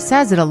 Yeah, he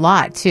says it a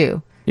lot,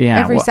 too.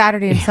 Yeah, every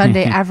Saturday and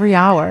Sunday, every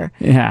hour.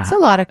 Yeah. It's a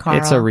lot of Carl.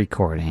 It's a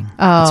recording.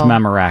 Oh. It's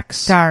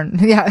Memorex. Darn.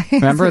 Yeah.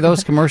 Remember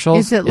those commercials?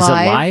 Is it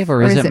live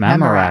or is it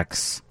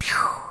Memorex?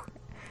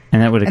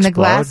 And it would explode? And the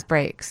glass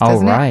breaks, Oh,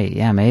 doesn't it? right.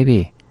 Yeah,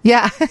 maybe.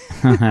 Yeah.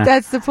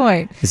 That's the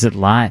point. Is it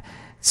live?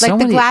 Like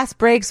the glass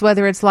breaks,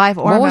 whether it's live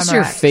or What was Memorex.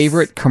 your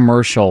favorite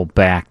commercial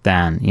back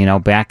then? You know,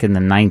 back in the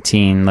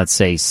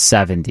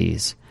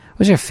 70s. What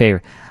was your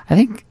favorite? I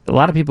think a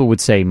lot of people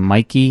would say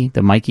Mikey,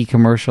 the Mikey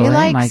commercial. He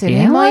likes Mikey.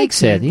 it. He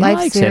likes it. He Life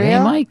likes it. Hey,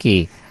 cereal?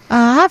 Mikey.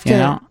 I'll have to You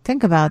know?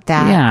 think about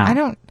that. Yeah. I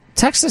don't.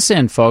 Text us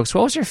in, folks.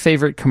 What was your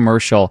favorite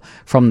commercial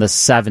from the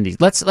 70s?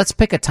 Let's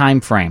pick a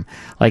time frame,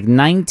 like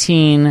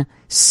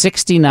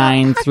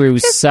 1969 through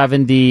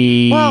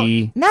 75.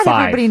 Well, not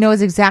everybody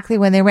knows exactly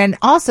when they ran.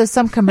 Also,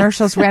 some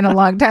commercials ran a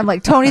long time,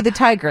 like Tony the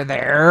Tiger.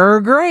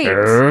 They're great.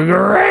 They're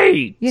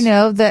great. You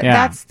know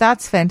Yeah.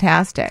 that's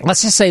fantastic.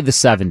 Let's just say the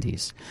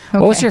 70s.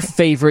 What was Okay. your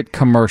favorite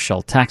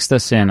commercial? Text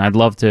us in. I'd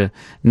love to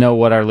know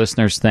what our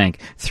listeners think.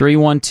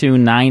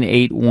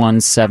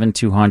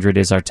 312-981-7200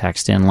 is our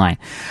text in line.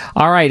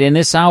 All right, in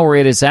this hour,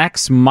 it is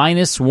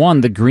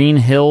X-1, The Green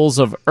Hills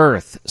of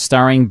Earth,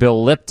 starring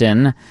Bill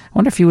Lipton. I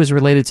wonder if he was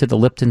related to the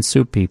Lipton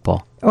Soup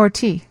people. Or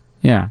tea.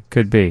 Yeah,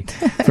 could be.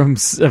 From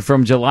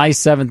July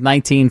 7th,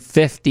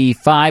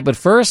 1955. But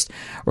first,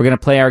 we're going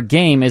to play our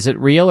game. Is it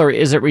real or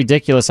is it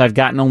ridiculous? I've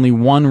gotten only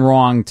one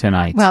wrong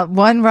tonight. Well,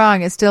 one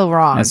wrong is still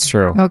wrong. That's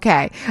true.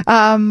 Okay.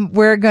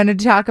 We're going to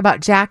talk about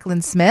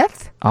Jacqueline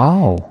Smith.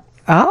 Oh.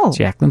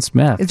 Jacqueline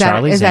Smith. Is that,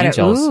 Charlie's is that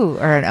Angels. an ooh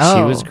or an oh?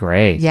 She was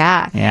great.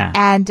 Yeah. Yeah.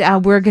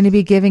 And we're going to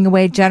be giving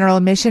away general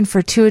admission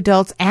for 2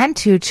 adults and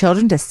 2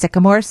 children to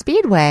Sycamore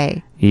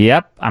Speedway.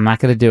 Yep. I'm not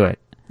going to do it.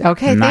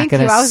 Okay, thank you.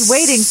 I was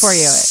waiting for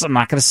you. I'm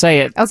not going to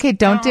say it. Okay,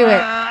 don't do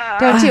it.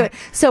 Don't do it.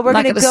 So we're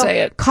Not going to gonna go say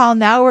it. call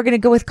now. We're going to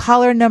go with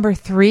caller number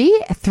 3,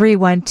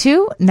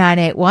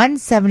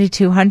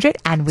 312-981-7200.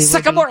 And we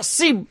Sycamore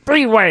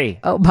Speedway.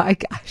 Oh my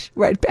gosh.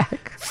 Right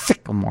back.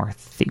 Sycamore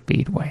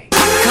Speedway.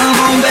 Come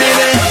on,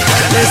 baby.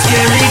 Let's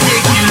get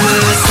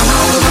ridiculous.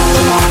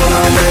 Come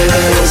on, baby.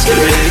 Let's get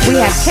ridiculous. We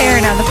have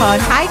Karen on the phone.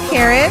 Hi,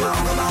 Karen.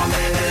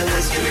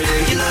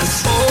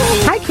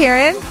 Hi,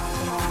 Karen.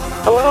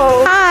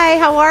 Hello. Hi,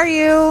 how are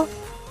you?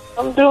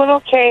 I'm doing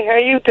okay. How are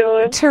you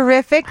doing?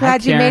 Terrific.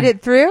 Glad you made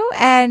it through.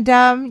 And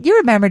you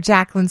remember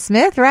Jacqueline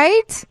Smith,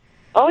 right?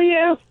 Oh,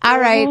 yeah. All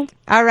right.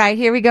 All right.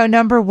 Here we go.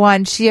 Number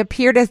 1. She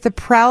appeared as the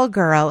Prell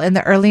girl in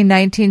the early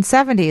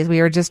 1970s.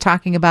 We were just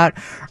talking about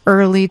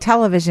early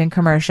television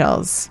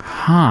commercials.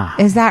 Huh.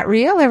 Is that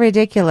real or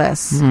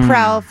ridiculous?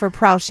 Prell for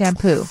Prell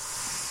shampoo.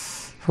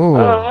 Ooh.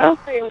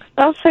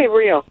 I'll say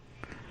real.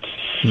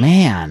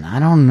 Man,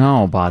 I don't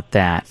know about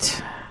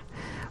that.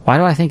 Why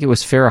do I think it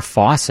was Farrah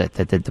Fawcett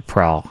that did the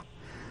Prell?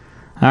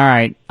 All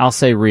right, I'll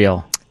say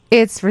real.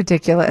 It's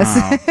ridiculous.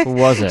 Oh, who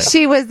was it?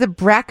 She was the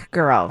Breck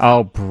girl.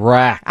 Oh,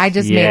 Breck. I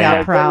just made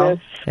up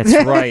Prell. That's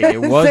right. It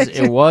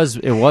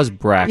was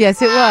Breck.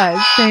 Yes, it was.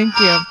 Thank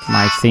you.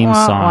 My theme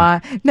Wah, song. wah.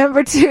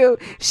 Number 2,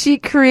 she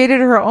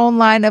created her own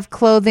line of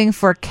clothing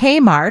for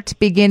Kmart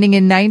beginning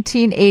in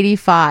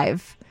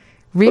 1985.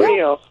 Real?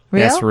 Real.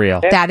 That's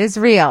real. That is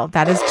real.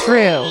 That is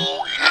true.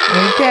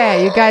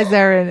 Okay, you guys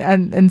are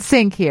in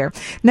sync here.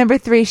 Number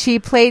 3, she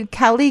played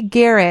Kelly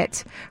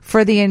Garrett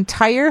for the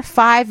entire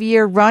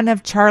 5-year run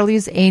of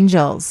Charlie's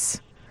Angels.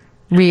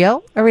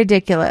 Real or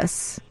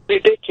ridiculous?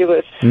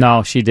 Ridiculous.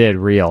 No, she did.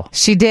 Real.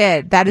 She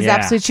did. That is Yeah.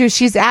 absolutely true.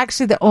 She's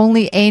actually the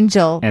only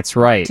angel That's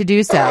right. to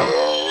do so.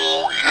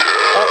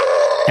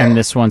 And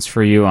this one's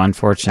for you,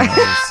 unfortunately.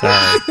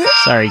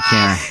 Sorry,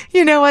 Karen.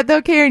 You know what,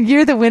 though, Karen?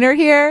 You're the winner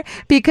here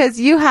because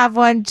you have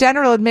won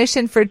general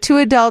admission for 2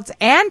 adults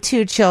and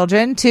 2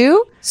 children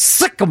to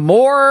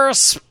Sycamore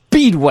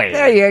Speedway.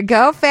 There you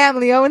go.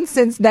 Family owned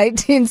since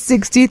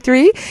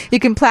 1963. You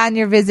can plan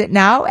your visit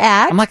now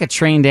at I'm like a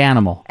trained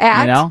animal,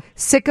 at you know?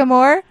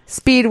 Sycamore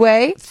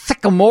Speedway.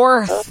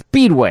 Sycamore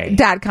Speedway.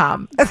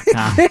 .com.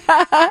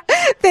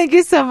 Thank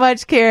you so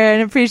much,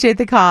 Karen. Appreciate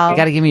the call. You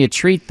got to give me a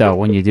treat, though,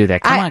 when you do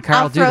that. Come on,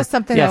 Carl. I'll throw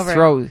something over.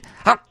 Throw.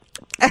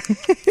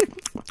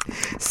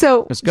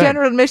 So, That's good.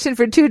 general admission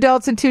for 2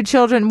 adults and 2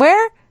 children.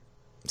 Where?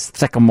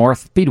 Sycamore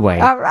Speedway.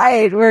 All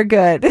right, we're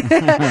good.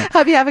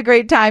 Hope you have a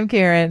great time,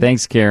 Karen.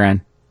 Thanks,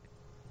 Karen.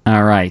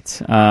 All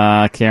right.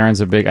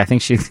 Karen's I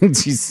think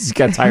she's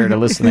got tired of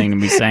listening to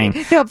me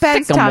saying, No,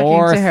 Ben's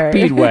Sycamore talking to her.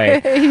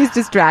 Speedway. He's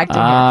distracting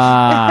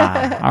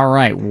her. All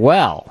right.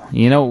 Well,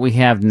 you know what we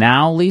have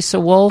now, Lisa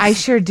Wolf? I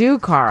sure do,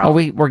 Carl.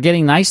 We're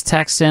getting nice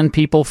texts in,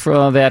 people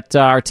that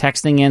are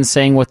texting in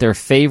saying what their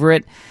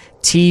favorite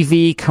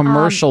TV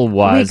commercial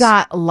was. We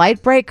got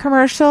Light Bright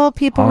commercial.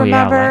 People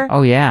remember?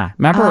 Yeah.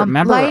 Remember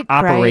Light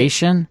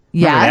Operation? Bright. Remember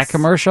Yes. that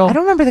commercial? I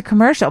don't remember the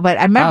commercial, but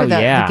I remember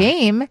the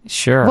game.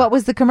 Sure. What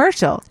was the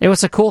commercial? It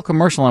was a cool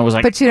commercial, and it was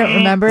like... But you don't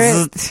remember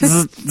it?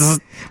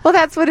 Well,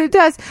 that's what it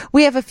does.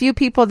 We have a few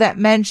people that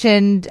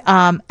mentioned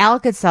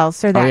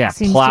Alka-Seltzer. That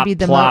seems Plop, to be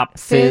the plop,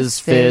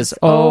 most... Fizz.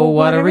 Oh,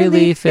 what a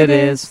relief it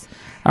is.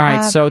 All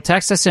right, so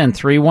text us in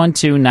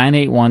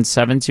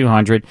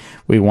 312-981-7200.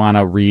 We want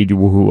to read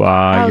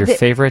your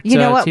favorite You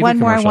know what? TV One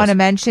more I want to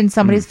mention.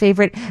 Somebody's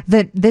favorite.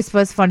 This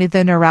was funny. The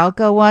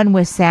Norelco one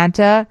with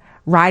Santa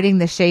riding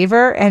the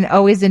shaver and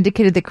always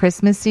indicated the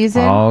Christmas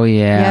season. Oh,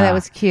 yeah. Yeah, that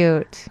was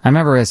cute. I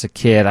remember as a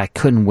kid, I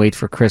couldn't wait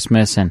for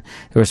Christmas, and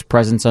there was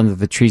presents under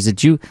the trees.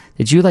 Did you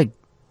like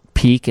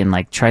peek and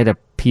like try to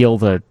peel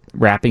the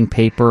wrapping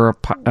paper?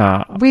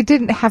 We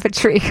didn't have a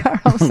tree,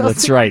 Carl. So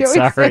That's right.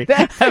 Sorry.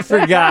 I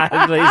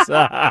forgot,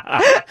 Lisa.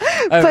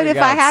 But if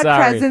I had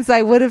presents,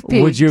 I would have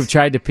peeked. Would you have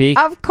tried to peek?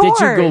 Of course.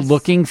 Did you go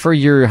looking for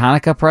your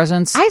Hanukkah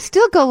presents? I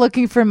still go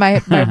looking for my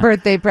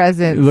birthday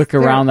presents. Look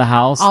around the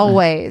house?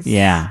 Always.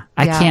 Yeah.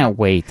 I can't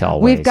wait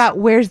always. We've got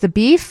Where's the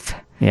Beef?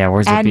 Yeah,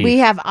 Where's the Beef? And we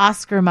have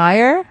Oscar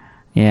Mayer.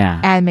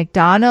 Yeah. And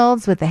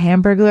McDonald's with the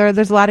Hamburglar.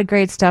 There's a lot of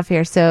great stuff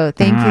here. So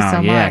thank you so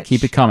much. Yeah,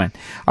 keep it coming.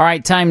 All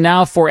right, time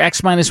now for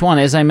X-1.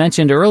 As I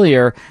mentioned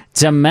earlier,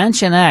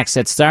 Dimension X,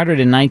 that started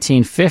in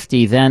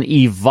 1950, then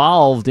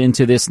evolved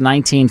into this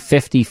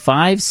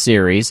 1955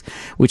 series,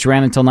 which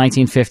ran until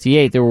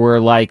 1958. There were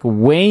like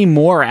way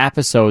more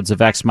episodes of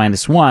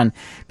X-1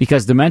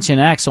 because Dimension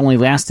X only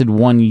lasted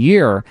 1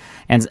 year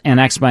and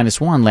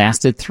X-1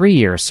 lasted 3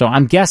 years. So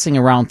I'm guessing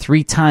around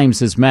 3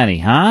 times as many,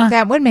 huh?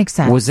 That would make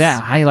sense. Was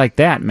that? I like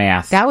that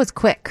math. That was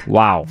quick.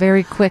 Wow.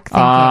 Very quick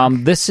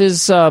thinking. This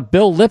is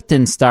Bill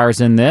Lipton stars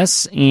in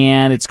this,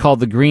 and it's called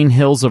The Green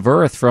Hills of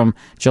Earth from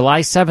July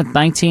 7th,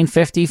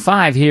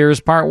 1955. Here's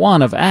part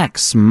 1 of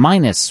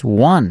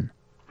X-1.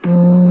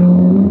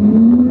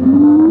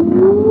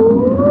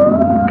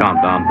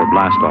 Countdown for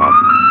blast off.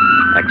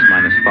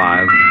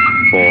 X-5,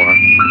 4,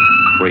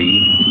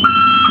 3,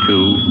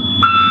 2,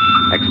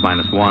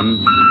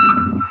 X-1,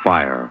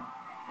 fire.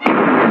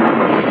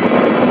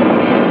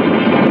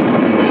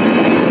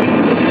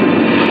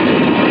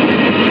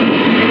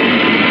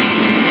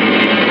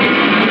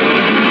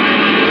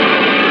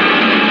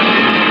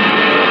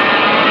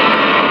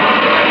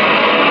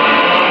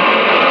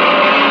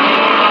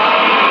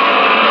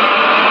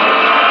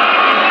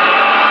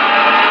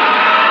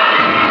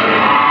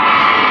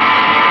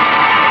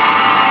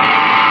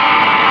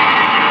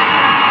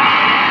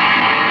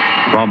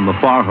 From the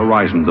far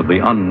horizons of the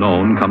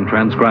unknown come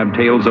transcribed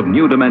tales of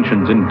new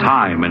dimensions in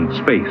time and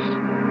space.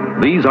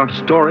 These are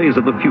stories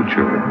of the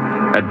future,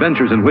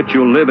 adventures in which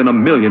you'll live in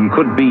 1,000,000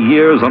 could-be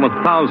years on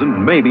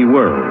 1,000 maybe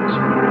worlds.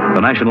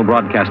 The National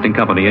Broadcasting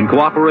Company, in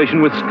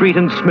cooperation with Street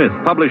and Smith,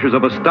 publishers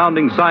of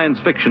astounding science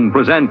fiction,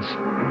 presents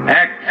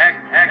X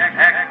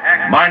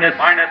minus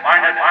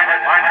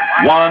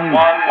 1.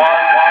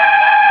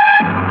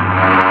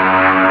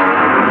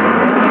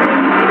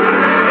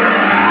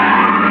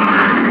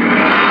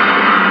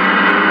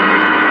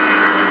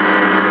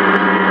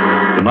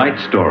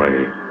 Tonight's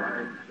story,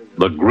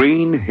 The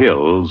Green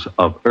Hills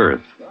of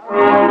Earth.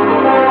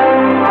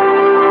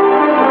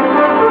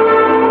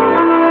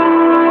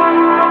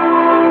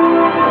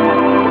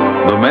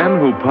 The men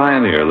who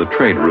pioneer the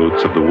trade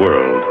routes of the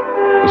world,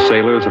 the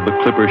sailors of the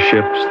clipper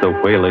ships, the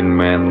whaling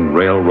men,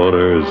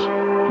 railroaders,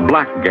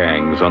 black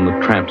gangs on the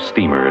tramp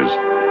steamers,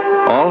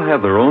 all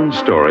have their own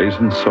stories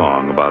and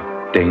song about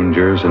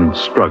dangers and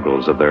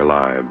struggles of their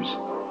lives.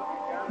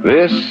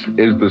 This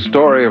is the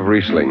story of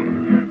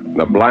Riesling,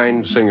 the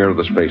blind singer of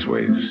the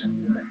Spaceways.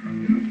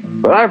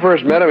 When I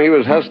first met him, he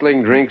was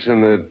hustling drinks in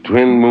the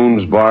Twin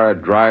Moons bar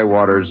at Dry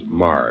Waters,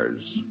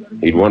 Mars.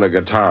 He'd won a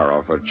guitar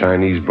off a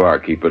Chinese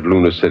barkeep at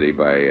Luna City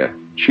by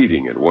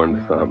cheating at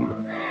one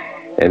thumb.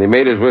 And he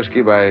made his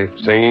whiskey by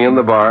singing in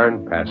the bar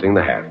and passing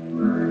the hat.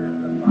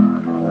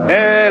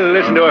 Hey,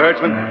 listen to her,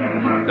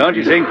 Hertzman. Don't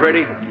you sing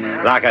pretty?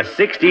 Like a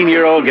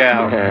 16-year-old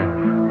gal.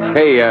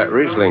 Hey,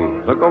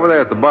 Riesling, look over there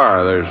at the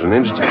bar. There's an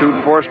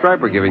Institute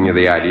 4-striper giving you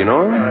the eye. Do you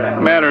know him?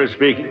 Manner of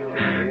speaking.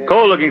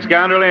 Cold-looking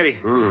scoundrel, ain't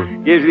he?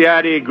 Gives the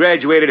idea he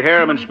graduated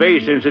Harriman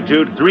Space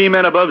Institute 3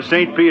 men above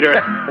St. Peter.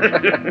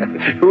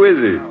 Who is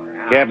he?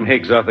 Captain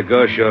Hicks off the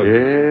Ghost Show.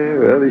 Yeah,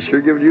 well, he's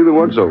sure giving you the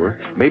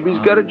once-over. Maybe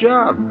he's got a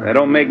job. That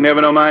don't make never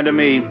no mind to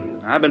me.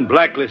 I've been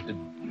blacklisted.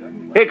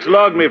 Hicks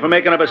logged me for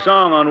making up a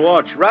song on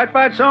watch. Right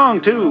fight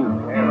song, too.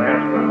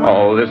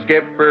 Oh, the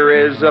skipper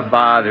is a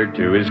father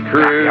to his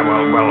crew. Yeah,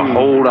 well,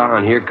 hold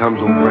on. Here comes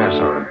old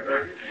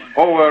Brassarm.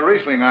 Oh,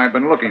 Riesling, I've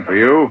been looking for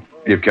you.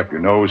 You've kept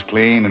your nose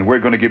clean, and we're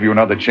going to give you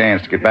another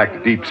chance to get back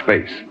to deep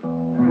space.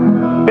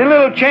 Been a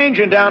little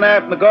changing down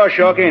there from the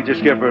Goshawk, ain't you,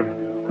 Skipper?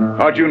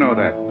 How'd you know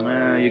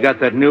that? You got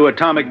that new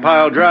atomic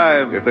pile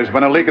drive. If there's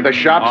been a leak at the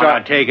shops, now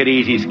take it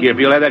easy, Skip.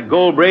 You'll have that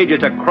gold braid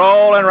just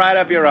a-crawling right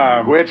up your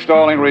arm. Quit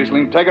stalling,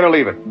 Riesling. Take it or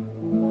leave it.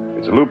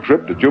 It's a loop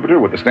trip to Jupiter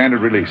with the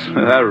standard release.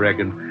 I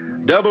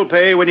reckon. Double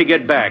pay when you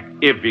get back,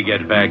 if you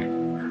get back.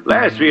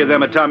 Last 3 of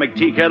them atomic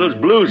tea kettles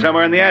blew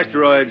somewhere in the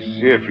asteroids.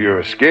 If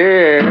you're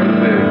scared.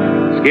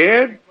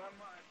 Scared?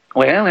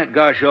 Well, that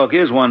Goshawk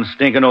is one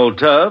stinking old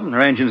tub.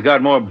 Her engine's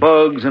got more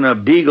bugs than a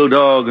beagle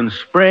dog in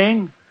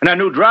spring. And our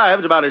new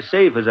drive's about as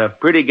safe as a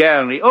pretty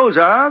gal in the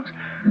Ozarks.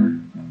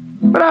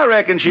 But I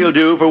reckon she'll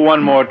do for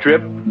one more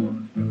trip.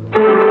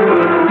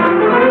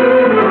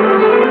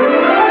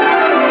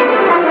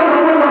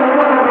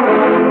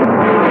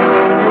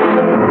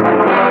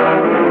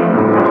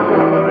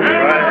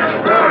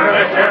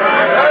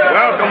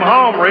 Welcome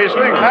home,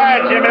 Riesling. Hi,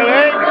 Jimmy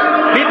Legs.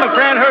 Meet my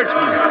friend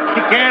Hertzman.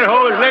 He can't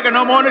hold his liquor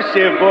no more than a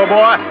sieve, poor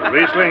boy.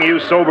 Riesling, you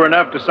sober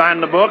enough to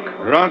sign the book?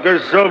 Drunk or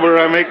sober,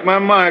 I make my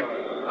mark.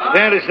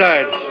 Stand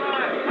aside.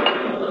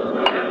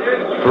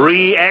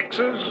 3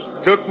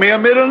 X's? Took me a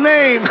middle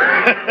name.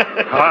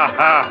 Ha,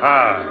 ha,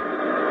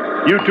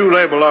 ha. You 2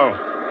 lay below.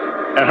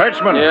 And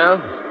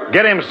Hertzman,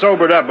 get him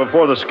sobered up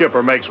before the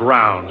skipper makes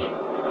rounds.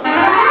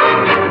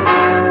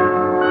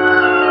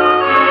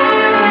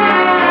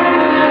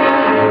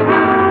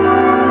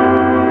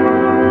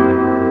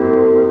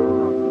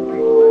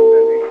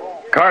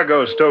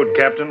 Cargo stowed,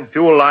 Captain.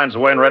 Fuel lines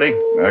away and ready.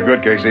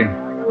 Good, Casey.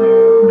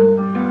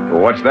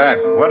 What's that?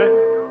 What?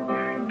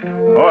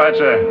 Oh, that's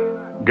a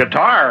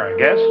guitar, I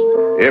guess.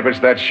 If it's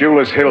that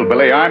shoeless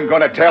hillbilly, I'm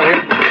going to tell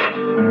him.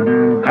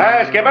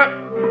 Hi, Skipper.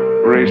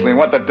 Riesling,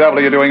 what the devil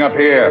are you doing up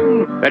here?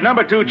 That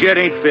number 2 jet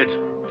ain't fit.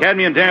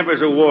 Cadmium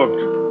dampers are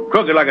warped.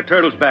 Crooked like a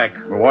turtle's back.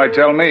 Well, why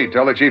tell me?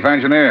 Tell the chief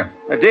engineer.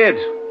 I did.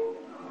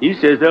 He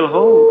says they'll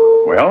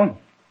hold. Well?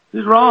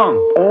 He's wrong.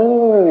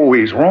 Oh,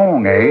 he's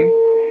wrong, eh?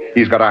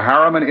 He's got a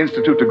Harriman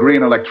Institute degree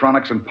in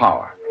electronics and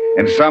power.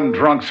 And some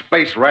drunk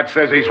space rat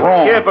says he's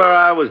wrong. Skipper,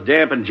 I was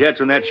damping jets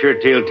when that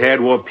shirt-tailed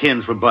tad wore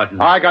pins for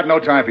buttons. I got no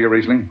time for you,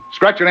 Riesling.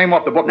 Scratch your name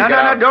off the book and get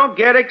out. No, don't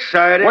get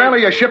excited. Well, are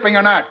you shipping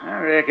or not?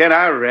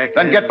 I reckon.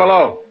 Then get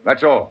below.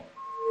 That's all.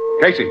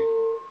 Casey,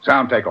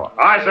 sound takeoff.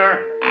 Aye,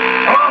 sir.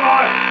 Come on, boy.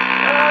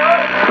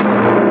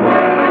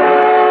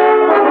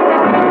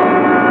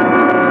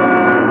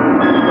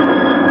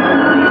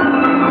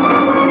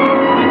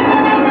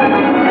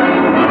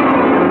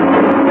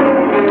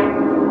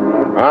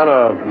 On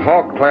a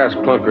Hawk-class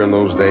clunker in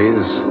those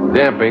days,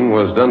 damping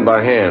was done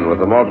by hand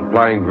with a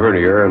multiplying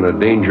vernier and a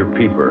danger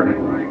peeper.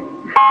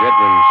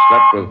 Jetman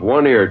slept with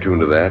one ear tuned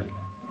to that, and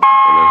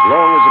as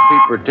long as the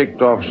peeper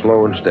ticked off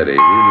slow and steady, he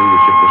knew the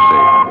ship was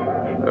safe.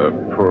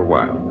 For a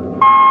while.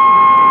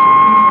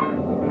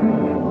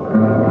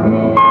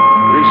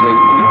 Riesling,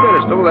 you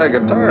better stow that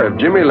guitar. If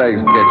Jimmy Legs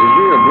catches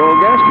you, you'll blow a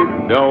gasket.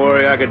 Don't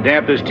worry, I could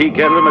damp this tea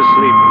kettle in my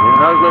sleep.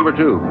 How's number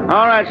 2?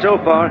 All right, so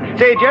far.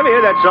 Say, did you ever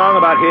hear that song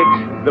about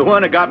Hicks? The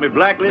one that got me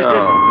blacklisted?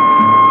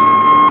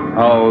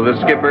 Oh, the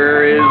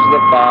skipper is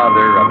the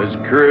father of his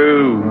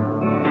crew.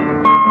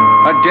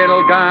 A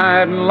gentle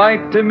guide and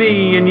light to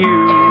me and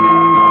you.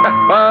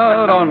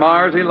 But on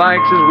Mars he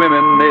likes his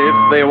women if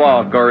they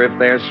walk or if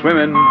they're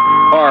swimming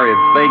or if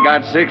they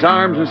got 6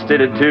 arms instead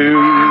of 2.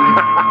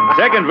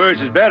 Second verse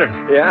is better.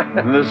 Yeah?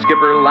 The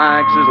skipper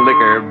likes his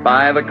liquor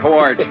by the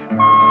quart.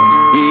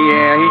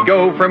 Yeah, he'd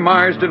go from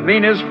Mars to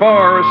Venus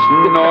for a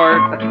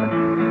snort.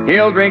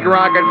 He'll drink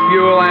rocket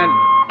fuel and...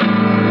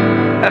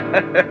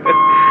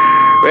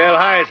 Well,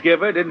 hi,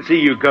 Skipper. Didn't see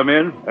you come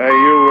in.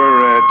 You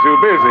were too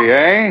busy,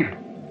 eh?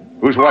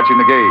 Who's watching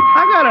the gauge?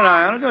 I got an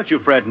eye on it. Don't you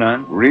fret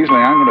none.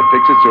 Riesling, I'm going to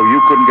fix it so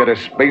you couldn't get a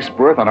space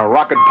berth on a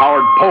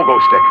rocket-powered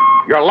pogo stick.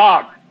 You're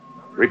logged.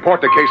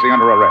 Report to Casey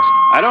under arrest.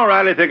 I don't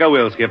rightly think I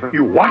will, Skipper.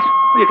 You what?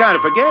 Well, you kind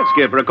of forget,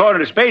 Skipper. According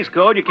to Space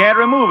Code, you can't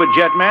remove a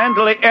jet man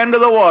till the end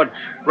of the watch,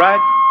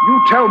 right?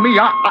 You tell me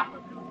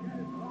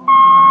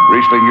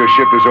Riesling, your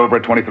shift is over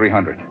at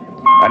 2300.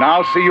 And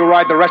I'll see you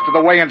ride the rest of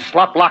the way in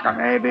slop locker.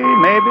 Maybe.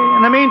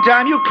 In the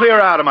meantime, you clear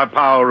out of my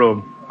power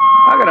room.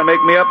 I gotta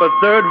make me up a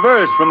 3rd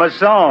verse from a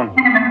song.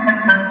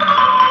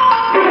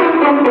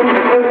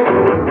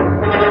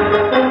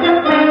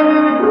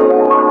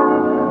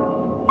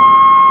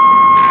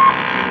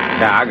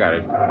 Yeah, I got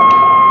it.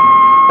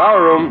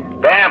 Power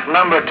room. Damp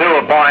number 2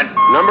 a point.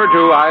 Number 2,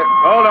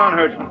 Hold on,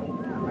 Hertzman.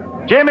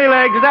 Jimmy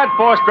Legs, is that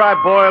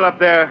 4-stripe boil up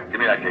there? Give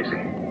me that, Casey.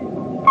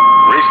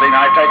 Riesling,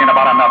 I've taken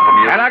about enough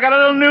from you. And I got a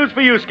little news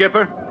for you,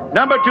 Skipper.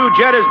 Number 2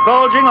 jet is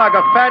bulging like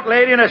a fat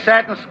lady in a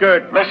satin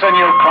skirt. Listen,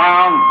 you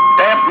clown.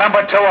 Damp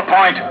number 2 a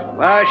point.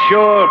 Why,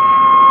 sure.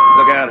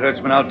 Look out,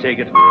 Hertzman. I'll take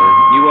it.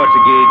 You watch the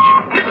gauge.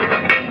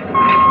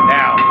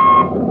 Now.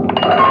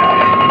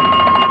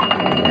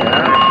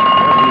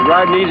 Yeah, he's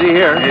riding easy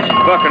here. It's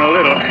bucking a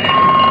little.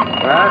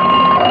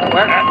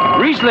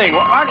 Riesling,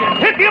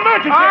 hit the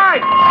emergency! All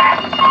right!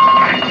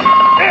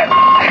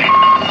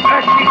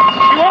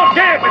 She won't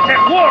dare if it's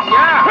that wolf.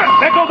 Yeah.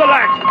 Let go the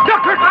lights.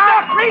 Duck her!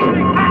 Duck!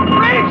 Riesling!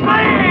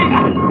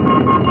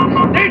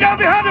 Riesling! Stay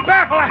down behind the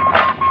baffle.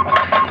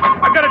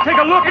 I've got to take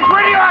a look. It's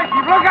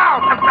radioactive. Look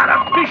out! I've got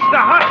to fish the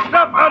hot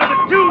stuff out of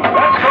the tube.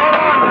 What's going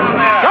on down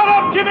there? Shut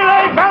up, Jimmy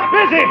Legs. I'm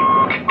busy.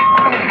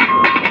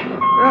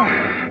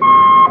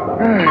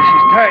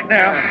 She's tight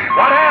now.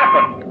 What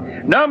happened?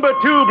 Number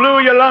 2 blew,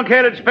 you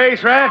lunkheaded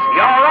space rat.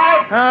 You all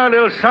right? A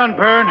little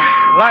sunburn.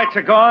 Lights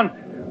are gone.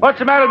 What's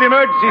the matter with the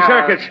emergency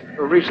circuits?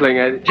 Riesling,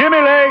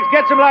 Jimmy Legs,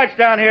 get some lights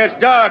down here. It's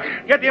dark.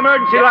 Get the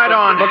emergency light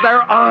on. But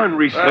they're on,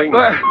 Riesling.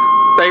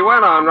 They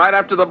went on right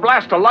after the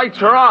blast. The lights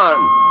are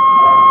on.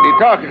 What are you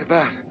talking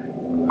about?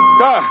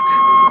 Dark.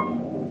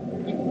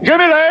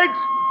 Jimmy Legs!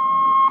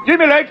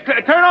 Jimmy Legs,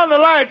 turn on the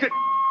lights.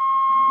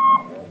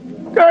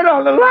 Turn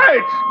on the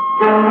lights.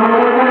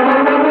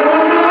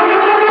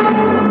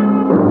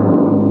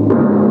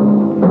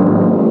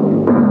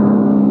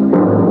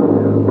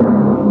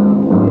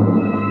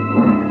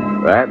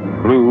 That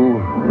blue,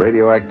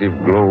 radioactive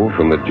glow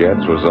from the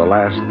jets was the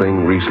last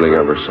thing Riesling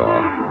ever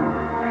saw.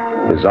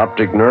 His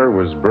optic nerve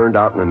was burned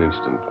out in an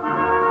instant.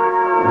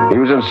 He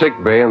was in sick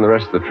bay on the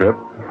rest of the trip,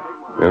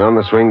 and on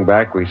the swing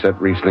back, we set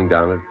Riesling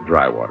down at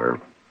Drywater.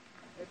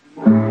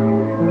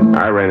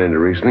 I ran into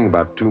Riesling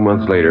about 2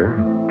 months later,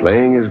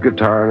 playing his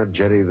guitar on a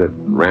jetty that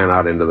ran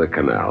out into the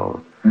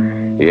canal.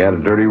 He had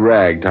a dirty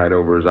rag tied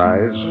over his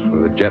eyes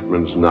with a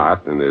jetman's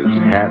knot, and his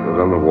hat was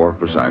on the wharf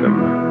beside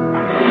him.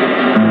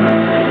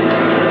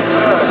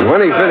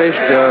 When he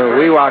finished,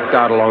 we walked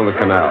out along the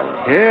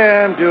canal.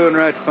 Yeah, I'm doing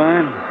right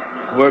fine.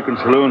 Working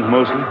saloons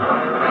mostly.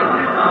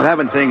 But I've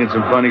been thinking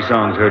some funny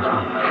songs,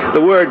 Hertzman.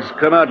 The words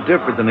come out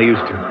different than they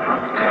used to.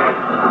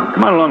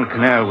 Come on along the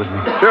canal with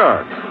me.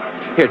 Sure.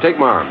 Here, take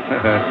my arm.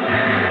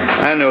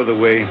 I know the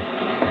way.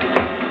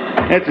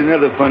 That's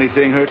another funny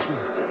thing, Hertzman.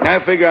 I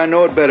figure I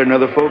know it better than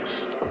other folks.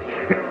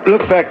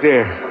 Look back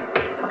there,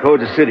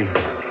 towards the city.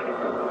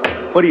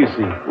 What do you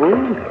see?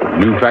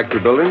 New factory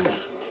buildings?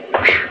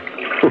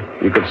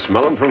 You could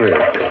smell them from here.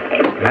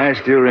 I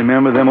still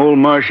remember them old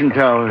Martian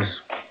towers.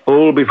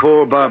 Old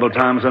before Bible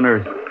times on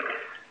Earth.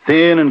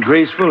 Thin and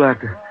graceful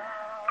like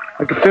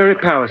the fairy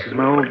palaces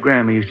my old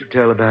grandma used to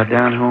tell about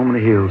down home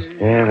in the hills.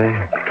 Yeah,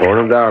 they tore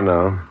them down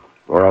now.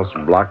 Or else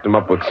blocked them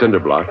up with cinder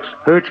blocks.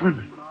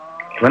 Hertzman,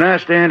 when I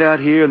stand out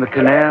here in the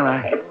canal,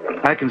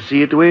 I can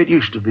see it the way it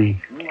used to be.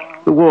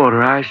 The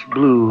water ice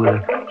blue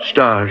with the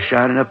stars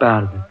shining up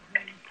out of it.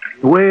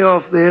 Way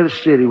off there, the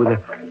city with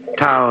the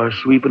towers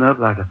sweeping up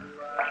like a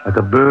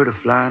bird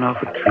flying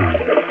off a tree.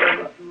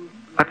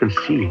 I can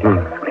see it.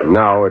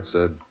 Now it's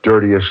the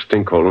dirtiest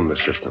stinkhole in the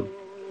system.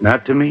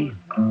 Not to me.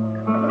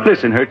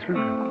 Listen, Hertzman.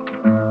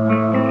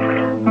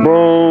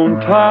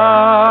 Won't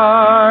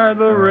tire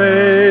the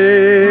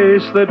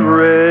race that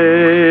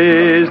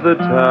raised the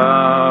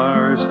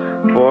towers,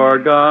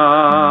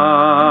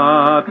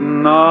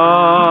 forgotten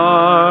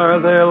are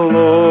their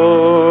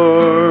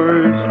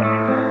lords.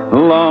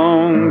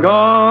 Long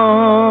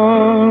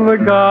gone the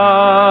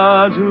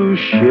gods who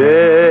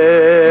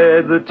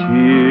shed the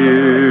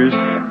tears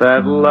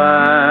that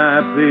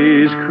lap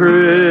these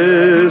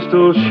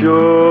crystal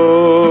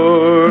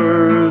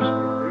shores.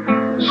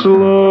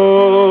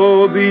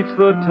 Slow beats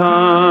the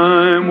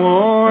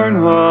time-worn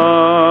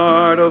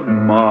heart of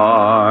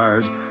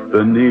Mars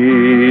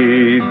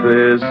beneath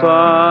this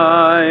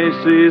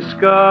icy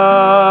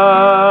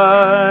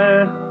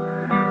sky.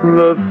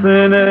 The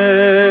thin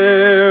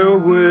air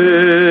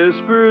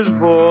whispers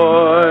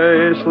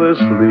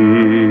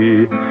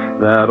voicelessly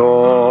that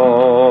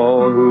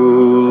all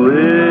who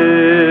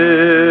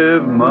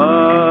live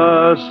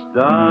must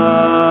die.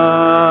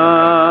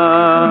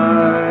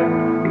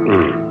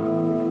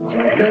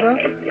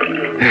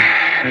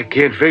 I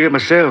can't figure it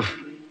myself.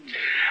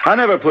 I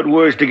never put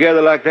words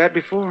together like that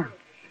before.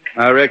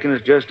 I reckon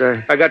it's just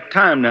I got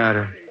time now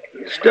to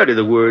study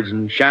the words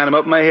and shine them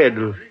up in my head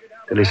till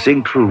they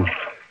sing true.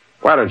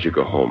 Why don't you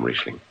go home,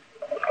 Riesling?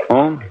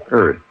 Home?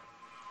 Earth.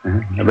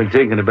 I've been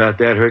thinking about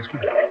that,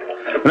 Hertzman.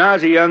 When I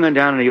was a young'un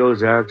down in the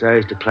Ozarks, I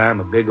used to climb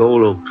a big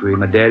old oak tree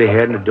my daddy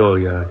had in the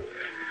dooryard.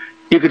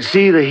 You could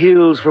see the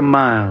hills for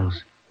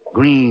miles,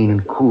 green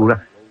and cool. I've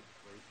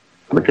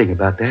been thinking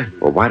about that.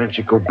 Well, why don't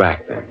you go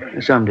back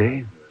then?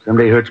 Someday,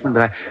 Hertzman,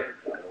 but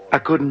I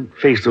couldn't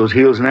face those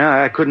hills now.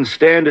 I couldn't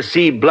stand to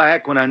see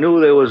black when I knew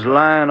they was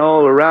lying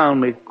all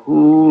around me,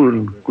 cool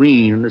and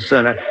green in the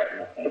sun. I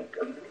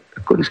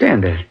couldn't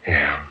stand that.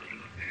 Yeah.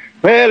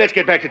 Well, let's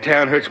get back to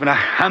town, Hertzman.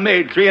 I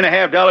made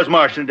 $3.50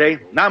 Martian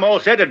today, and I'm all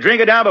set to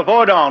drink it down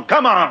before dawn.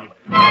 Come on.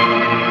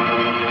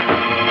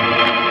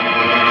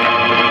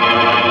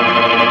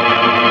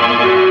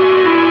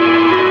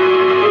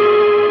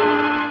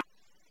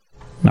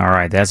 All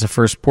right, that's the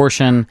first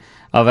portion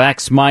of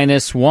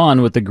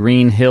X-1 with the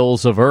Green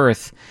Hills of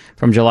Earth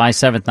from July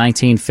 7th,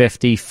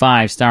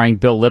 1955, starring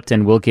Bill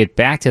Lipton. We'll get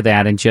back to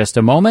that in just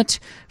a moment.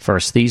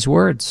 First, these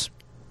words.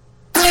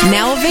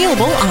 Now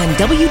available on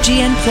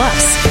WGN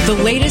Plus. The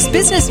latest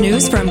business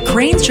news from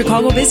Crane's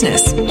Chicago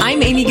Business.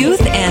 I'm Amy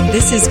Guth, and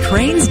this is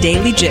Crane's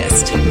Daily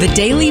Gist. The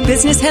daily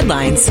business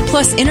headlines,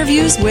 plus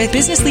interviews with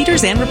business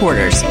leaders and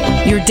reporters.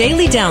 Your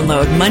daily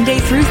download Monday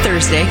through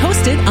Thursday,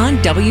 hosted on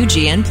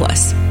WGN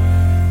Plus.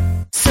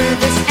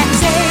 Service and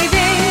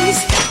savings.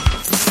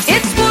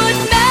 It's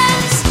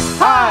Woodman's.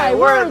 Hi,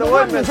 we're the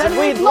Woodmans, and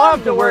we'd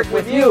love to work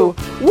with you.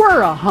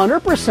 We're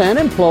 100%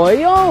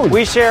 employee-owned.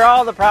 We share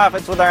all the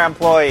profits with our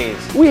employees.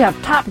 We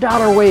have top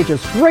dollar wages,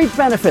 great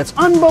benefits,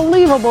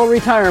 unbelievable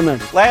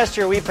retirement. Last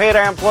year, we paid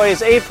our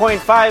employees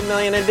 $8.5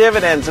 million in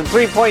dividends and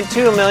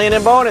 $3.2 million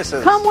in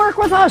bonuses. Come work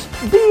with us.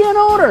 Be an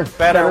owner.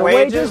 Better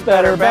wages,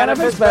 better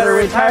benefits, better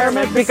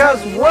retirement,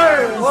 because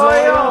we're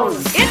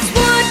employee-owned. It's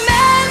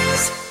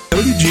Woodman's.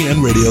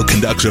 WGN Radio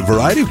conducts a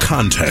variety of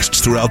contests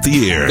throughout the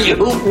year. You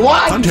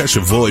what? Contests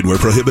are void where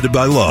prohibited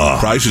by law.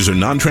 Prizes are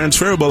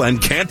non-transferable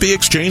and can't be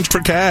exchanged for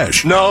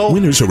cash. No.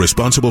 Winners are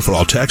responsible for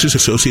all taxes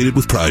associated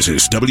with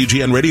prizes.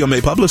 WGN Radio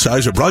may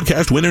publicize or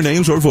broadcast winner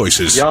names or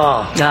voices.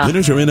 Yeah.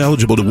 Winners are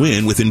ineligible to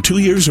win within 2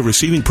 years of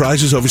receiving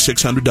prizes over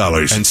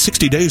 $600 and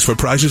 60 days for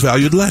prizes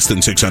valued less than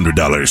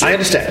 $600. I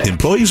understand.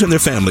 Employees and their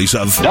families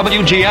of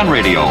WGN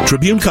Radio,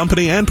 Tribune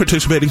Company, and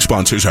participating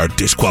sponsors are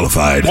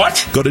disqualified.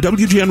 What? Go to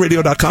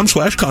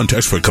WGNradio.com/contest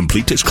for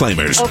complete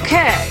disclaimers.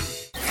 Okay.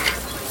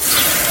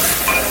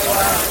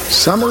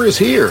 Summer is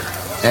here,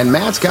 and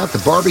Matt's got the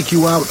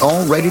barbecue out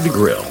all ready to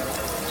grill.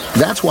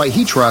 That's why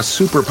he trusts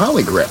Super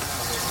Poly Grip,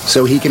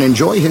 so he can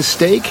enjoy his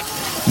steak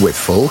with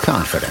full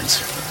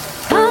confidence.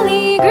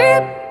 Poly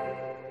Grip.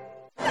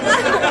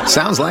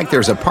 Sounds like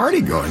there's a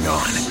party going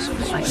on,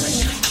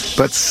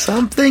 but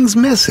something's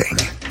missing.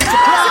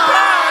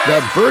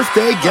 The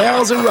birthday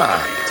gal's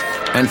arrived,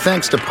 and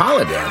thanks to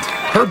Polydent,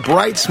 her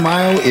bright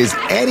smile is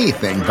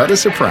anything but a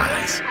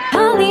surprise.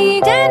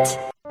 Polydent.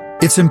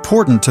 It's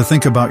important to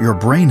think about your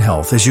brain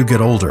health as you get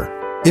older.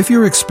 If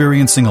you're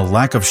experiencing a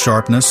lack of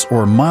sharpness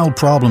or mild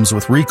problems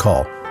with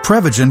recall,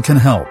 Prevagen can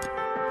help.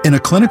 In a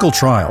clinical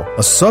trial,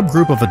 a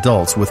subgroup of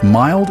adults with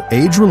mild,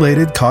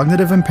 age-related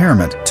cognitive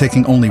impairment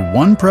taking only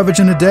one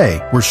Prevagen a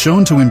day were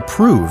shown to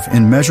improve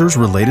in measures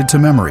related to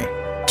memory.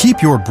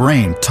 Keep your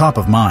brain top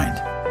of mind.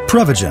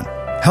 Prevagen.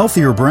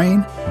 Healthier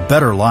brain,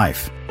 better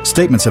life.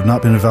 Statements have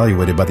not been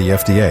evaluated by the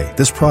FDA.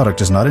 This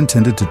product is not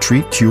intended to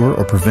treat, cure,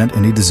 or prevent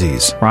any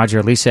disease.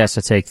 Roger, Lisa has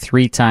to take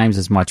 3 times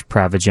as much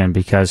Prevagen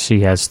because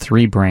she has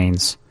 3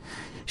 brains.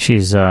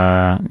 She's,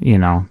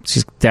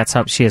 that's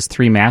how she has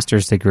 3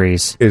 master's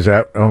degrees. Is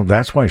that? Oh,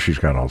 that's why she's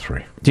got all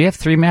 3. Do you have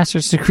 3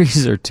 master's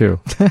degrees or 2?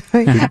 I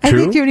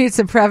think you need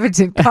some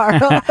Prevagen,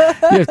 Carl.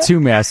 You have 2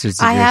 master's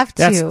degrees. I have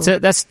 2.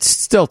 That's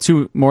still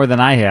 2 more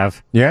than I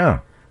have. Yeah.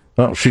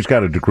 Well, she's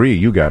got a degree.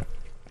 You got.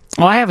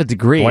 Well, I have a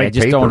degree. I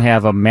just don't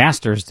have a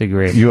master's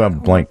degree. You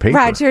have blank paper.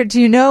 Roger, do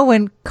you know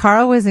when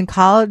Carl was in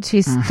college,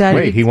 he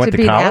studied he went to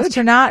be college? an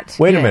astronaut?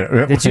 Wait a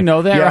minute. Did you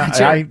know that,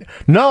 Roger?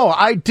 No,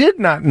 I did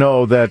not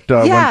know that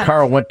when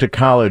Carl went to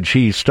college,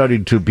 he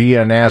studied to be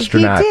an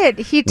astronaut. He did.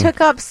 He took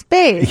up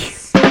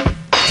space.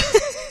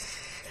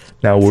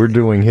 Now we're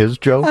doing his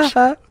jokes?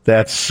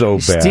 That's so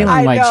bad.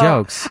 Stealing my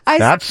jokes.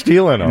 Not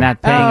stealing them.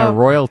 Not paying a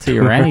royalty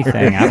or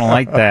anything. I don't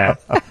like that.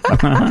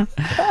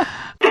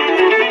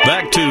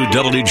 Back to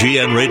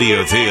WGN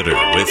Radio Theater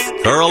with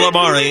Carl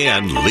Amari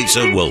and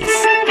Lisa Wolf.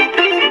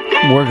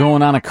 We're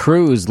going on a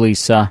cruise,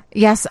 Lisa.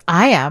 Yes,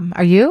 I am.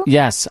 Are you?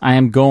 Yes, I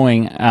am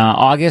going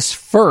August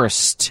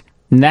 1st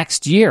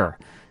next year,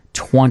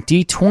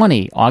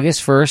 2020.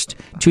 August 1st,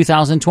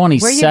 2020.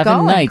 Where are you 7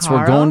 going, nights. Carl?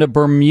 We're going to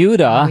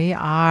Bermuda. We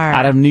are.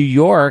 Out of New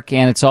York,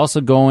 and it's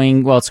also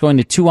going, it's going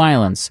to 2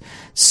 islands,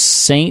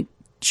 St.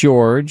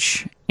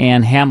 George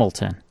and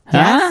Hamilton.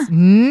 Yes.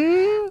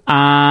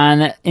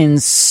 On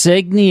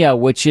Insignia,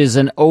 which is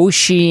an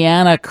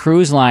Oceania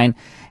cruise line,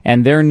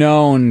 and they're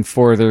known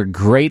for their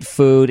great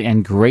food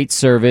and great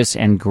service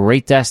and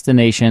great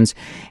destinations,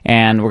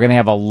 and we're going to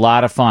have a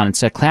lot of fun.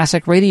 It's a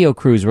classic radio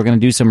cruise. We're going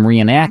to do some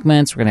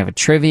reenactments. We're going to have a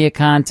trivia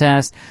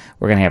contest.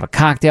 We're going to have a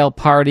cocktail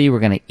party. We're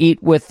going to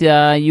eat with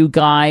you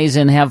guys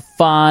and have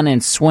fun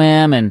and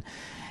swim and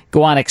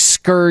go on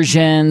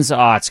excursions.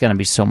 Oh, it's going to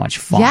be so much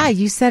fun. Yeah,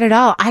 you said it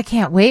all. I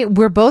can't wait.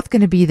 We're both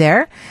going to be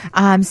there.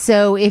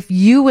 So if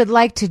you would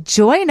like to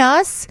join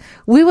us,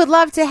 we would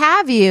love to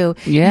have you.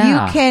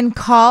 Yeah. You can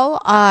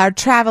call our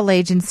travel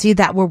agency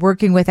that we're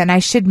working with. And I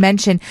should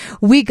mention,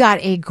 we got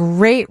a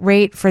great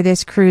rate for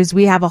this cruise.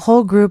 We have a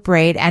whole group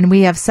rate, and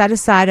we have set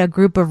aside a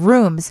group of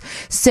rooms.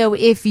 So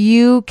if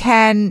you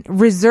can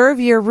reserve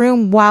your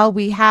room while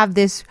we have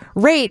this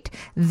rate,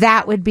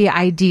 that would be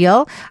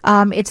ideal.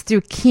 It's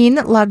through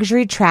Keen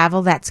Luxury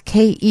Travel. That's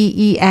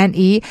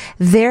Keene.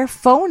 Their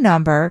phone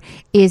number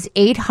is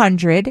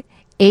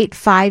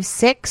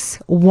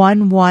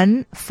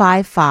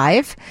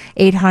 800-856-1155,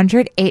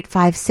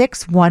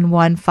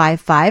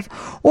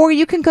 800-856-1155, or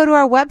you can go to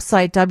our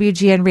website,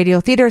 WGN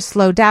Radio Theater,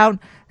 scroll down.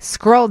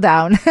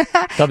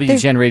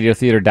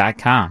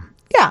 WGNRadioTheater.com.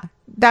 Yeah.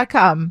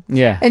 cruiseandrew.com.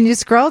 Yeah. And you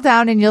scroll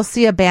down and you'll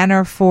see a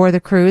banner for the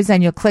cruise,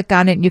 and you'll click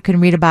on it and you can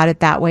read about it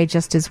that way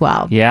just as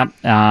well. Yeah.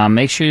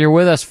 Make sure you're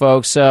with us,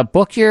 folks.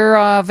 Book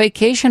your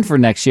vacation for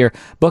next year.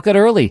 Book it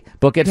early.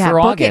 Book it for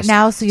book August. it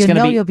now so you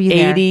know you'll be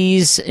there.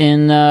 80s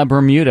in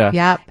Bermuda.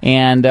 Yep.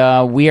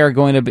 And we are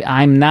going to be,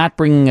 I'm not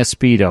bringing a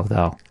Speedo,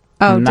 though.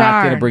 Oh, I'm not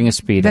darn. going to bring a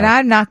Speedo. Then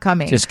I'm not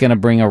coming. Just going to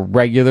bring a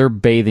regular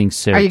bathing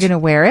suit. Are you going to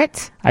wear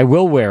it? I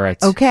will wear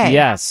it. Okay.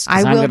 Yes.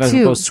 'Cause I I'm will going to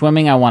too. go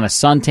swimming. I want a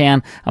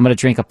suntan. I'm going to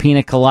drink a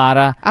pina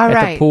colada All at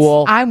right. the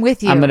pool. I'm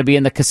with you. I'm going to be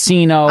in the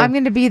casino. I'm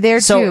going to be there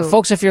So, too.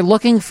 folks, if you're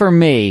looking for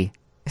me,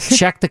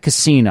 check the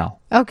casino.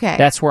 Okay.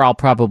 That's where I'll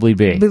probably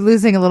be. Be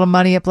losing a little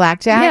money at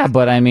blackjack? Yeah,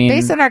 but I mean,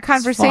 based on our it's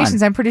conversations,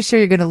 fun. I'm pretty sure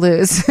you're going to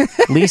lose.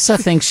 Lisa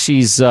thinks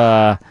she's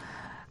a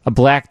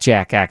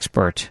blackjack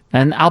expert,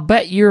 and I'll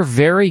bet you're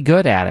very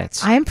good at it.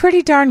 I'm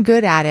pretty darn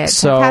good at it.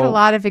 So- I've had a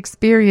lot of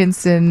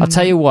experience in I'll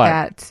tell you what.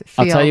 that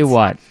I'll tell you field.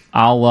 what.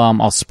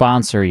 I'll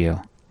sponsor you.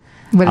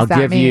 What does I'll that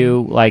give mean?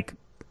 you like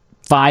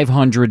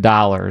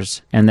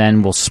 $500, and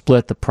then we'll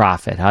split the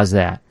profit. How's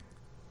that?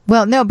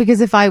 Well, no,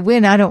 because if I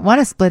win, I don't want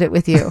to split it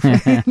with you.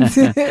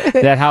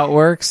 That how it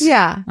works?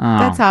 Yeah, Oh,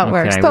 that's how it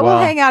works. okay. But Well-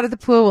 we'll hang out at the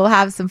pool. We'll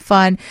have some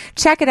fun.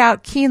 Check it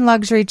out. Keen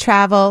Luxury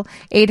Travel,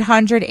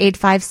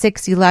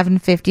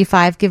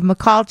 800-856-1155. Give them a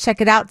call.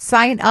 Check it out.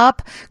 Sign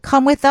up.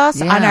 Come with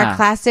us on Yeah. our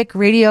classic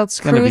radio It's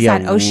going to cruise be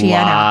on a Oceania.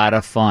 lot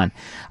of fun.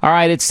 All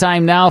right, it's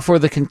time now for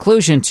the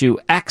conclusion to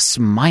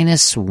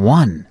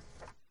X-1.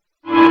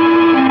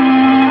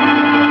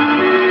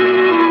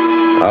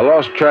 I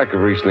lost track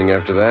of Riesling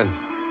after that.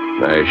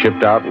 I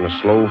shipped out in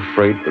a slow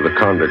freight with the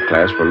Condor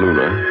class for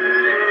Luna,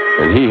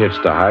 and he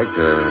hitched a hike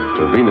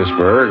to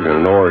Venusberg in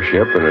an ore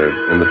ship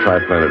in the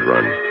Triplanet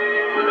run.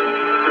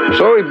 And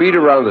so he beat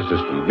around the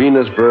system,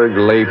 Venusberg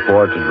to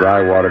Layport to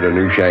Drywater to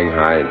New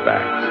Shanghai and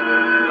back.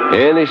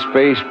 Any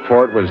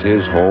spaceport was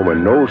his home,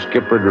 and no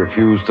skipper'd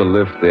refuse to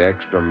lift the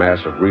extra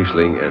mass of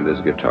Riesling and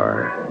his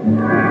guitar.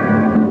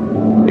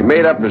 He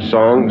made up his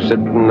song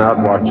sitting out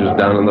watches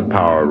down in the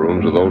power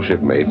rooms with old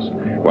shipmates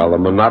while the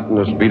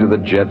monotonous beat of the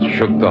jets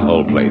shook the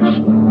hull plates.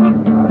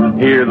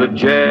 Hear the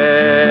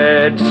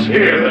jets.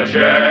 Hear the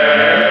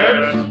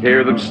jets.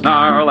 Hear them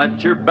snarl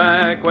at your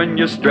back when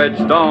you're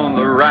stretched on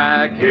the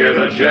rack. Hear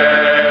the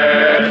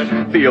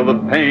jets. Feel the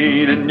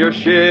pain in your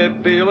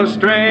ship. Feel a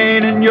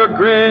strain in your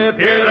grip.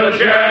 Hear the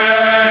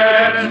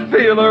jets.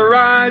 Feel her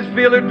rise.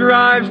 Feel her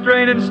drive.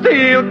 Straining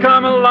steel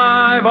come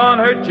alive on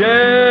her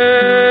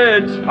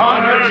jets.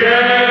 On her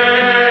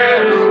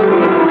jets.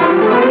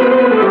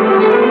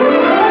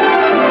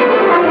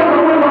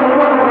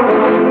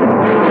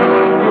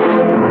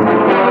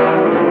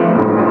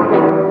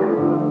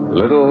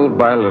 Little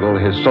by little,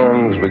 his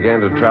songs began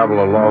to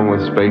travel along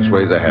with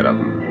spaceways ahead of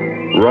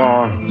him.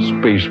 Raw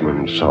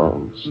spaceman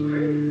songs.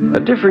 A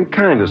different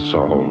kind of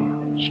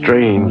song.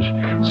 Strange,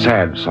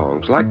 sad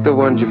songs, like the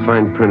ones you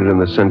find printed in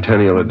the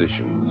Centennial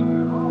editions.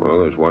 Well,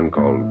 there's one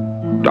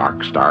called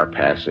Dark Star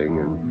Passing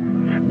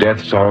and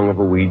Death Song of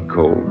a Weed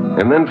Coat.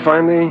 And then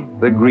finally,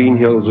 The Green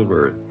Hills of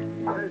Earth.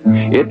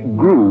 It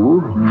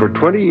grew for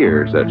 20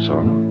 years, that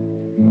song.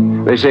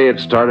 They say it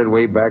started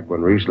way back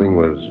when Riesling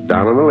was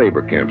down in the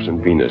labor camps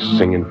in Venus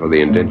singing for the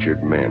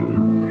indentured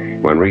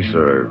men. When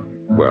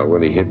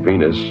when he hit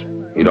Venus,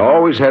 he'd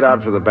always head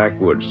out for the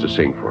backwoods to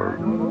sing for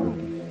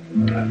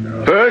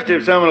them. First,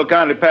 if someone will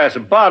kindly pass a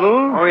bottle.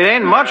 Oh, it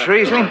ain't much,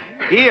 Riesling.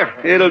 Here.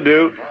 It'll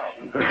do.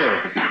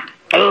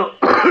 Oh,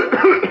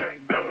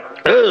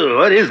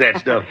 what is that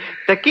stuff?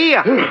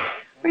 Tequila.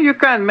 You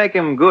can't make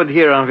him good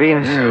here on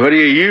Venus. What do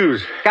you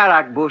use?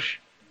 Karak bush.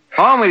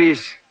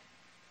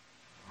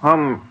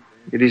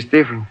 It is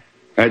different.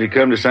 How'd you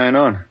come to sign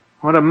on?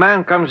 When a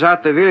man comes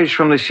out the village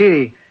from the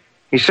city,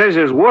 he says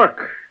there's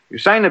work. You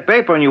sign the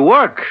paper and you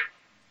work.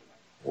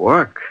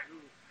 Work?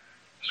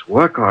 It's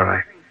work, all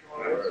right.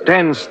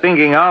 10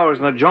 stinking hours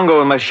in the jungle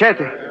with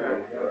machete.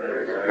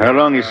 How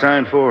long you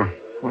signed for?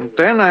 Well,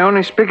 then I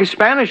only speak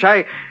Spanish.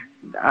 I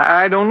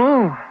don't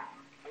know.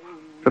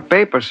 The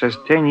paper says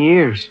 10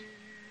 years.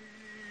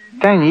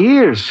 10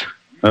 years?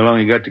 How long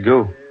you got to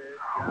go?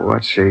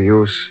 What's the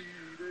use?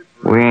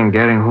 We ain't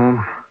getting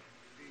home.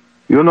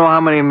 You know how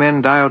many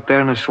men die out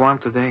there in the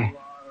swamp today?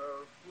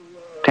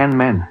 10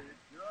 men.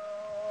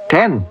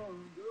 10.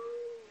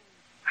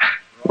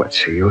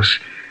 What's the use?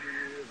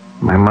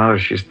 My mother,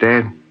 she's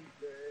dead.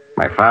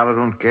 My father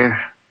don't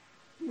care.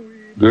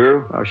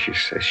 Girl? Oh, she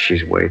says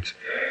she waits.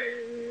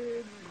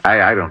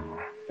 I don't know.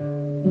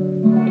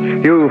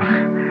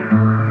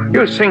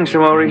 You sing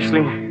some more,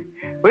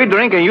 Riesling. We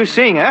drink and you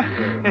sing, huh?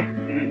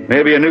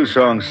 Maybe a new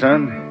song,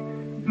 son.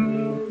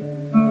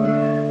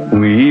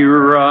 We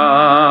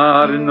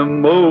rot in the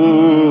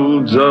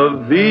molds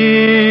of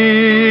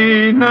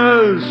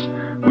Venus.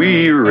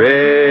 We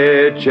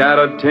retch out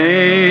a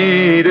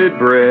tainted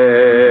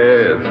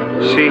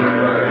breath. See?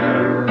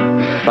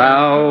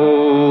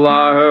 Foul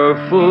are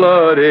her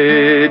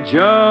flooded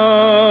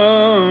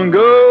jungles,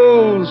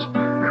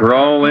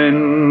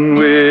 crawling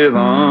with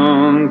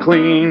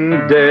unclean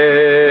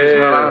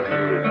death.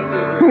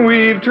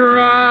 We've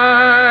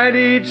tried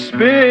each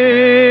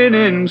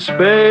spinning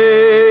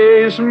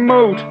space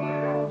mote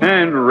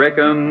and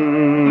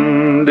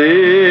reckoned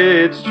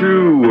its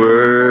true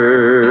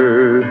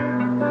worth.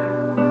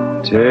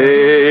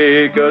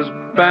 Take us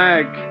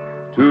back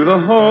to the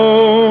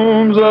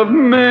homes of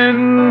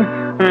men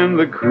and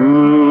the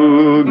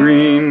cool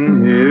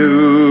green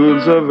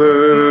hills of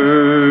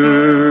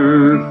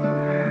earth.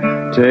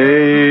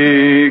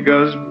 Take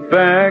us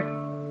back.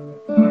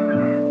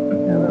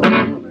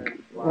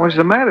 What's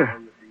the matter?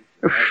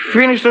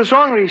 Finish the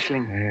song,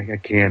 Riesling. I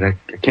can't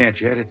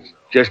yet. It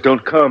just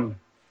don't come.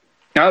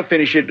 I'll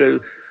finish it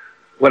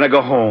when I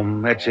go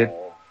home. That's it.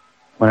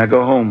 When I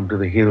go home to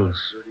the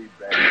hills.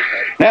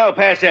 Now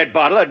pass that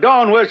bottle. A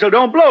dawn whistle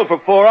don't blow for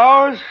 4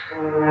 hours.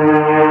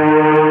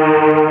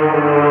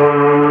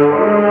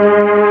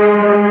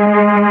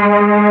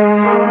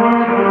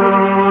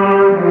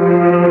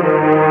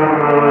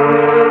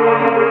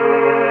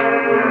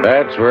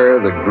 That's where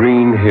the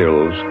Green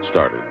Hills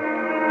started.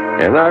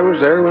 And I was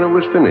there when it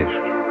was finished.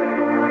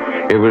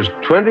 It was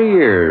 20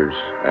 years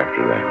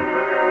after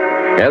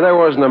that. And there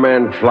wasn't a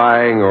man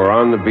flying or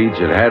on the beach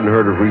that hadn't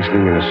heard of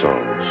Riesling and his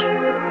songs.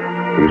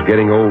 He was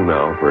getting old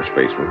now for a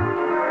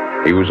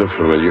spaceman. He was a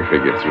familiar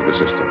figure through the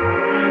system.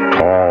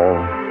 Tall,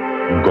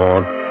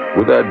 gaunt,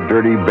 with that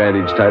dirty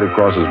bandage tied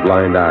across his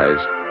blind eyes.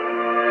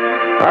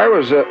 I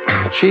was a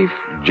chief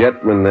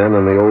jetman then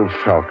on the old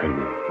Falcon.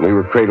 We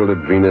were cradled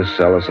at Venus,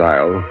 Ellis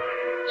Isle,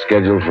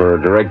 scheduled for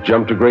a direct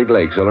jump to Great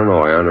Lakes,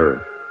 Illinois, on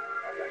Earth.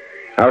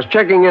 I was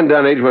checking in,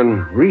 Dunwich,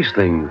 when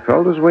Riesling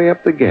felt his way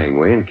up the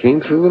gangway and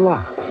came through the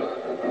lock.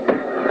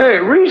 Hey,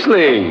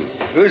 Riesling!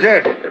 Who's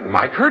that?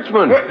 Mike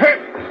Hertzman.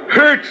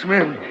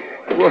 Hertzman?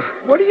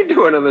 What are you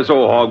doing on this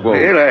old hog boat?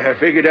 Well, I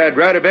figured I'd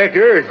ride it back to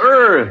Earth.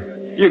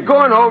 Earth? You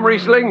going home,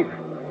 Riesling?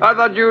 I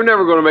thought you were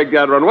never going to make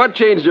that run. What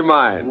changed your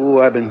mind? Oh,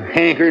 I've been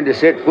hankering to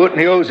set foot in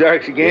the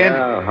Ozarks again.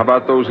 Yeah, how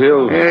about those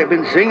hills? I've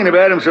been singing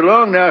about them so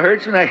long now,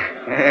 Hertzman.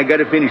 I got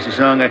to finish the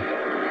song. I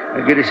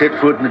got to set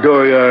foot in the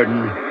dooryard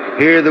and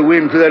hear the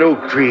wind through that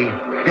oak tree.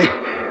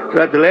 It's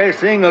about the last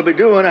thing I'll be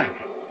doing.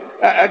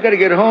 I got to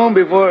get home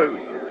before...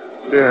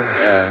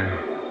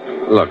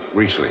 Look,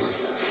 Riesling,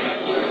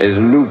 there's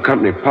a new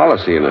company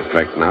policy in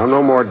effect now.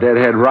 No more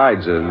deadhead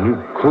rides and new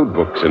code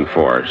books in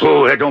force.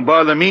 Oh, that don't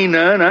bother me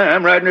none.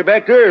 I'm riding her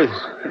back to Earth.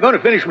 I'm going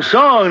to finish my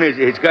song.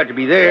 It's got to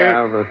be there.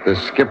 Yeah, but the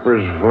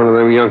skipper's one of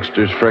them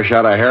youngsters fresh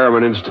out of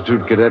Harriman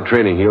Institute cadet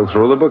training. He'll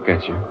throw the book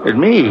at you. At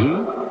me?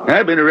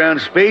 I've been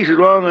around space as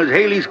long as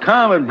Haley's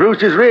Comet,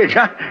 Brewster's Ridge.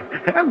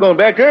 I'm going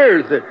back to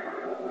Earth. The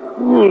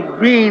cool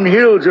green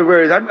hills of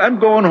Earth. I'm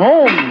going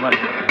home.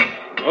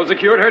 All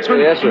secured, Hertzman?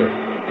 Yes, sir.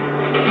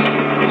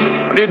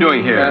 What are you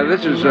doing here?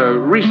 This is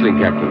Riesling,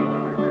 Captain.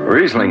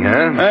 Riesling,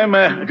 huh?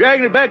 I'm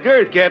dragging it back to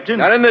Earth, Captain.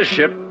 Not in this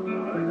ship.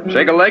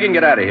 Shake a leg and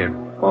get out of here.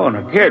 Oh,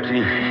 now,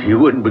 Captain, you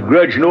wouldn't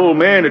begrudge an old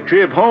man a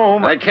trip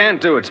home. I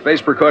can't do it.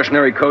 Space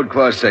Precautionary Code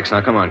Clause 6.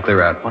 Now, come on,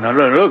 clear out. Oh, now,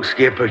 look,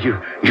 Skipper, you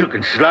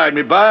can slide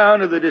me by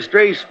onto the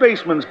distressed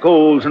spaceman's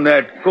coals in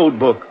that code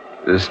book.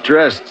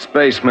 Distressed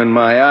spaceman,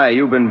 my eye.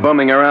 You've been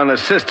bumming around the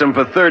system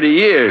for 30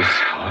 years.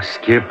 Oh,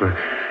 Skipper,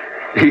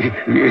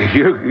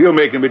 you're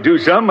making me do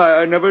something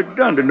I never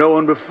done to no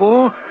one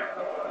before.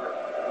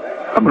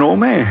 I'm an old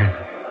man.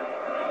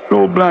 An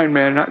old blind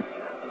man.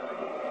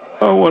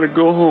 I want to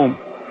go home.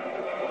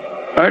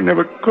 I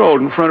never crawled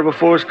in front of a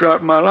force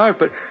drop in my life,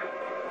 but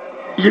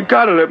you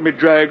gotta let me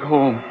drag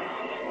home.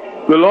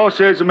 The law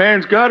says a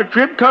man's got a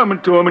trip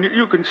coming to him, and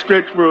you can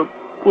stretch for a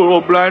poor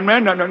old blind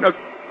man. Now,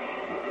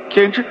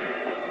 can't you?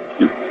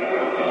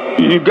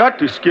 You got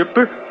to,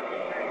 Skipper.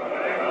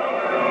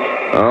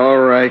 All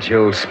right, you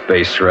old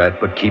space rat,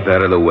 but keep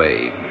out of the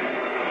way.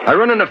 I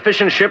run an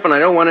efficient ship, and I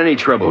don't want any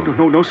trouble.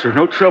 Oh, no, sir,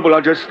 no trouble.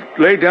 I'll just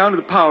lay down to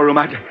the power room.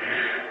 I'd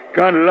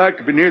kind of like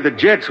to be near the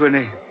jets when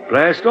they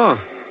blast off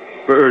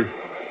for Earth.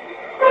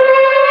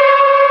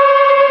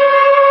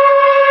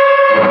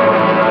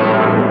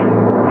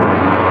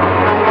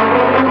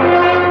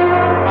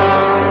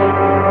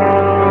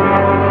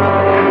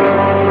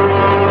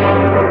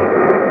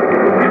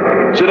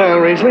 Sit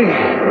down, Riesling.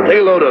 Take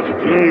a load off your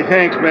feet. Hey,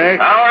 thanks, Mac.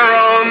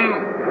 Power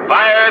room,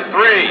 fire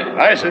 3.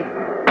 Aye, sir.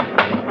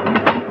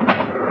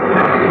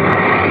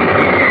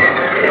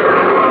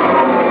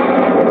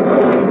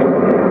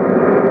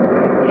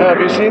 Have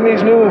you seen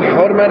these new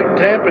automatic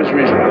tampers,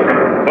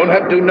 Riesling? Don't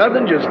have to do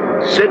nothing, just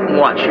sit and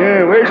watch.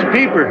 Yeah, where's the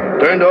peeper?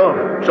 Turned off.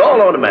 It's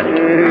all automatic.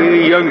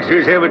 You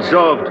youngsters have it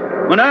solved.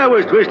 When I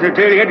was twisting her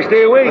tail, you had to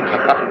stay awake.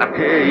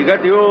 You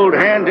got the old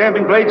hand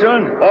damping plates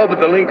on? Oh, but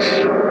the links,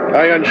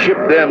 I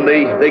unshipped them.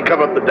 They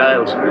cover up the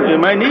dials. You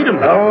might need them.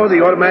 Oh,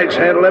 the automatics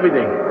handle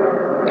everything.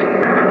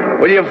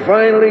 Well, you're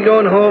finally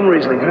going home,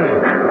 Riesling,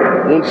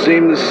 huh? Won't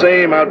seem the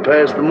same out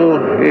past the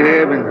moon.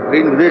 Yeah, I've been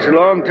waiting for this a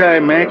long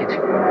time, Mac.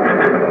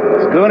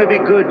 It's going to be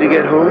good to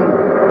get home.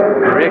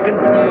 You reckon?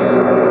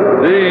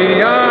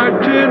 The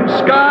Argent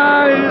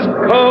sky is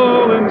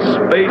calling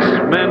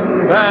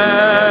spacemen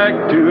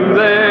back to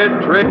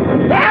their trade.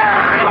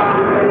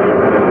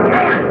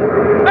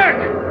 Mac,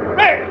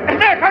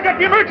 I got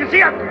the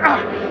emergency.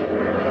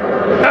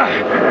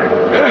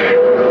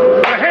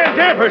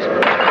 jumpers.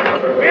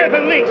 Where are the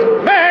links?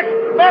 Back!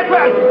 Back!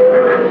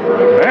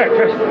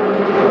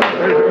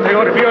 They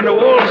ought to be on the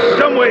wall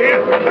somewhere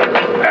here. I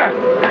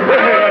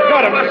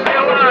got them. What's the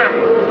alarm?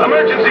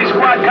 Emergency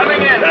squad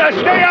coming in.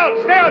 Stay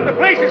out! Stay out! The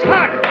place is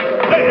hot.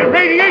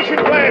 Radiation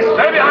blast.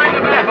 Stay behind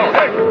the baffle.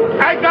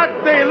 I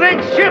got the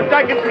links shipped.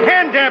 I can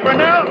hand damper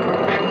now.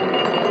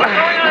 What's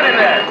going on in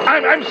there?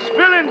 I'm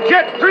spilling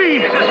Jet 3.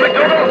 Is this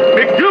McDougal?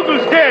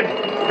 McDougal's dead.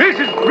 This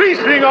is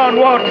Riesling on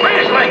water.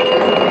 Riesling?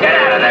 Get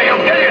out of there.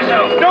 You'll kill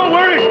yourself. Don't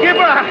worry,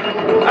 Skipper.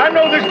 I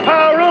know this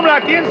power room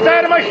like the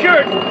inside of my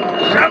shirt.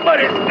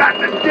 Somebody's got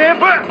the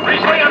damper.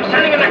 Riesling, I'm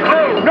sending in the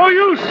crew. No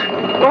use.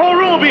 The whole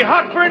room will be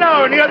hot for an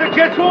hour and the other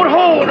jets won't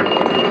hold.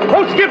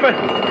 Oh, Skipper.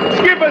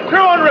 Skipper,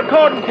 throw on a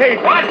recording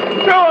tape. What?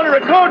 Throw on a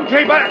recording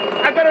tape.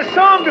 I got a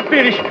song to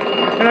finish.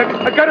 And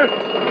I got to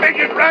make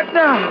it right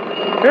now.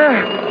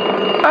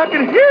 Yeah, I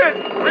can hear it.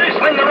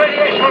 Riesling, the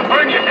radiation will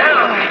burn you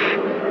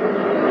down.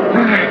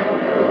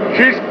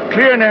 She's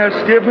clear now,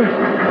 Skipper.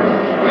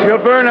 She'll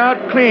burn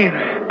out clean.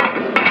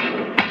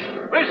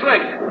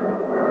 Riesling!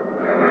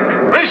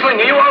 Riesling,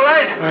 are you all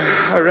right?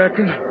 I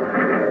reckon.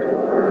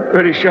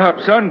 Pretty sharp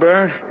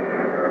sunburn.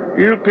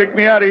 You'll pick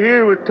me out of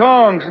here with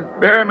tongs and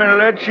bury me in a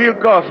lead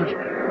shield coffin.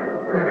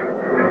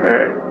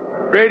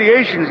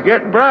 Radiation's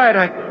getting bright.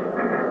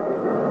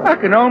 I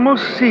can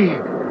almost see.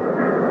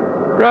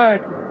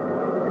 Bright,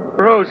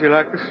 rosy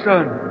like the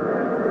sun.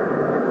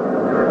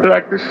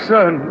 Like the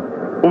sun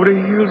over the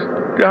hills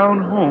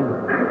down home.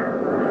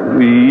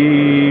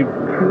 We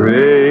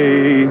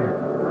pray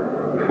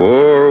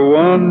for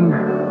one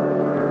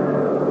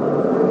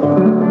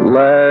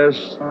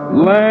last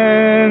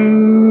landing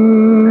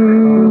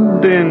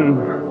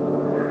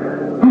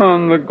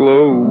on the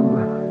globe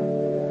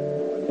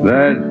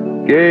that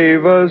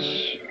gave us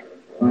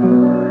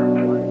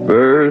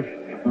birth.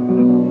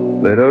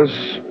 Let us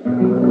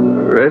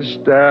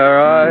rest our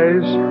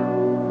eyes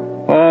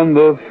on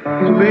the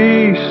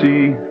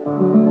fleecy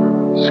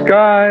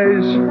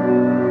skies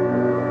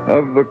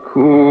of the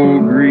cool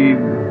green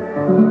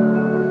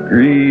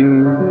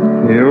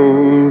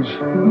hills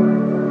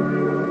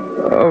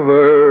of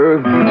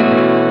earth.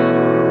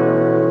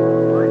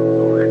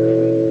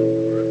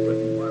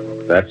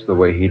 That's the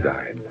way he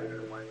died.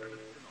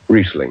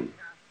 Riesling,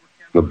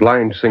 the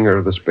blind singer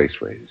of the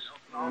spaceways,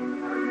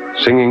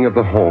 singing of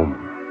the home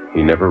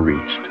he never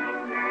reached,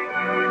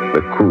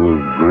 the cool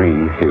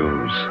green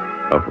hills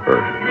of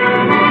Earth.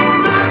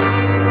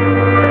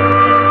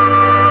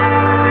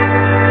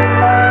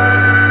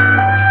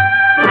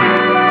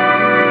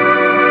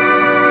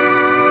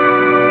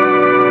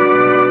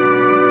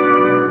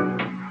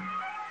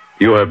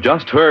 You have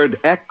just heard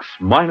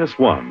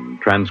X-1,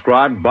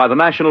 transcribed by the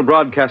National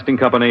Broadcasting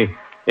Company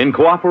in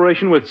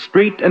cooperation with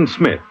Street and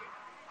Smith,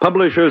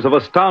 publishers of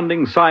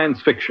astounding science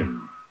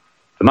fiction.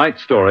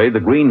 Tonight's story, The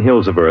Green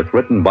Hills of Earth,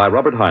 written by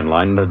Robert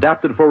Heinlein and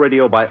adapted for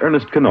radio by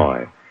Ernest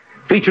Kenoy.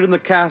 Featured in the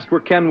cast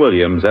were Ken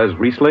Williams as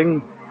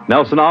Riesling,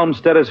 Nelson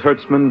Almstead as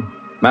Hertzman,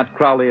 Matt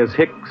Crowley as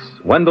Hicks,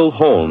 Wendell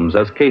Holmes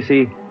as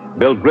Casey,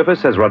 Bill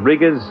Griffiths as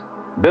Rodriguez,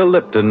 Bill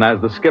Lipton as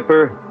the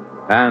Skipper,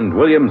 and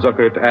William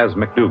Zuckert as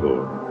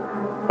McDougal.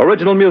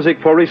 Original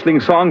music for Riesling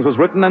songs was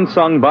written and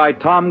sung by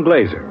Tom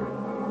Glazer.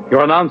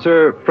 Your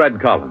announcer,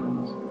 Fred Collins.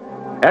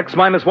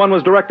 X-1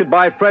 was directed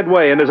by Fred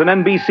Way and is an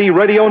NBC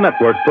Radio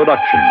Network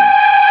production.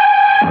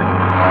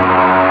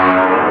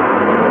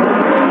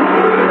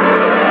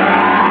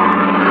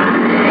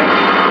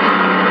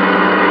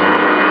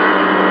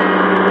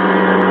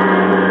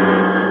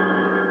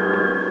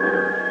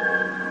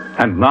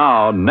 And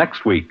now,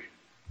 next week,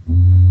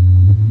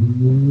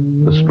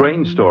 the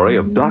strange story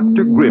of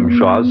Dr.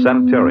 Grimshaw's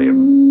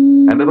sanitarium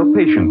and of a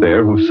patient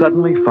there who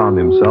suddenly found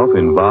himself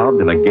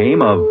involved in a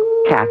game of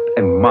cat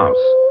and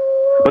mouse.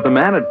 But the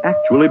man had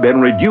actually been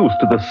reduced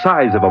to the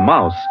size of a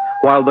mouse,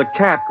 while the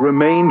cat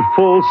remained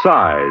full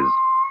size.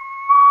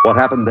 What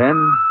happened then?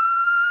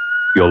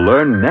 You'll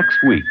learn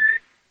next week.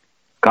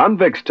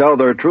 Convicts tell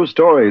their true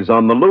stories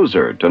on The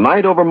Loser,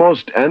 tonight over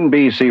most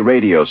NBC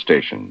radio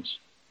stations.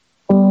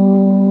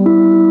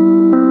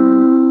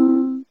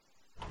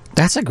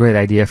 That's a great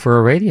idea for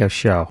a radio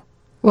show.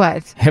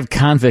 What? Have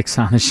convicts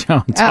on the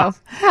show.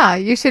 Yeah,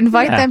 you should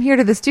invite them here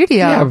to the studio.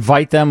 Yeah,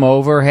 invite them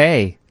over.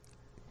 Hey,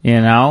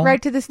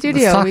 right to the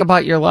studio. Let's talk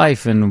about your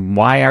life and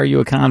why are you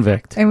a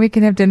convict? And we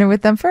can have dinner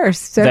with them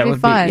first. That'd be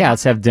fun.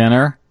 Let's have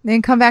dinner.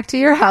 Then come back to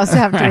your house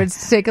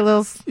afterwards to take a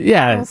little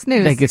snooze.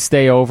 They could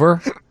stay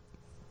over.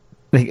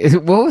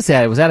 What was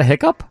that? Was that a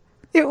hiccup?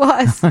 It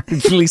was.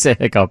 Lisa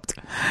hiccuped.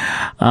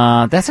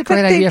 That's a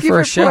great idea for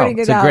a show.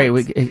 It's a great.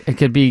 It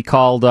could be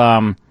called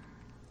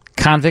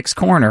Convict's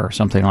Corner or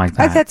something like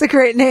that. That's a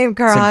great name,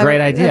 Carl. It's a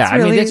great idea.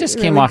 Really, it just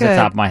came off the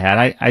top of my head.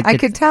 I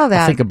could tell that.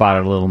 I'll think about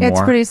it a little more.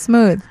 It's pretty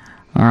smooth.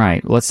 All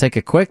right, let's take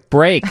a quick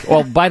break.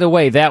 Well, by the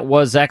way, that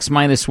was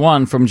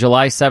X-1 from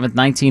July 7th,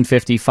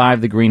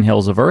 1955, The Green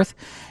Hills of Earth.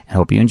 I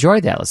hope you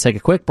enjoyed that. Let's take a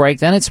quick break.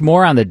 Then it's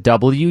more on the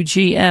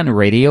WGN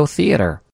Radio Theater.